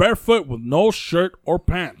arrived barefoot with no shirt or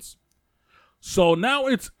pants. So now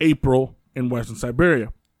it's April in Western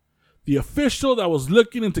Siberia. The official that was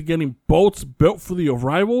looking into getting boats built for the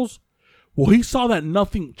arrivals, well, he saw that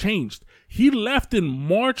nothing changed. He left in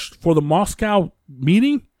March for the Moscow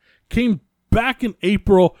meeting, came back in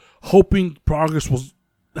April hoping progress was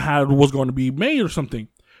going to be made or something.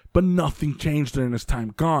 But nothing changed during his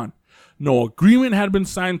time gone. No agreement had been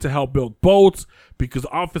signed to help build boats because the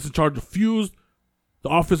office in charge of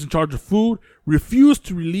food refused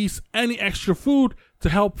to release any extra food to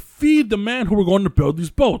help feed the men who were going to build these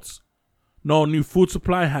boats. No new food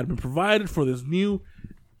supply had been provided for this new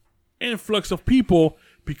influx of people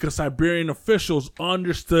because Siberian officials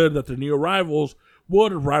understood that the new arrivals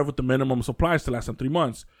would arrive with the minimum supplies to last them 3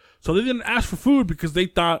 months. So they didn't ask for food because they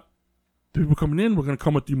thought the people coming in were going to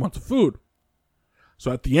come with 3 months of food.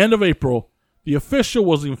 So at the end of April, the official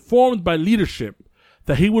was informed by leadership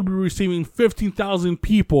that he would be receiving 15,000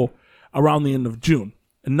 people around the end of June,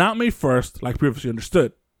 and not May 1st, like previously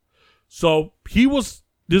understood. So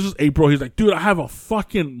this is April. He's like, dude, I have a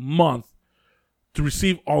fucking month to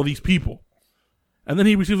receive all these people. And then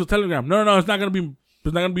he receives a telegram. No, it's not gonna be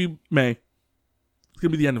May. It's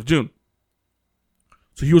gonna be the end of June.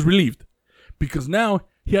 So he was relieved because now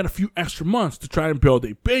he had a few extra months to try and build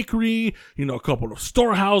a bakery, a couple of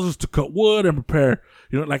storehouses to cut wood and prepare,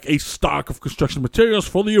 like a stock of construction materials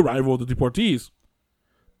for the arrival of the deportees.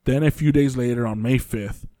 Then a few days later, on May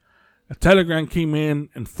 5th, a telegram came in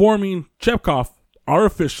informing Chepkov, our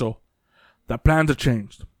official, that plans had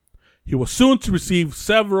changed. He was soon to receive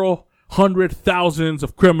several hundred thousands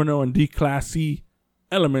of criminal and D-Class C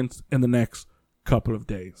elements in the next couple of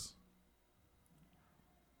days.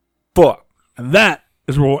 Fuck. And that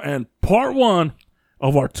is where we'll end part 1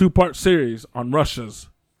 of our 2-part series on Russia's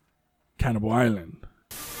Cannibal Island.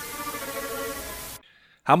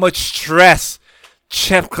 How much stress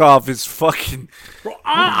Chepkov is fucking... Bro,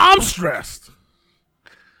 I'm stressed.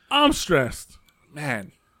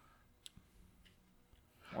 Man.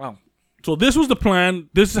 Wow. So this was the plan.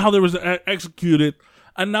 This is how they was executed.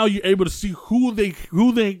 And now you're able to see who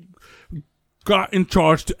they got in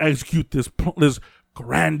charge to execute this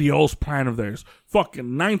grandiose plan of theirs. Fucking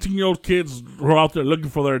 19-year-old kids who are out there looking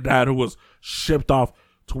for their dad who was shipped off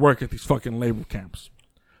to work at these fucking labor camps.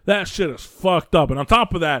 That shit is fucked up. And on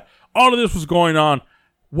top of that, all of this was going on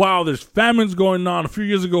while there's famines going on. A few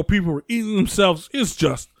years ago, people were eating themselves. It's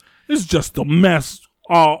just a mess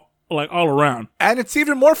all around. And it's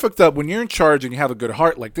even more fucked up when you're in charge and you have a good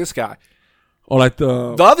heart like this guy. Or like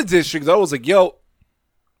the other districts, I was like, yo,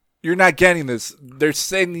 you're not getting this. They're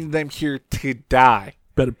sending them here to die.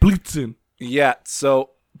 Pereblitzin. Yeah,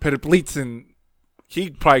 so Pereblitzin,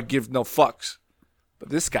 he'd probably give no fucks. But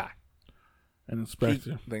this guy. The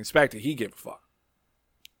inspector, he gave a fuck.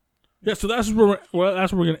 Yeah, so that's where we're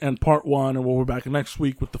going to end part 1, and we'll be back next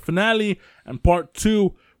week with the finale and part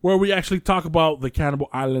 2, where we actually talk about the Cannibal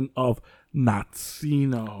Island of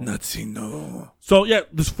Natsino. So yeah,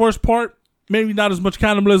 this first part, maybe not as much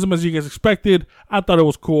cannibalism as you guys expected. I thought it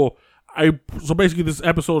was cool. So basically this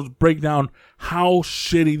episode break down how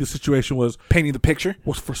shitty the situation was. Painting the picture.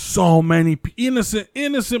 Was for so many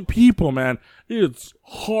innocent people, man. It's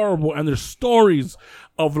horrible. And there's stories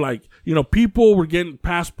of people were getting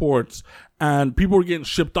passports and people were getting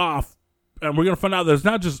shipped off. And we're going to find out there's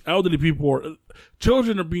not just elderly people.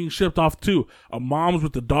 Children are being shipped off too. A mom's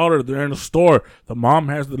with the daughter. They're in a store. The mom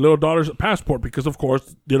has the little daughter's passport because, of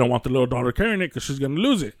course, they don't want the little daughter carrying it because she's going to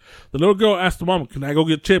lose it. The little girl asks the mom, can I go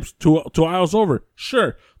get chips 2 aisles over?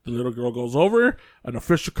 Sure. The little girl goes over. An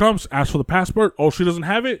official comes, asks for the passport. Oh, she doesn't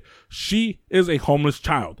have it? She is a homeless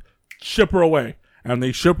child. Ship her away. And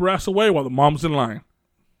they ship her ass away while the mom's in line.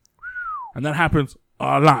 And that happens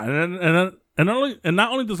a lot. And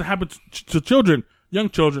not only does it happen to children, young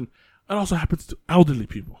children, it also happens to elderly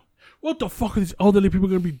people. What the fuck are these elderly people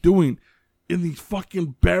going to be doing in these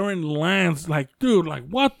fucking barren lands? Like, dude,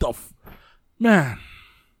 what the man.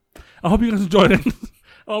 I hope you guys enjoyed it.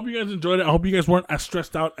 I hope you guys enjoyed it. I hope you guys weren't as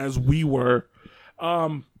stressed out as we were.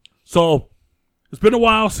 So it's been a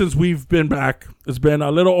while since we've been back. It's been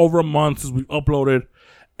a little over a month since we've uploaded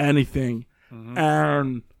anything.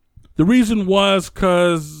 And the reason was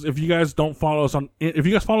because if you guys follow us on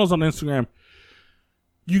Instagram,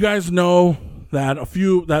 you guys know that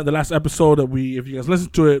the last episode that if you guys listen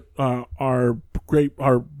to it, our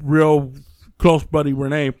real close buddy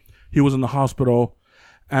Renee, he was in the hospital,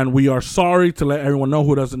 and we are sorry to let everyone know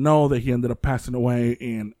who doesn't know that he ended up passing away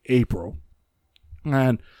in April,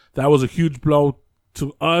 and that was a huge blow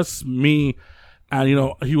to us, me, and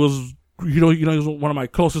he was he was one of my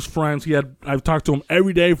closest friends. I've talked to him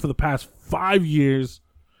every day for the past 5 years,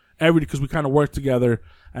 because we kind of worked together.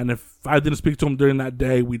 And if I didn't speak to him during that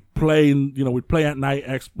day, we'd play at night,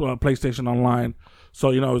 PlayStation Online.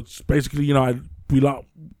 So it's basically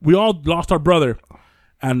we all lost our brother,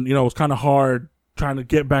 and it was kind of hard trying to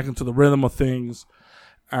get back into the rhythm of things,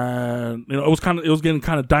 and it was getting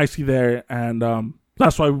kind of dicey there, and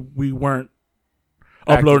that's why we weren't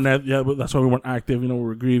uploading that. Yeah, but that's why we weren't active. We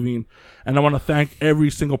were grieving, and I want to thank every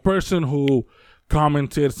single person who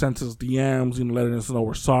commented, sent us DMs, letting us know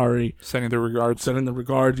we're sorry, sending the regards. It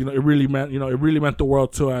really meant the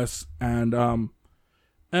world to us, and we're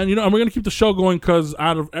gonna keep the show going because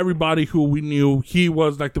out of everybody who we knew, he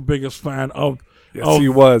was like the biggest fan of. Yes, he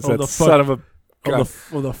was. That son of a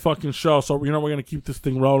of the fucking show. So we're gonna keep this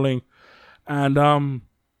thing rolling, and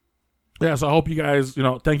so I hope you guys,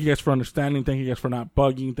 thank you guys for understanding. Thank you guys for not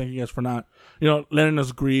bugging. Thank you guys for not, letting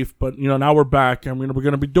us grieve. But, now we're back, and we're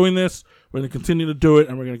going to be doing this. We're going to continue to do it,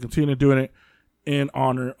 and we're going to continue doing it in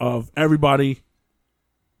honor of everybody.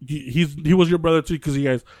 He was your brother, too, because you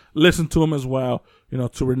guys listened to him as well,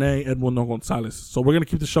 to Renee Edmundo Gonzalez. So we're going to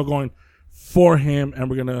keep the show going for him,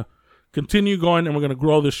 and we're going to continue going, and we're going to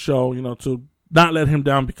grow this show, to not let him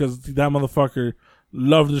down, because that motherfucker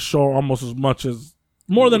loved the show almost as much as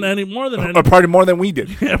more than any. Probably more than we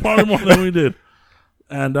did. Yeah, probably more than we did.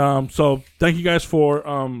 And so thank you guys for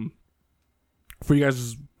you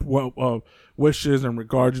guys' wishes and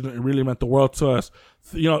regards. It really meant the world to us.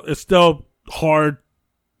 It's still hard.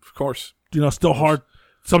 Of course. Still hard.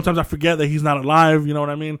 Sometimes I forget that he's not alive. You know what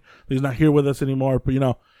I mean? He's not here with us anymore. But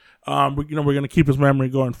we're gonna keep his memory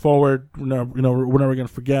going forward. We're never gonna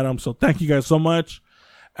forget him. So thank you guys so much.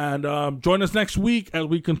 And join us next week as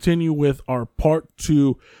we continue with our part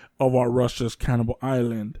 2 of our Russia's Cannibal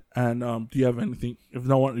Island. And do you have anything? If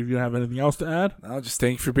you have anything else to add? No, just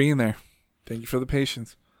thank you for being there. Thank you for the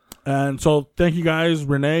patience. And so thank you guys,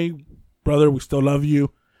 Renee, brother. We still love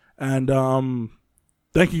you. And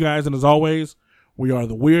thank you guys. And as always, we are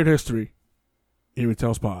the Weird History Eerie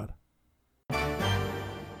Tales Pod.